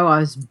bound, though. I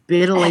was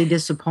bitterly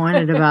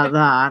disappointed about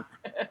that.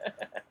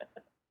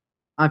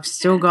 I've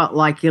still got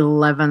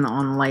 11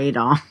 on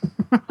later.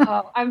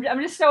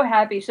 I'm just so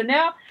happy. So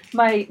now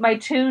my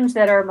tunes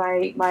that are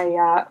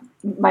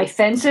my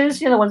fences,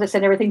 the ones I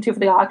send everything to for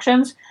the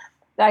auctions,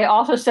 I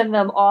also send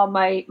them all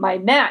my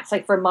mats,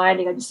 for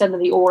mining. I just send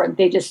them the ore and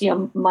they just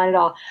mine it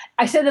all.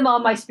 I send them all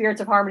my Spirits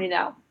of Harmony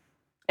now,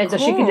 and so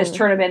she can just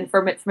turn them in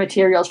for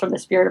materials from the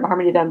Spirit of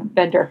Harmony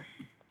vendor.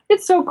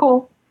 It's so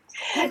cool.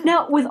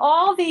 Now with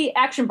all the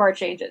action bar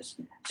changes,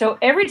 so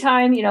every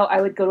time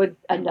I would go to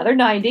another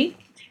 90.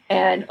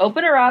 And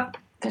open her up,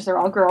 because they're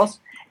all girls,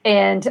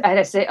 and I had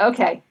to say,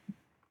 okay,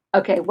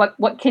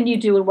 what can you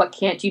do and what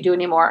can't you do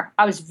anymore?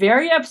 I was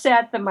very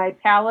upset that my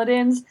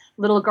Paladin's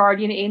little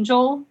guardian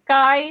angel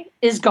guy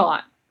is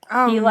gone.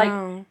 Oh,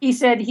 no. He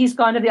said he's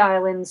gone to the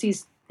islands,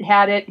 he's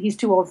had it, he's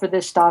too old for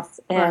this stuff,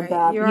 and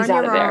he's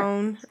out of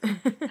there.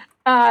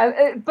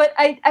 But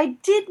I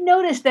did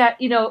notice that,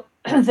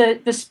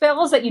 the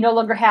spells that you no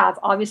longer have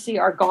obviously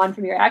are gone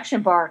from your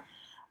action bar,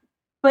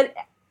 but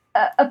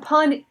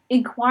upon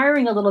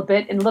inquiring a little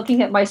bit and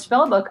looking at my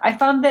spell book, I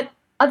found that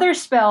other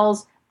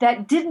spells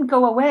that didn't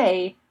go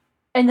away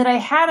and that I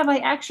had on my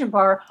action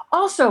bar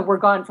also were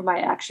gone from my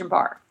action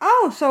bar.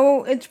 Oh,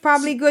 so it's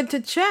probably good to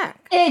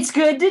check. It's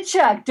good to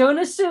check. Don't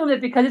assume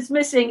that because it's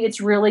missing, it's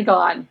really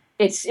gone.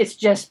 It's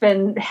just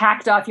been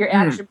hacked off your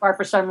action bar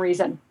for some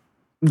reason.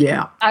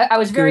 Yeah. I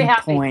was very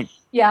happy. Point.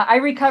 Yeah, I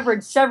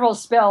recovered several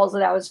spells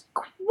that I was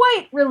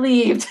quite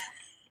relieved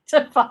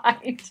to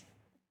find.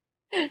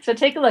 So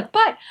take a look.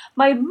 But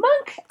my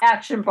monk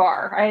action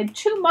bar, I had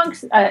 2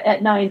 monks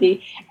at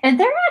 90, and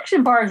their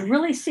action bars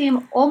really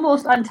seem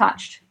almost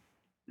untouched.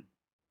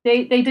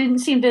 They didn't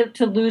seem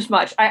to lose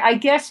much. I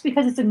guess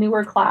because it's a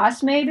newer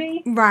class,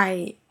 maybe.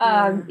 Right.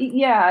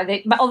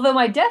 Although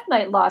my Death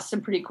Knight lost some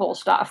pretty cool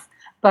stuff,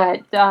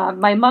 but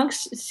my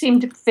monks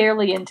seemed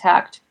fairly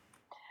intact.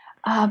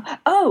 Pet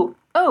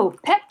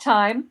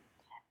time.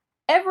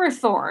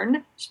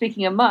 Everthorn,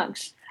 speaking of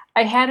monks,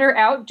 I had her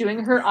out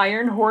doing her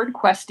Iron Horde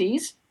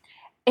questies,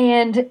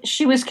 and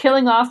she was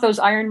killing off those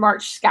Iron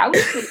March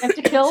scouts that you have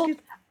to kill,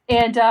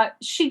 and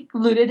she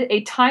looted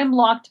a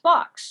time-locked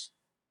box.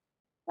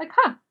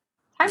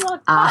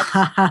 Time-locked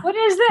box? What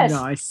is this?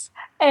 Nice.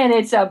 And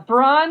it's a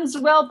bronze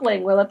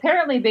whelpling. Well,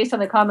 apparently, based on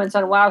the comments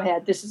on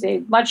Wowhead, this is a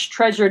much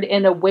treasured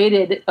and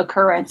awaited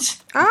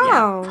occurrence.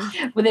 Oh.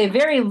 With a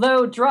very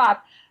low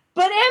drop.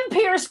 But M.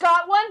 Pierce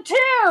got one,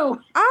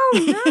 too!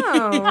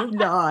 Oh, no.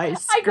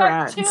 Nice. I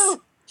got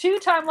two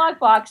time lock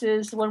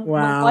boxes.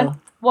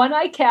 One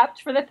I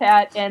kept for the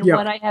pet, and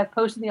one I have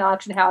posted in the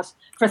auction house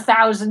for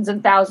thousands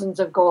and thousands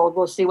of gold.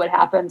 We'll see what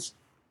happens.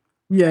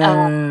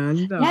 Yeah.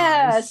 Nice.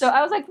 Yeah. So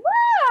I was like,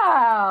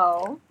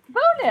 wow,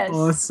 bonus.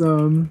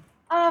 Awesome.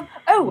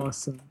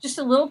 Awesome. Just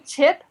a little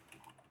tip.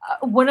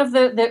 One of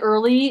the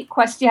early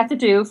quests you have to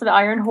do for the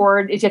Iron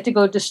Horde is you have to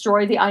go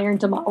destroy the Iron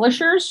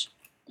Demolishers.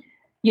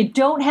 You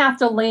don't have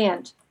to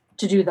land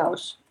to do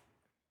those.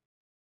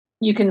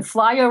 You can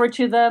fly over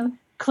to them,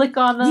 click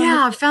on them.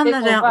 Yeah, I found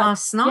that out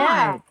last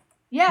night.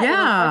 Yeah. It'll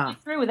run you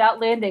through without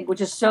landing,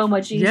 which is so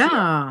much easier.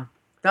 Yeah.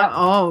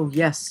 Oh,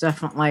 yes,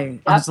 definitely.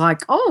 Yep. I was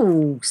like,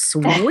 oh,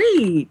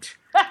 sweet.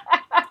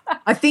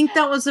 I think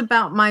that was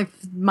about my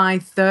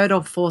 3rd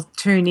or 4th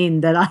tune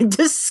in that I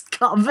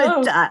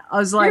discovered that. I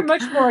was like, you're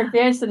much more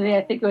advanced than me.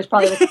 I think it was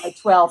probably my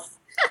 12th.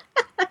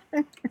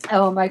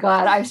 Oh my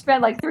God. I've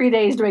spent 3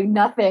 days doing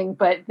nothing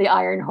but the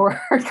Iron Horde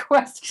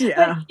quest.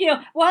 Yeah.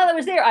 But, while I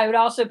was there, I would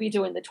also be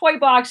doing the toy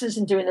boxes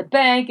and doing the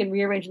bank and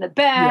rearranging the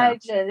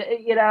bags. Yeah. And,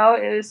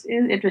 it was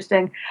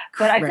interesting.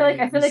 But I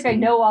feel like I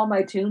know all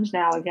my tunes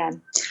now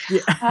again.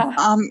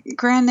 Yeah.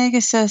 Grand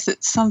Nagus says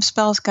that some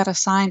spells got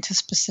assigned to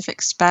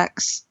specific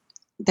specs.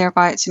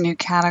 Thereby, it's a new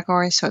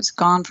category, so it's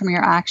gone from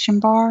your action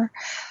bar.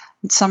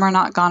 And some are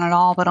not gone at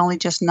all, but only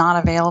just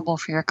not available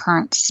for your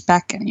current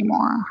spec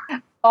anymore.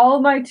 All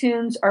of my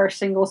tunes are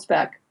single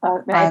spec.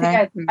 I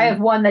think I have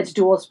one that's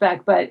dual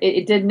spec, but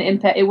it didn't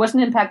impact. It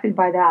wasn't impacted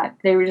by that.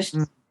 They were just.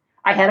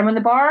 I had them in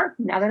the bar.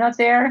 Now they're not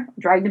there.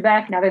 Dragged them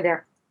back. Now they're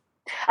there.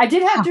 I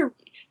did have to.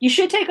 You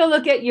should take a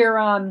look at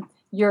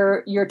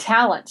your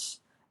talents,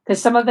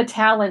 because some of the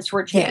talents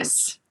were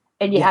changed,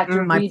 and you have to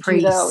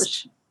redo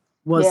those.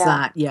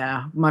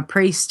 My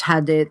priest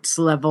had its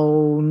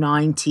level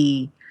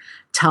 90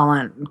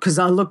 talent, because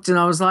I looked and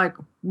I was like,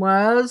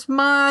 where's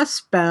my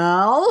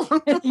spell?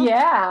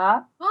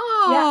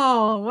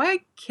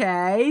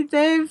 Okay,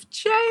 they've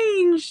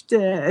changed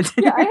it.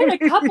 I had a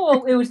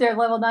couple, it was their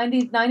level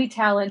 90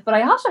 talent, but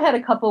I also had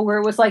a couple where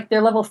it was like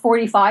their level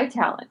 45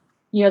 talent,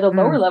 the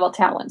lower level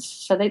talents.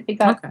 So they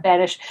got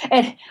banished.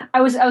 And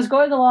I was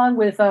going along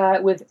with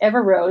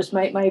Everrose,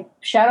 my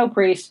shadow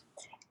priest,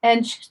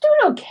 and she's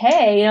doing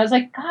okay. And I was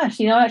like, gosh,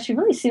 she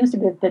really seems to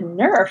have been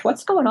nerfed.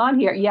 What's going on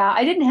here? Yeah,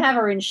 I didn't have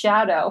her in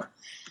shadow.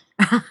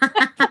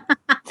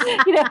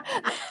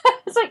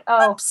 It's like,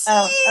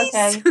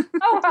 okay.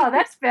 Oh, wow,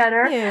 that's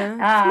better.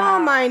 Yeah, small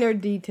minor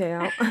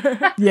detail.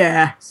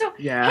 So,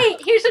 hey,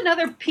 here's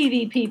another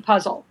PvP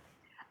puzzle.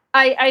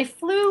 I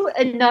flew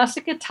a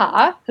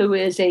Nausicaa, who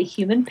is a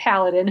human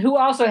paladin, who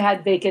also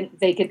had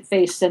vacant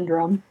face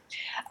syndrome.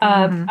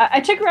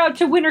 I took her out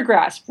to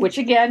Wintergrasp, which,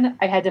 again,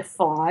 I had to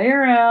fly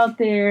her out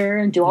there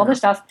and do all this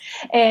stuff.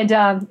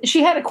 And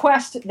she had a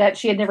quest that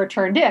she had never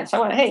turned in. So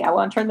I went, hey, I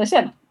want to turn this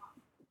in.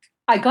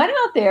 I got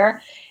out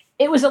there.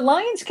 It was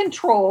alliance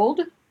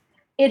controlled.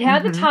 It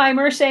had the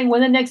timer saying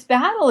when the next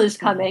battle is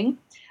coming.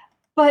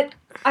 But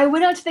I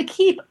went out to the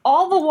keep.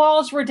 All the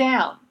walls were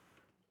down.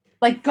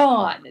 Like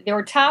gone. There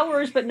were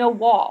towers, but no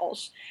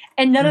walls.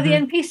 And none of the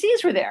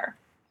NPCs were there.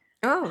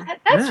 Oh,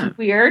 that's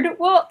weird.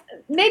 Well,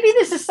 maybe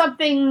this is some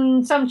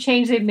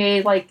change they've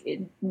made,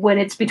 like when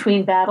it's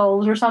between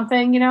battles or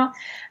something,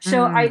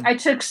 So I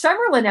took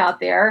Summerlin out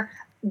there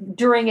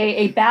during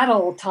a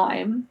battle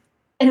time,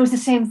 and it was the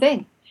same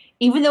thing.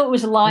 Even though it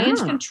was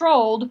alliance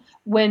controlled,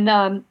 when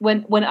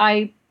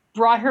I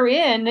brought her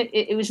in,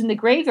 it was in the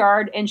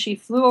graveyard, and she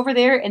flew over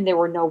there, and there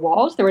were no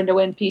walls, there were no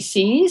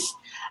NPCs.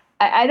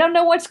 I don't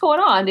know what's going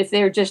on, if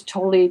they're just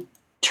totally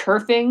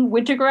turfing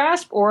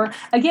Wintergrasp, or,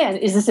 again,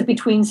 is this a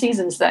between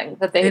seasons thing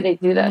that they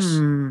do this?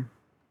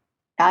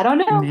 I don't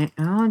know.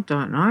 I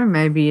don't know.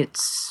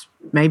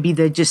 Maybe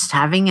they're just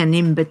having an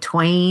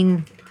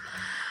in-between.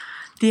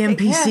 The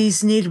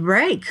NPCs need a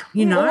break,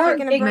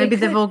 Maybe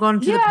they've all gone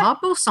to the pub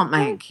or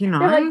something,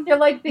 They're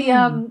like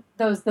the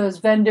those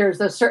vendors,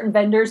 those certain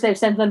vendors they've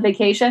sent on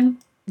vacation.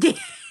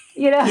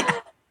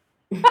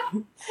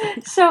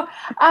 So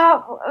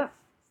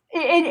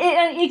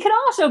it could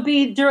also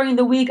be during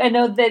the week. I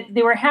know that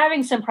they were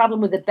having some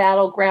problem with the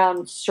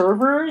Battleground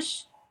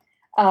servers,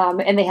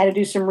 and they had to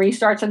do some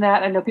restarts on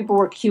that. I know people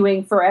were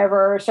queuing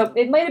forever, so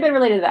it might have been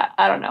related to that.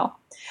 I don't know.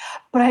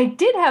 But I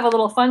did have a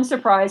little fun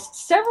surprise.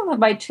 Several of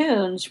my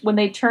tunes, when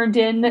they turned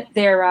in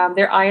their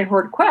Iron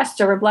Horde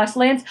quests over in Blasted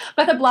Lands,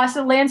 got the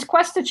Blasted Lands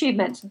quest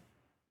achievement.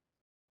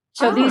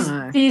 So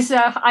these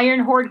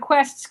Iron Horde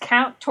quests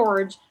count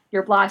towards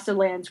your Blasted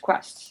Lands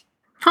quests.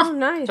 Oh,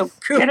 nice. So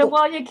get them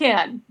while you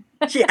can.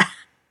 Yeah.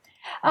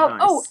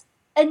 Oh,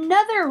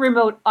 another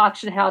remote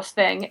auction house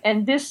thing,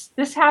 and this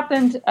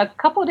happened a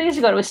couple of days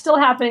ago. It was still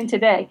happening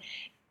today.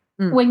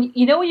 When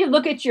you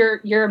look at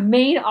your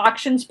main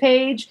auctions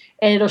page,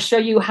 and it'll show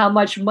you how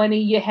much money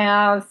you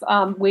have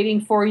waiting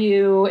for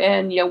you,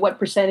 and what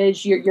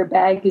percentage your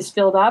bag is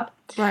filled up.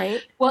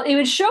 Right. Well, it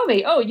would show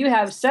me, you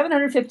have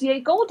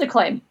 758 gold to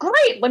claim.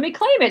 Great, let me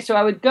claim it. So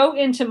I would go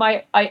into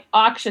my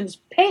auctions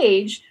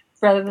page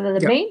rather than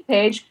the main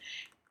page,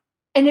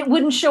 and it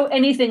wouldn't show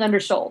anything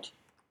undersold.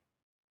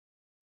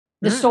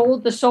 The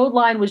sold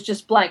line was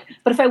just blank.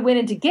 But if I went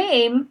into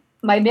game,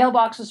 my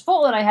mailbox was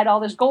full, and I had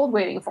all this gold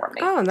waiting for me.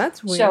 Oh,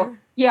 that's weird. So,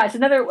 it's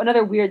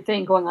another weird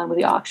thing going on with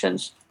the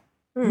auctions.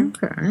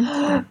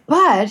 Okay.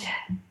 But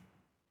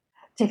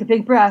take a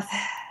big breath,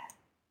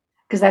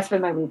 because that's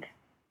been my week.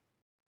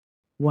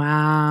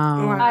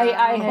 Wow.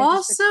 I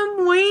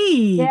awesome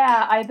week.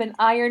 Yeah, I've been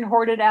Iron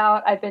Hoarded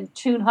out. I've been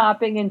tune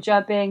hopping and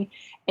jumping,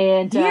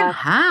 and you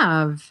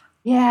have.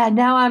 Yeah,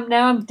 now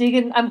I'm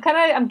digging.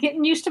 I'm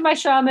getting used to my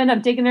shaman.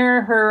 I'm digging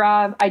her.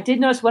 I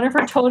did notice one of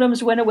her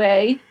totems went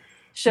away.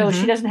 So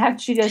she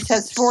just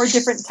has 4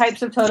 different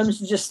types of totems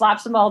and just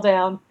slaps them all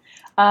down.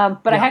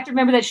 But I have to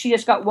remember that she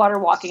just got water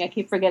walking. I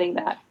keep forgetting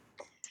that.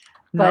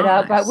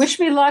 But wish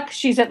me luck.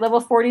 She's at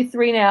level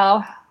 43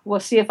 now.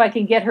 We'll see if I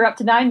can get her up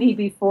to 90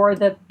 before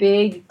the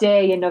big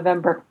day in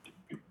November.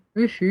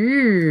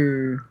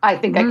 Woohoo. I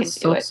think I can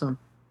do awesome.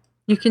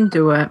 You can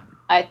do it.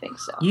 I think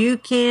so. You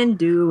can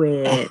do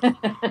it.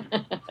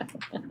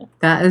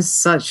 That is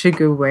such a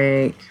good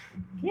week.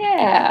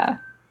 Yeah.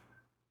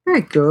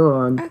 Very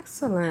good.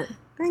 Excellent.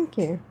 Thank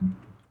you.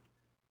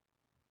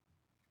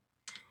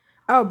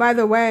 Oh, by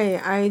the way,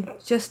 I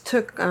just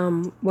took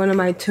one of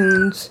my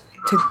tunes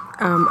to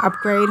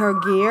upgrade her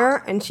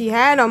gear, and she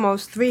had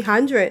almost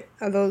 300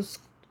 of those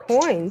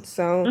coins.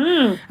 So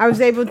I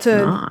was able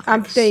to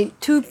update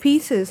 2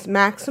 pieces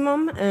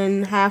maximum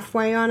and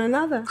halfway on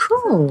another.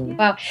 Cool. So, yeah.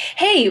 Wow.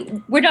 Hey,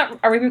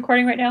 are we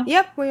recording right now?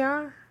 Yep, we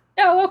are.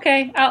 Oh,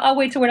 okay. I'll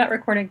wait till we're not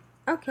recording.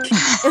 Okay.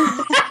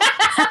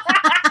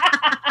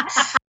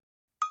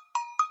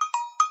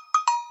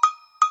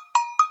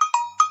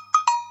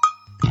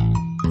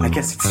 I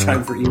guess it's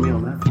time for email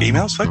now.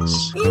 Emails,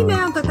 folks?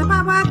 Email.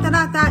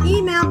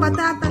 Email.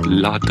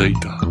 La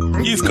data.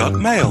 You've got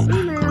mail.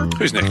 Email.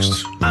 Who's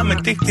next? I'm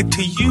addicted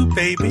to you,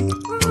 baby.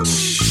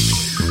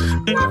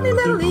 Lovely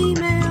little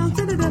email.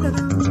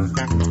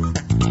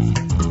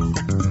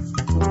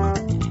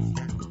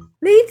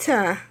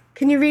 Lita,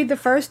 can you read the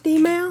first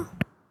email?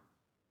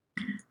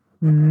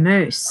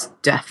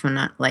 Most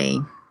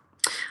definitely.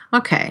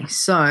 Okay,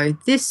 so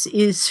this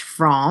is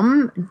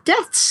from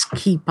Death's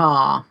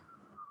Keeper.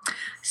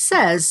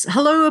 Says,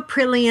 hello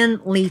Aprillian,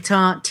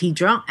 Lita,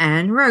 Tidra,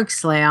 and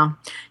Rogueslayer.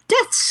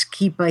 Death's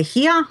Keeper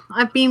here.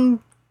 I've been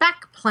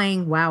back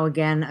playing WoW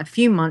again a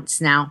few months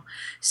now.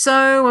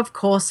 So, of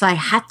course, I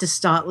had to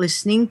start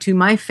listening to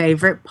my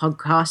favorite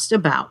podcast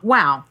about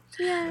WoW.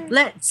 Yay.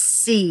 Let's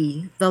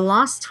see. The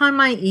last time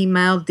I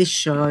emailed this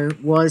show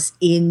was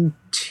in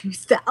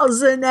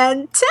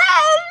 2010.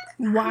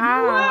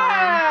 Wow.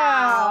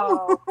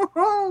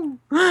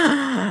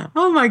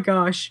 Oh my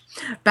gosh.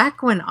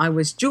 Back when I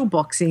was dual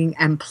boxing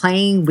and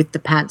playing with the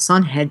Pants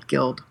on Head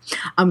Guild.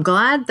 I'm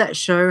glad that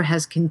show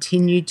has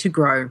continued to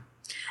grow.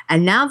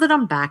 And now that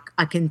I'm back,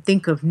 I can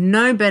think of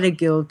no better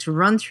guild to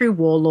run through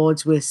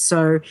Warlords with.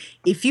 So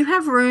if you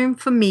have room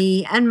for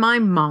me and my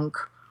monk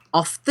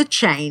off the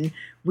chain,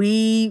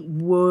 we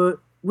would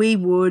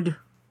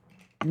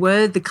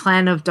wear the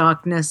Clan of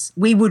Darkness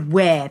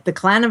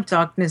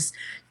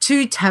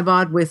to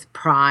Tabard with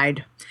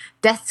pride.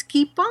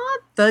 Deathkeeper,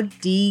 the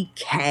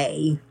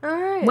DK. All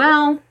right.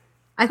 Well,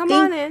 I Come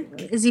think... on in.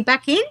 Is he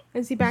back in?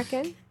 Is he back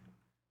in?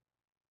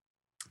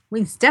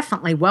 He's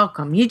definitely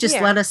welcome. You just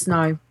Yeah. let us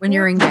know when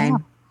you're in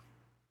game.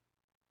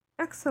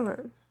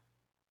 Excellent.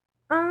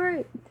 All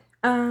right.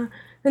 The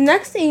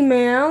next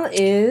email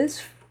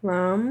is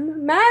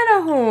from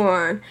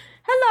Matterhorn.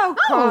 Hello,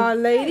 car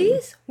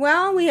ladies.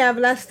 Well, we have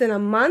less than a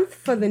month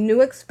for the new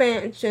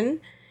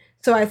expansion,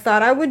 so I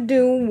thought I would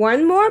do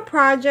one more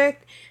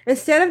project.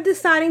 Instead of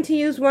deciding to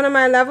use one of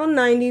my level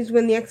 90s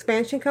when the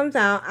expansion comes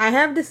out, I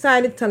have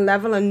decided to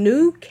level a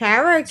new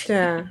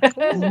character.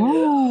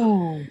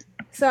 Ooh.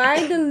 So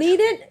I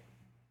deleted...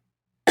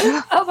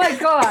 Oh my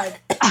god.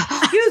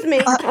 Excuse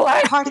me.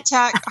 Heart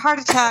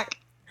attack.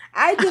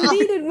 I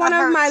deleted one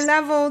of my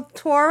level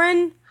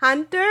Tauren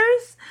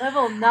hunters.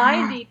 Level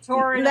 90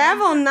 Tauren.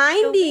 Level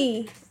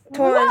 90 Tauren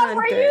What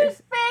were you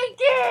hunters.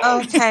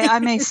 thinking? Okay, I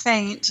may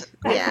faint.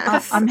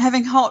 Yeah. I'm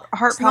having heart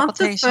It's not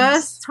the palpitations.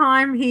 first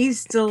time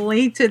he's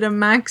deleted a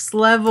max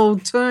level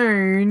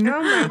toon.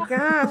 Oh my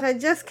gosh, I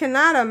just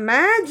cannot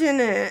imagine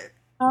it.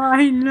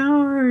 I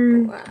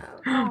know.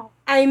 Wow.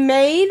 I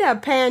made a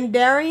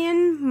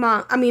Pandarian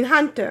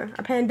hunter.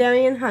 A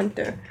Pandarian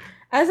hunter.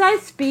 As I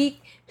speak,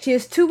 she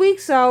is 2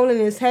 weeks old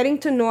and is heading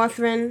to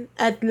Northrend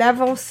at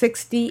level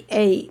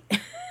 68.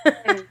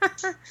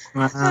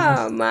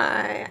 Oh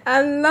my.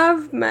 I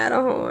love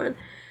Matterhorn.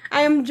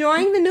 I am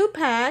enjoying the new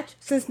patch.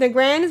 Since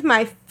Nagrand is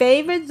my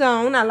favorite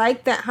zone, I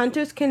like that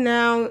hunters can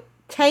now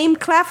tame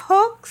cleft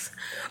hooks.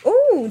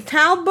 Ooh,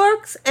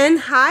 Talburks and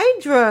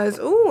Hydras.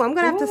 Ooh, I'm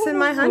going to have to send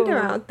my hunter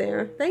out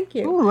there. Thank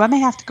you. Ooh, I may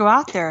have to go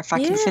out there if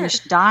I can finish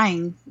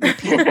dying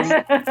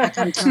repeatedly. I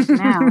can do it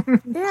now.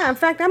 Yeah, in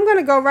fact, I'm going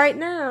to go right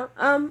now.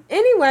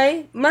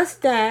 Anyway,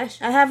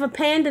 mustache. I have a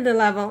panda to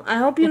level. I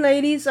hope you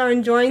ladies are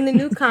enjoying the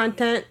new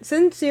content.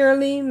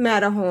 Sincerely,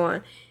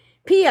 Matterhorn.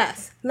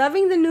 P.S.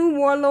 Loving the new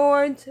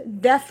Warlords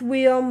Death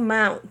Wheel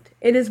mount.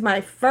 It is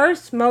my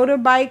first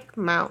motorbike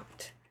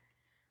mount.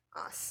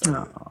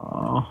 Awesome.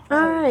 Oh,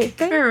 all right.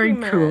 Very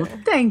cool.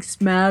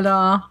 Thanks,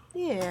 Matta.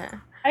 Yeah.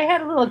 I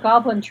had a little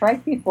goblin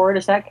trike before.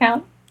 Does that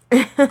count?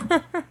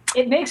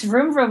 It makes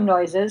vroom vroom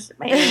noises.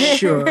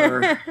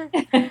 Sure.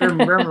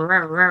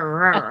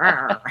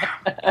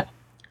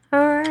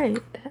 All right.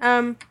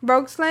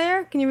 Rogue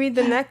Slayer, can you read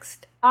the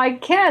next? I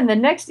can. The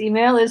next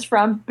email is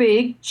from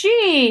Big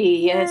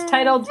G, and it's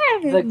titled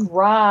The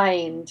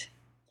Grind.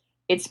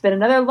 It's been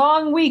another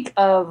long week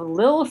of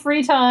little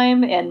free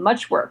time and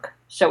much work.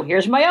 So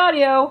here's my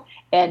audio,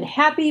 and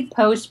happy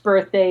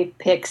post-birthday,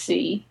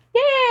 Pixie.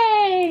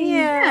 Yay!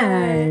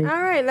 Yay!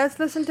 All right, let's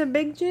listen to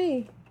Big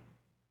G.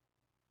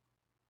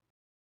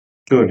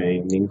 Good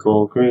evening,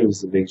 call crew. This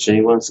is the Big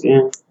G once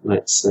again.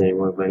 Let's see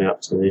what we've been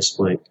up to this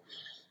week.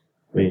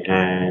 We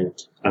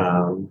had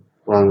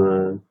one of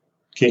the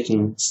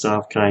kicking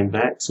staff came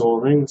back,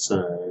 sort of thing,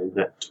 so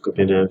that took a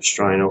bit of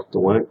strain off the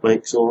work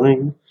week, sort of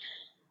thing.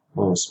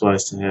 I was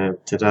supposed to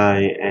have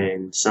today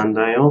and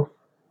Sunday off.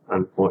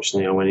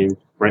 Unfortunately, I went in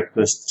for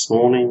breakfast this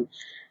morning,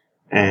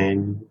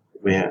 and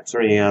about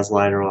 3 hours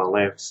later I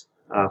left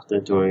after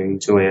doing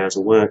 2 hours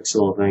of work,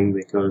 sort of thing,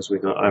 because we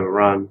got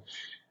overrun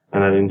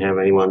and I didn't have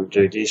anyone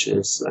to do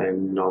dishes,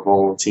 and I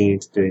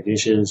volunteered to do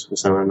dishes for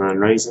some unknown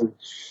reason,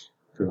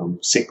 because I'm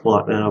sick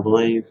like that, I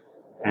believe,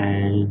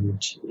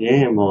 And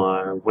yeah,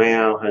 my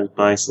WoW has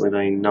basically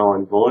been null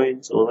and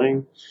void sort of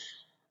thing.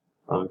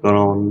 I got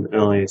on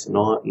earlier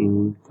tonight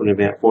and put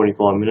about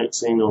 45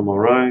 minutes in on my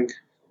rogue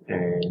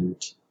and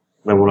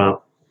leveled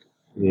up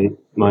a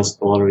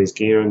lot of his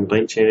gear in the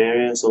beachhead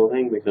area sort of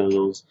thing because it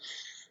was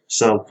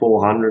sub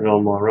 400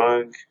 on my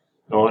rogue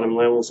item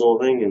level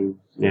sort of thing, and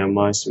now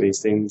most of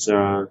his things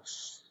are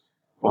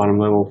item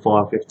level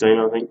 515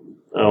 I think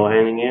they were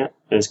handing out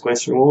as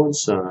quest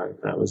rewards, so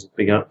that was a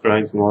big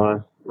upgrade for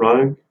my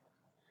rogue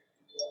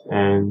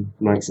and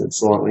makes it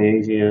slightly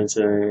easier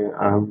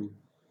to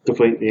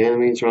defeat the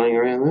enemies running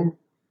around there.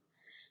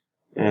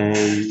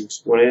 And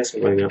what else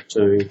have I been up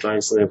to?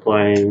 Basically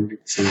playing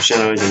some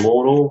Shadows of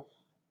Mordor,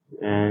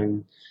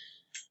 and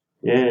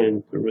yeah,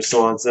 and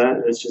besides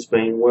that, it's just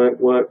been work.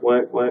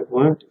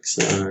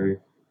 So,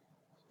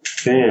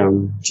 yeah,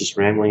 I'm just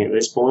rambling at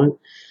this point.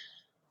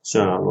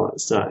 So, I'd like to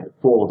say,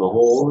 for the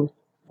Horde,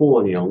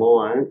 for the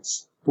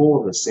Alliance,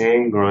 for the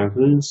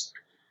Sandgropers,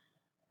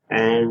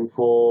 and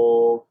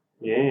for,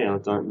 yeah, I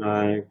don't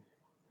know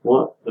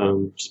what,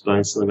 just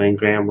basically been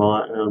ground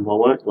by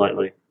work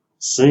lately.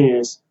 See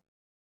yous.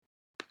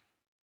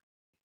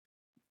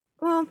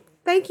 Well,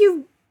 thank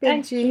you,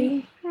 Big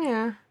G.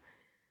 Yeah.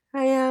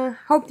 I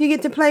hope you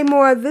get to play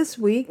more this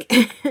week.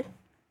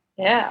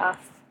 Yeah.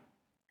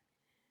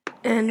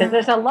 And because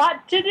there's a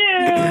lot to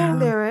do.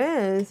 There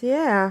is,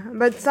 yeah.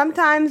 But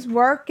sometimes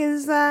work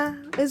is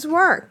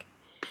work.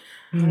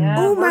 Yeah,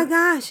 Oh my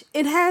gosh!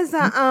 It has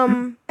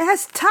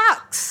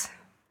Tux.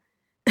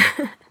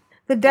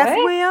 The Death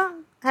What? Wheel.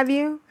 Have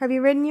you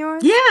ridden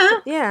yours?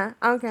 Yeah. Yeah.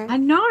 Okay. I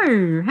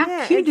know.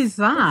 How cute is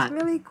that?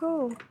 It's really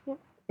cool. Yeah.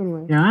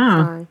 Anyway.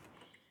 Yeah. Fine.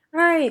 All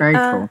right. Very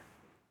cool.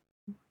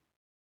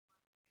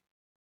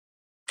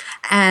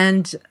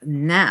 And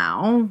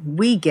now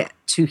we get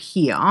to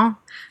hear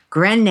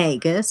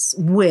Granagus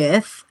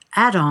with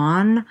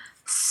add-on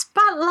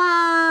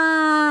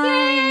Spotlight.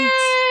 Yay!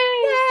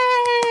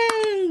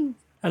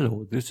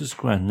 Hello, this is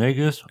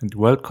Granagus and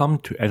welcome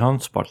to Add-on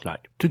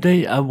Spotlight.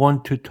 Today I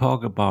want to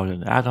talk about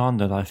an add-on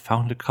that I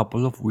found a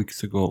couple of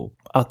weeks ago.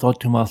 I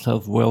thought to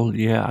myself, well,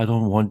 yeah, I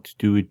don't want to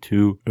do it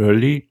too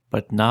early,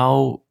 but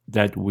now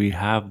that we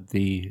have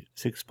the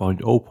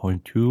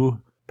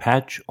 6.0.2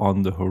 patch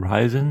on the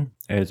horizon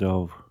as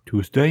of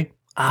Tuesday,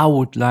 I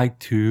would like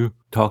to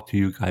talk to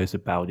you guys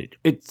about it.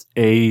 It's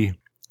a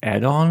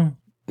add-on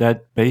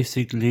that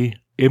basically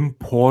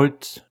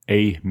imports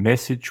a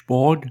message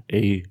board,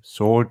 a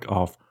sort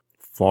of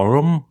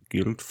forum,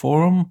 guild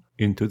forum,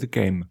 into the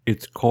game.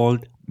 It's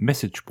called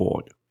message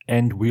board.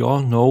 And we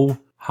all know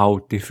how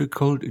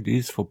difficult it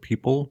is for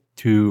people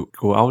to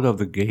go out of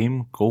the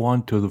game, go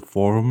onto the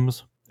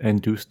forums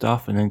and do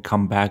stuff and then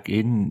come back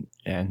in.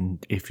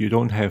 And if you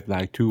don't have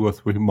like 2 or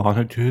 3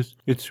 monitors,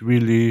 it's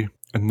really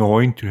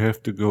annoying to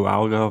have to go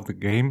out of the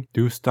game,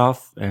 do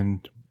stuff,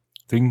 and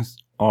things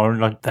are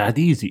not that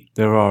easy.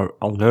 There are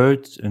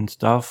alerts and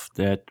stuff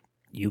that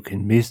you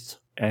can miss,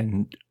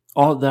 and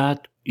all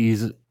that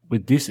is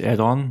with this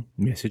add-on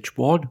message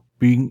board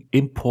being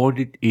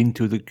imported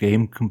into the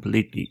game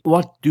completely.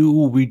 What do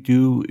we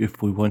do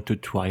if we want to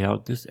try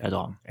out this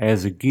add-on?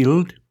 As a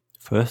guild,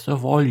 first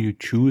of all, you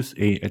choose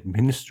an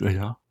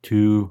administrator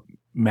to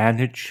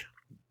manage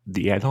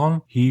the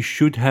add-on. He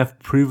should have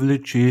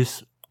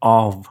privileges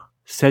of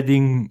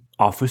setting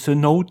officer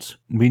nodes,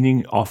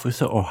 meaning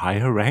officer or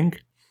higher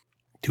rank,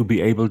 to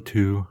be able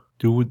to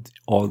do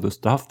all the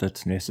stuff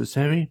that's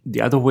necessary.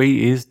 The other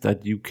way is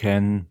that you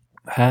can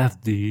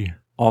have the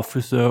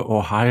officer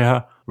or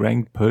higher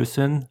ranked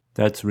person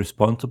that's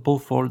responsible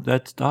for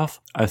that stuff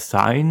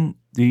assign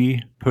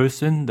the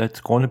person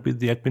that's going to be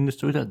the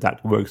administrator.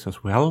 That works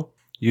as well.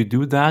 You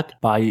do that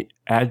by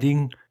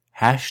adding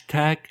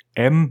hashtag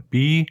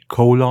MB:A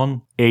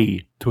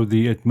to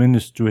the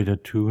administrator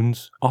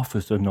toon's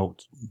officer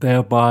nodes.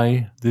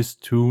 Thereby, this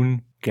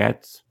toon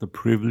gets the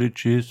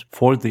privileges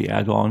for the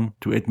add-on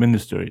to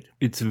administer it.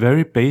 It's a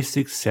very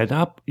basic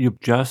setup. You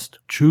just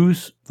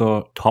choose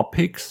the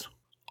topics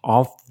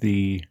of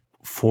the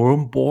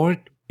forum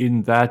board,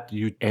 in that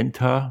you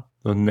enter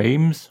the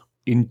names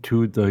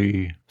into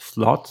the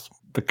slots,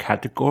 the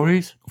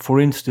categories. For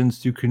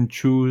instance, you can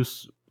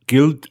choose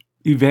guild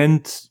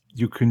events,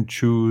 you can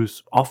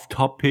choose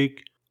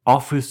off-topic,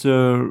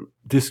 officer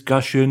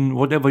discussion,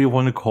 whatever you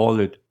want to call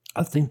it.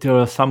 I think there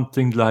are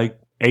something like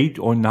 8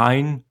 or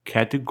 9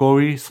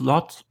 category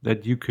slots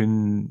that you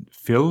can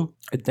fill.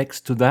 And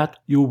next to that,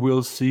 you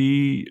will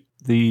see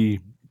the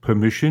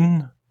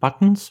permission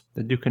buttons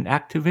that you can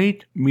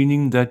activate,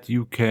 meaning that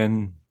you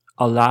can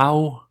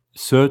allow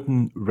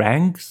certain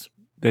ranks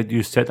that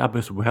you set up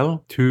as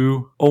well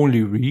to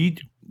only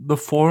read the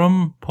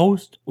forum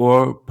post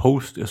or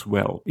post as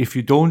well. If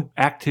you don't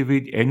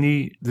activate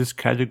any, this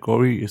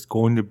category is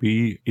going to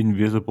be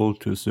invisible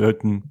to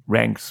certain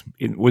ranks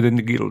within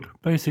the guild.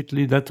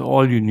 Basically, that's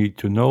all you need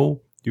to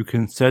know. You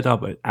can set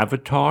up an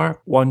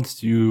avatar.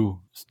 Once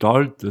you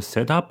start the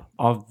setup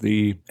of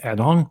the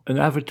add-on, an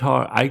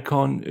avatar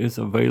icon is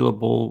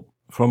available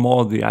from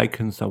all the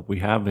icons that we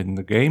have in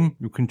the game.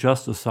 You can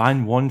just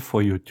assign one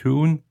for your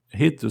toon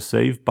hit the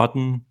save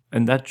button,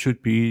 and that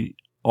should be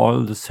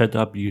all the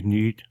setup you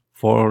need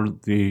for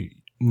the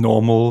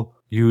normal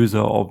user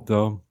of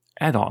the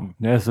add-on.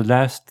 There's the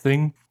last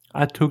thing.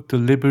 I took the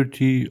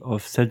liberty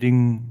of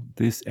setting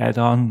this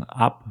add-on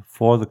up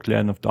for the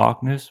Clan of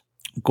Darkness.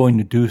 I'm going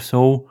to do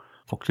so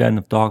for Clan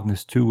of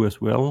Darkness 2 as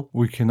well.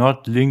 We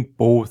cannot link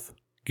both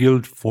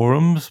guild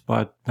forums,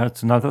 but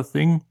that's another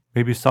thing.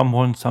 Maybe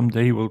someone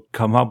someday will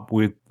come up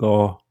with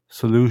a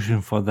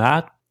solution for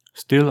that.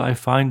 Still, I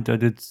find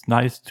that it's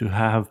nice to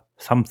have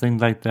something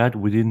like that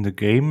within the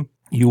game.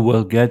 You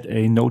will get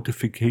a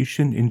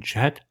notification in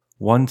chat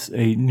once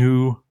a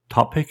new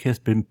topic has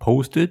been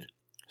posted.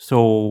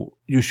 So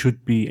you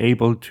should be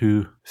able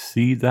to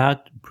see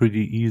that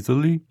pretty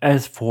easily.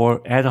 As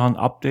for add-on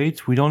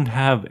updates, we don't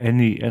have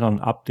any add-on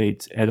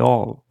updates at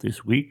all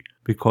this week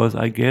because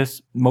I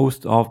guess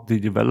most of the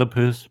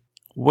developers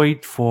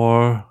wait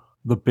for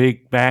the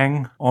big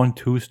bang on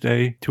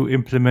Tuesday to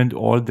implement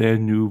all their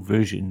new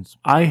versions.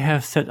 I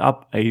have set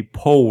up a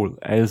poll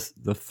as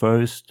the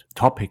first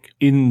topic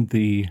in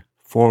the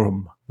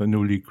forum, the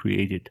newly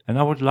created. And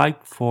I would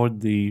like for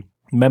the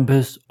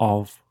members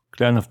of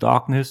Clan of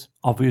Darkness,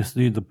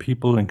 obviously the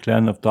people in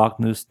Clan of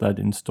Darkness that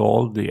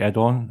installed the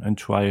add-on and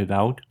try it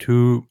out,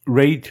 to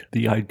rate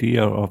the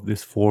idea of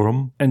this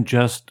forum and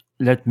just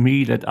let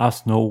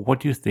us know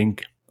what you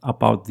think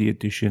about the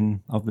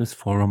addition of this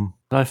forum.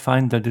 I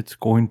find that it's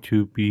going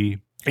to be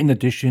an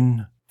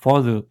addition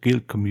for the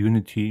guild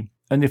community,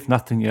 and if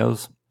nothing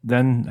else,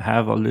 then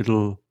have a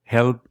little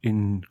help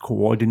in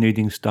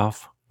coordinating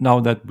stuff now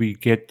that we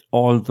get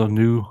all the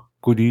new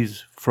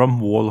goodies from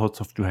Warlords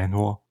of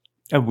Draenor.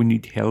 And we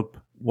need help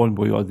one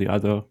way or the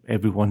other.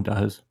 Everyone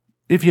does.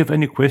 If you have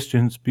any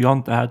questions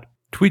beyond that,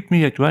 tweet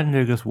me at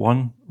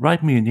GrandLegus1,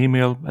 write me an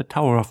email at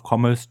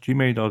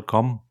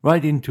towerofcommerce@gmail.com,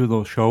 write into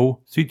the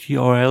show,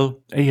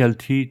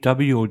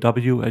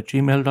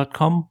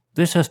 ctrlaltwow@gmail.com.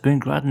 This has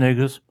been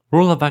GrandLegus,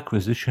 Rule of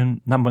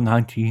Acquisition number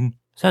 19.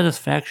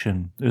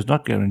 Satisfaction is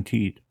not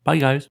guaranteed. Bye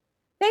guys.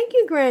 Thank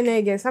you, Grand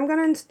Nagus. I'm going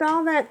to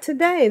install that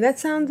today. That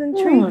sounds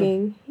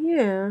intriguing.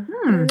 Yeah.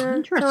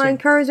 Interesting. So I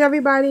encourage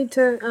everybody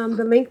to,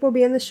 the link will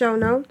be in the show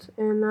notes,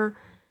 and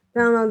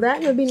download that.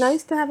 And it would be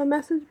nice to have a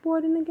message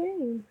board in the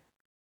game.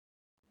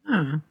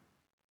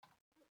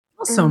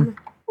 Awesome.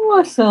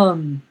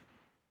 Awesome.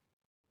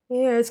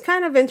 Yeah, it's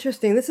kind of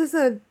interesting. This is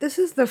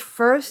the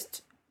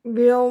first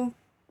real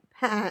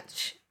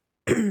patch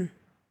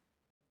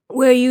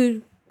where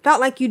you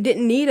felt like you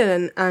didn't need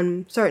it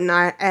on certain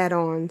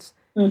add-ons.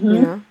 Mm-hmm.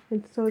 You know,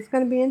 so it's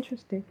going to be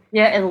interesting.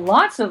 Yeah, and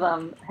lots of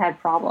them had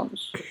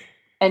problems,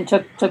 and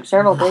took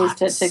several days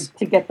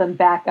to get them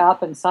back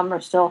up. And some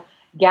are still.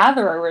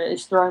 Gatherer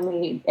is throwing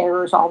me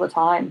errors all the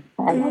time.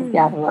 I love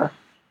Gatherer.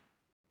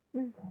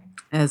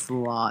 There's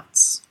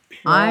lots. Yeah.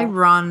 I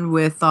run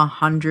with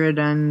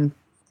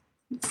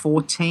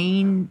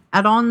 114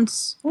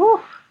 add-ons,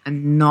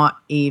 and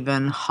not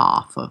even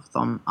half of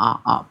them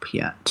are up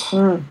yet.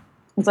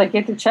 It's like you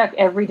have to check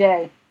every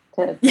day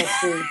to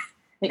see.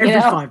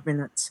 Every 5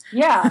 minutes.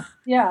 Yeah,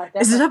 yeah.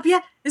 Definitely. Is it up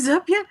yet? Is it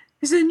up yet?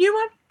 Is it a new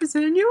one? Is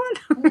it a new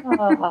one?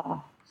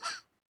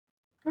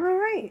 All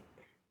right.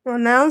 Well,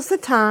 now's the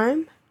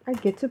time I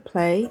get to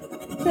play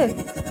this.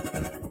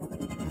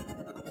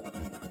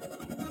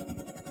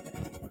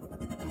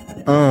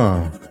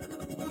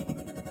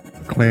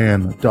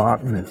 Clan of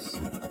Darkness.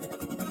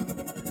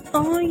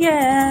 Oh,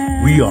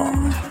 yeah. We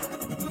are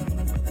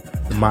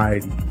the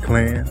mighty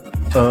Clan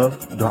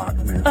of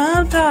Darkness.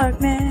 Of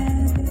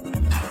Darkness.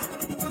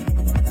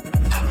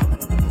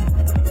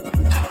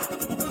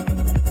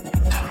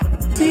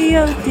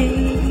 COD.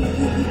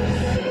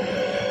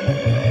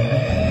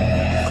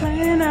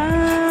 Clan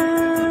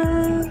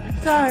of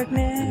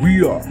Darkness.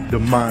 We are the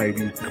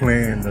mighty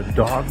Clan of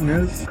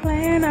Darkness.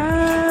 Clan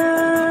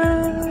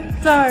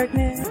of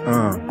Darkness.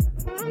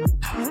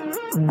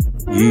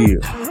 Yeah.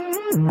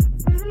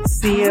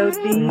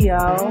 COD,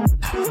 y'all.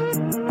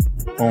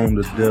 On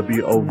the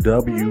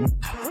WOW.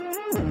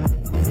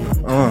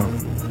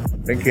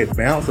 They can't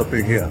bounce up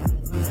in here.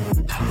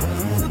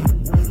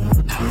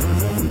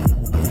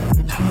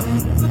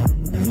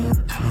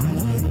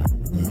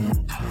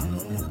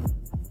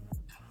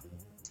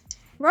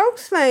 Rogue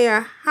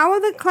Slayer, how are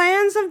the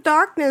Clans of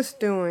Darkness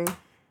doing?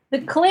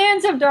 The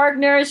Clans of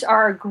Darkness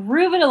are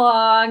grooving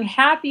along,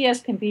 happy as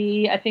can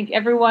be. I think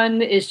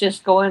everyone is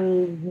just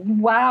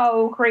going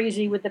wow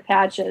crazy with the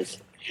patches.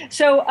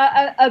 So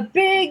a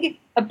big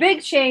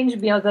change. You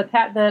know, the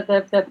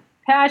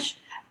patch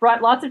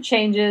brought lots of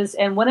changes,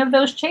 and one of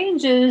those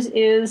changes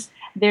is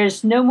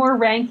there's no more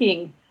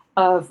ranking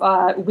of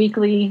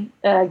weekly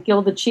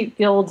guild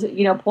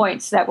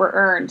points that were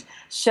earned.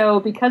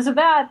 So because of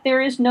that,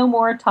 there is no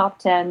more top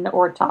 10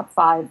 or top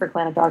 5 for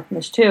Clan of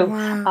Darkness 2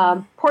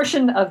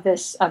 portion of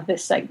this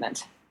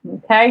segment.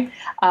 Okay,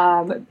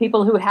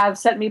 people who have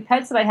sent me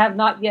pets that I have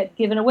not yet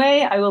given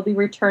away, I will be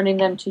returning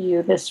them to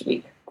you this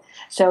week.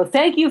 So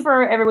thank you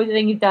for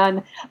everything you've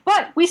done.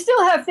 But we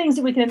still have things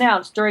that we can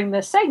announce during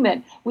this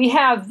segment. We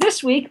have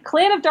this week,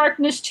 Clan of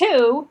Darkness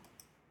 2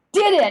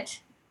 did it.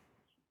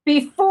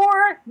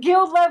 before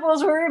guild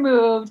levels were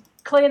removed,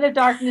 Clan of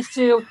Darkness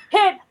 2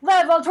 hit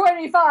level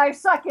 25.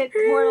 Suck it,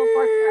 World of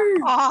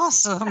Warcraft.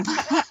 Awesome.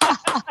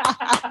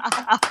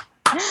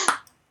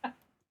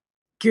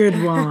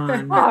 Good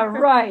one. All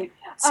right.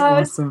 It's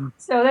awesome.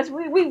 So that's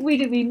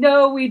we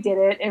know we did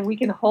it, and we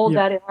can hold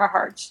that in our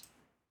hearts.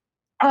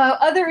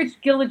 Other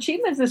guild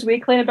achievements this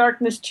week: Clan of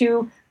Darkness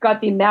 2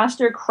 got the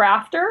Master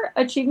Crafter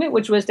achievement,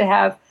 which was to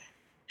have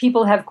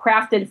people have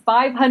crafted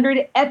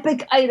 500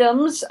 epic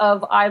items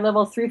of eye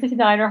level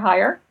 359 or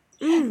higher.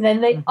 Then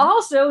they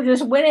also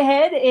just went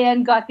ahead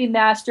and got the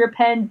Master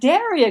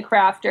Pandaria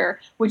Crafter,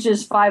 which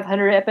is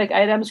 500 epic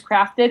items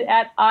crafted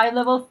at eye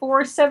level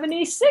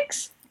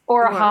 476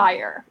 or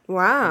higher.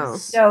 Wow.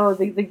 So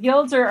the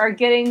guilds are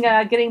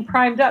getting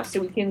primed up so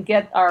we can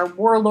get our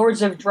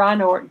Warlords of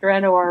Draenor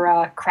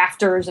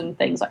crafters and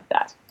things like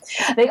that.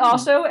 They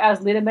also, as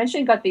Lita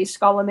mentioned, got the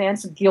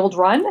Scholomance Guild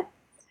Run.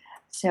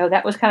 So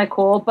that was kind of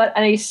cool. But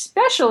a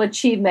special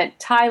achievement,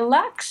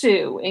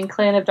 Tylaxu in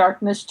Clan of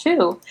Darkness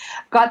 2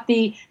 got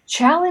the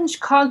Challenge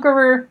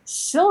Conqueror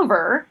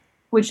Silver,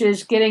 which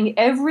is getting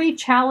every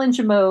challenge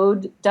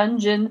mode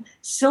dungeon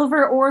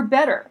silver or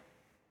better.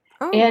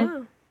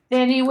 Wow.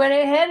 Then he went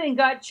ahead and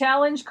got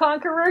Challenge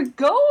Conqueror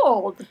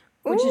Gold,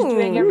 which is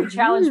doing every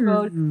challenge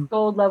mode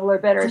gold level or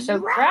better. So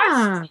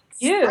congrats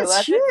to you.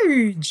 That's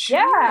huge.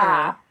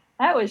 Yeah.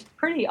 That was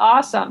pretty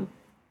awesome.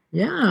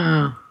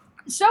 Yeah.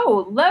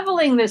 So,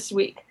 leveling this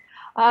week.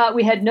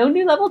 We had no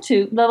new level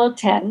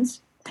 10s,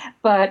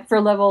 but for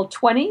level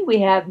 20, we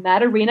have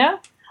Madarina.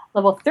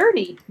 Level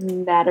 30,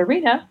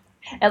 Madarina.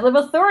 At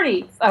level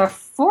 40,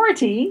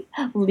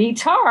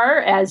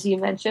 Litar, as you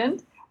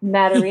mentioned,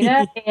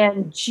 Madarina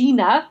and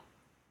Gina.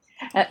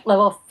 At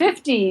level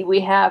 50,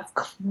 we have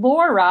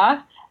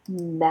Chlora,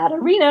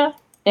 Madarina,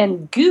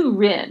 and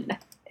Gurin.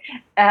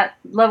 At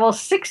level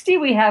 60,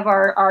 we have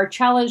our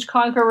Challenge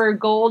Conqueror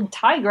Gold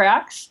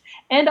Tigrax,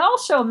 and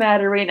also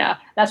Madarina.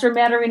 That's where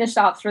Madarina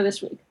stops for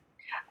this week.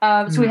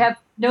 So we have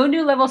no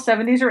new level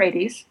 70s or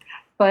 80s,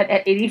 but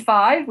at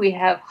 85, we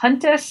have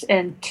Huntus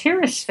and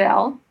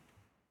Tirisfel.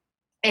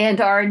 And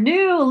our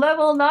new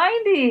level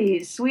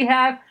 90s, we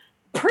have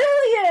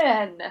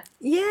Prillian!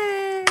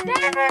 Yay!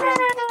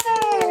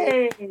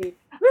 Yay!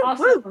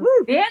 Also,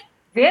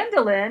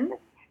 Vandalin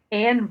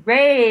and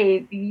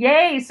Rave.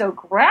 Yay! So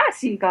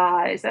congrats, you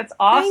guys. That's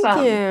awesome.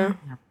 Thank you.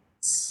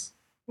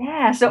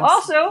 Yeah, so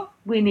also,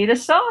 we need a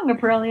song,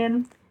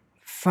 Aprillian.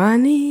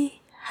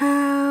 Funny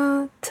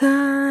how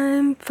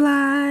time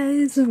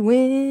flies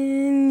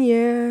when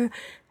you're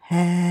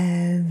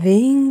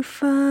having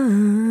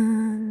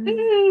fun.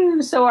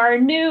 So our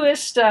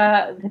newest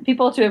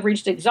people to have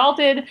reached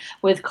Exalted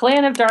with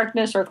Clan of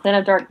Darkness or Clan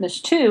of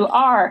Darkness 2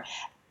 are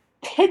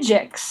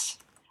Pidgix,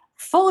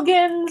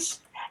 Fulgins,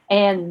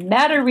 and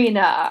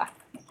Madarina.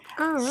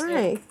 All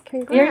right.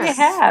 Congrats. Here you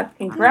have.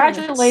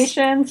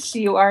 Congratulations.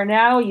 You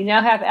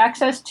now have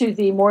access to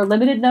the more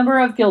limited number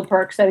of guild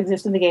perks that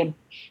exist in the game.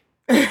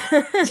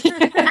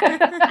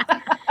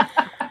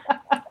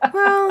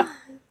 Well,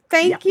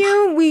 thank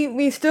you.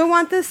 We still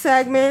want this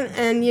segment,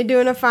 and you're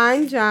doing a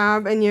fine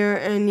job, and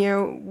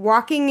you're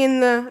walking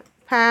in the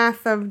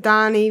path of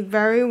Donnie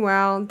very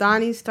well.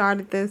 Donnie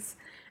started this,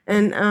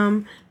 and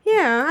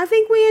I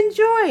think we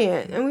enjoy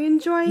it, and we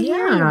enjoy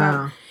hearing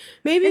about it.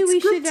 Maybe it's we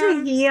good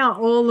should to hear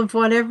all of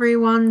what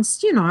everyone's,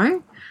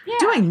 doing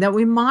that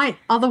we might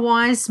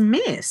otherwise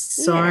miss.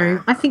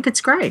 So I think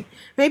it's great.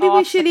 Maybe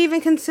we should even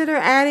consider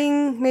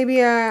adding maybe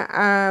a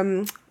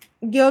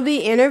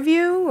guildie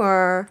interview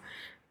or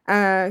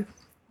a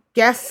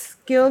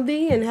guest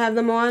guildie and have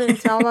them on and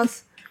tell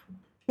us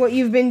what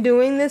you've been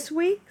doing this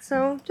week.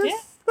 So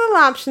just little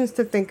options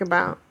to think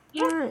about.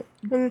 Yeah. All right.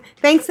 And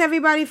thanks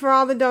everybody for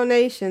all the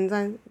donations.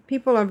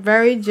 People are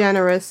very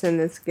generous in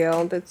this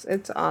guild.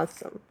 It's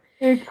awesome.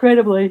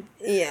 Incredibly.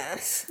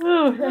 Yes.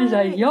 Oh, there's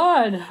a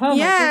yawn. Oh,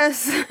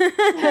 yes.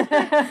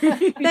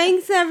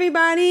 Thanks,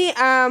 everybody.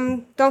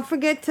 Don't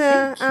forget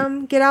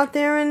to get out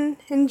there and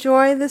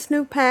enjoy this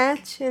new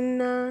patch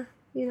and,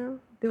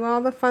 do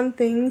all the fun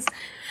things.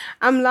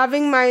 I'm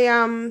loving my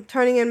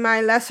turning in my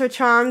lesser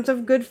charms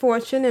of good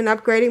fortune and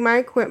upgrading my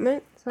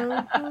equipment.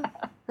 So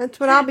that's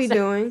what I'll be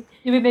doing.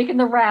 You'll be making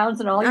the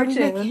rounds and all your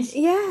tunes.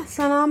 Yes,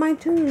 on all my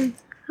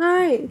tunes. All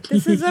right.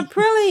 This is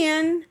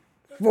Aprillian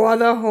for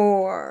the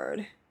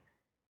Horde.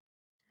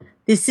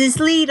 This is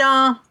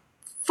Lita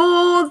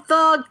for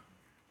the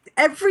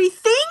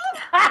everything.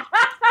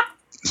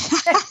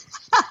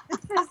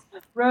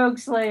 Rogue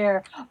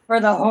Slayer for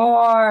the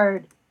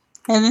Horde.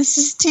 And this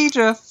is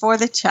Tidra for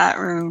the chat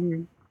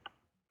room.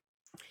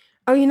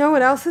 Oh, you know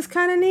what else is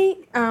kind of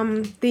neat?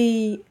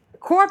 The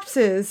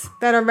corpses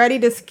that are ready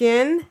to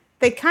skin,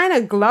 they kind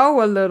of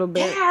glow a little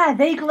bit. Yeah,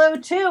 they glow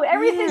too.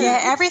 Everything. Yeah,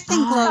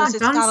 everything glows. It's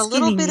got a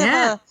little bit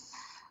of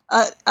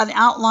an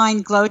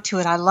outline glow to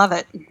it. I love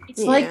it.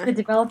 It's like the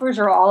developers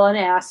are all on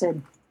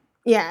acid.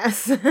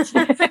 Yes.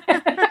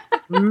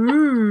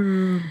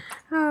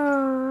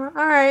 Oh,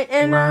 all right.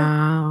 And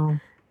wow.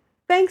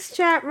 Thanks,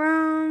 chat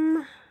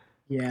room.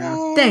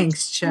 Yeah.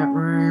 Thanks, chat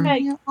room.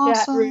 Thanks,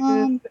 chat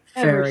room.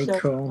 Very Ever so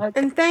cool. much.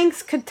 And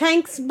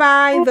thanks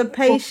by the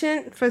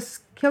patient for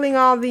killing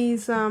all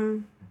these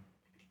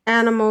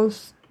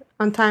animals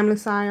on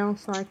Timeless Isle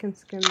so I can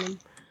skin them.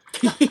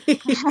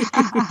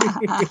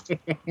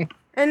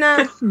 And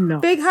No.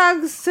 big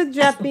hugs to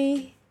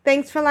Jeppy.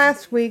 Thanks for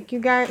last week.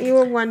 You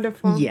were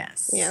wonderful.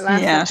 Yes. Yeah,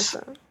 last Yes.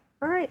 episode.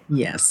 All right.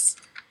 Yes.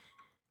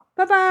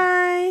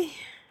 Bye-bye.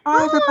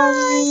 Bye,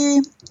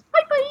 everybody.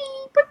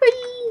 Bye-bye.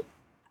 Bye-bye.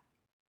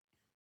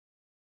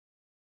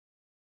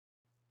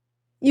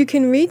 You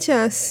can reach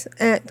us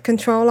at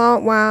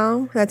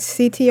Ctrl-Alt-WoW, that's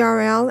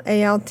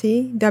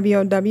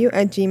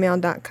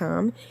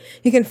CTRL-ALT-WOW@gmail.com.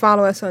 You can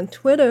follow us on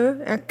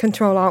Twitter at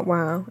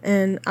Ctrl-Alt-WoW,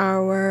 and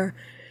our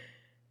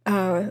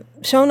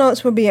show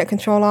notes will be at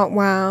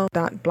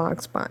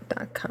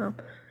Ctrl-Alt-WoW.blogspot.com.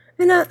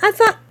 And I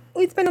thought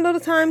we'd spend a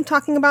little time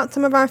talking about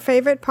some of our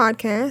favorite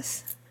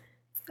podcasts.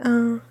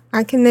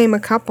 I can name a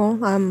couple,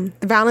 the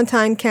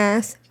Valentine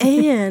Cast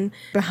and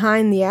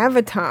Behind the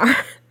Avatar.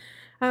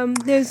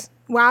 There's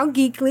Wow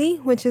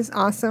Geekly, which is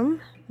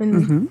awesome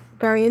and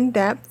very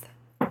in-depth.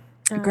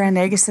 Grand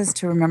Nagus says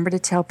to remember to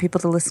tell people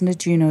to listen to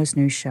Juno's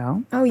new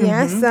show. Oh,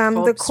 yes. The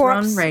Corpse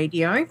Run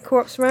Radio.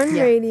 Corpse Run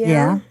Radio.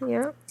 Yeah.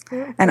 Yeah.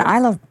 And I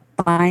love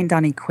Bind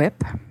on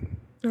Equip.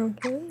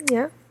 Okay,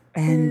 yeah.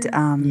 And,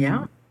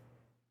 yeah.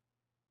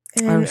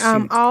 And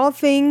all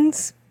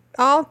things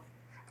Azeroth?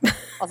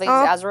 All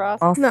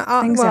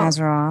things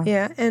Azeroth.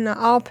 Yeah, and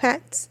all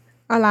pets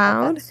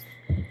allowed.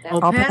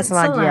 All pets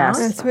allowed, yes.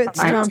 That's what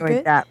I Trumpet.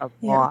 enjoyed that a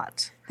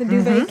lot. The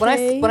Duvet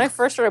When I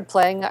first started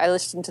playing, I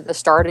listened to the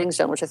Starting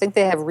Zone, which I think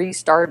they have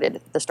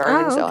restarted the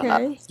Starting Zone.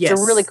 okay. It's Yes,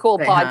 a really cool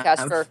they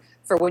podcast have.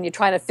 for when you're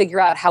trying to figure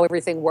out how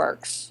everything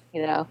works.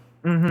 You know.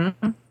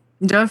 Mm-hmm.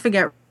 Don't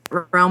forget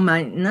Realm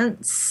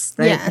Maintenance.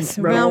 Yes,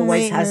 Realm Realm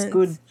always has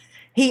Maintenance. good.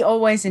 He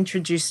always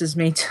introduces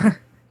me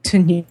to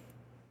new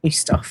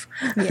stuff.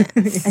 Yes.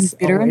 And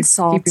Bitter and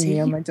Always keeping me Salty.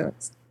 on my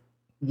toes.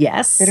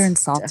 Yes, Bitter and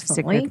Salty is a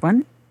definitely. good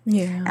one.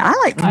 Yeah. And I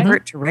like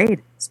Convert to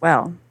Raid as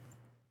well.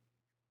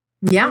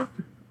 Yeah,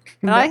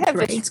 And I have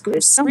Great. just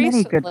There's so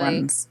many good recently-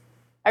 ones.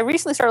 I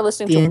recently started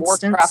listening The to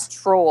Instance. Warcraft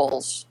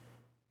Trolls.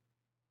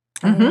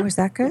 Oh, is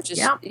that good? Which is,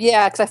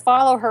 yeah, because I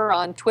follow her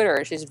on Twitter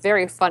and she's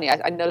very funny.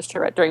 I noticed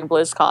her during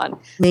BlizzCon. I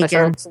started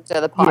Megan. listening to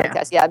the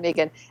podcast. Yeah,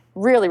 Megan.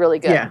 Really, really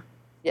good. Yeah.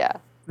 Yeah.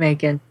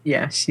 Megan.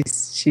 Yeah,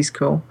 she's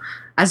cool.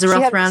 She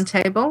Azeroth had-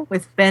 Roundtable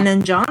with Ben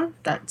and John.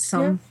 That's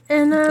And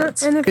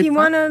if good you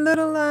fun. want a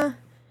little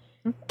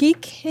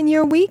geek in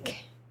your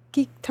week,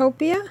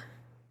 Geektopia. Am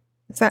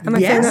I saying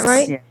that Yes.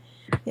 right? Yeah.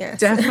 Yes.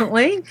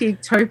 Definitely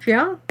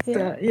Geektopia.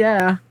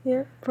 Yeah.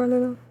 Yeah, for a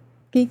little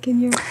geek in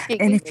your.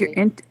 And if you're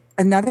in,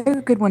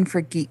 another good one for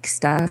geek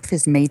stuff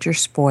is Major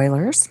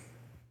Spoilers.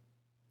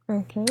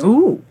 Okay.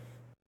 Ooh.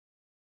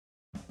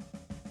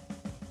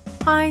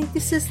 Hi,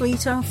 this is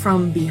Lita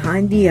from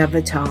Behind the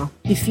Avatar.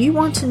 If you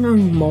want to know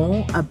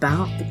more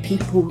about the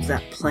people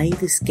that play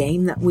this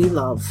game that we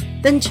love,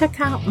 then check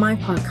out my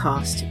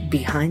podcast,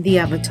 Behind the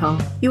Avatar.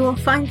 You will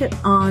find it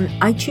on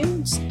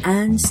iTunes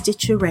and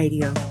Stitcher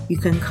Radio. You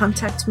can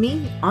contact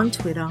me on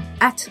Twitter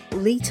at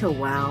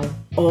LitaWow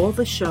or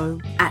the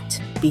show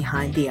at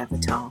Behind the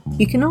Avatar.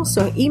 You can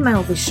also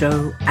email the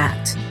show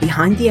at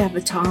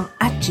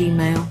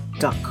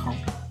behindtheavatar@gmail.com.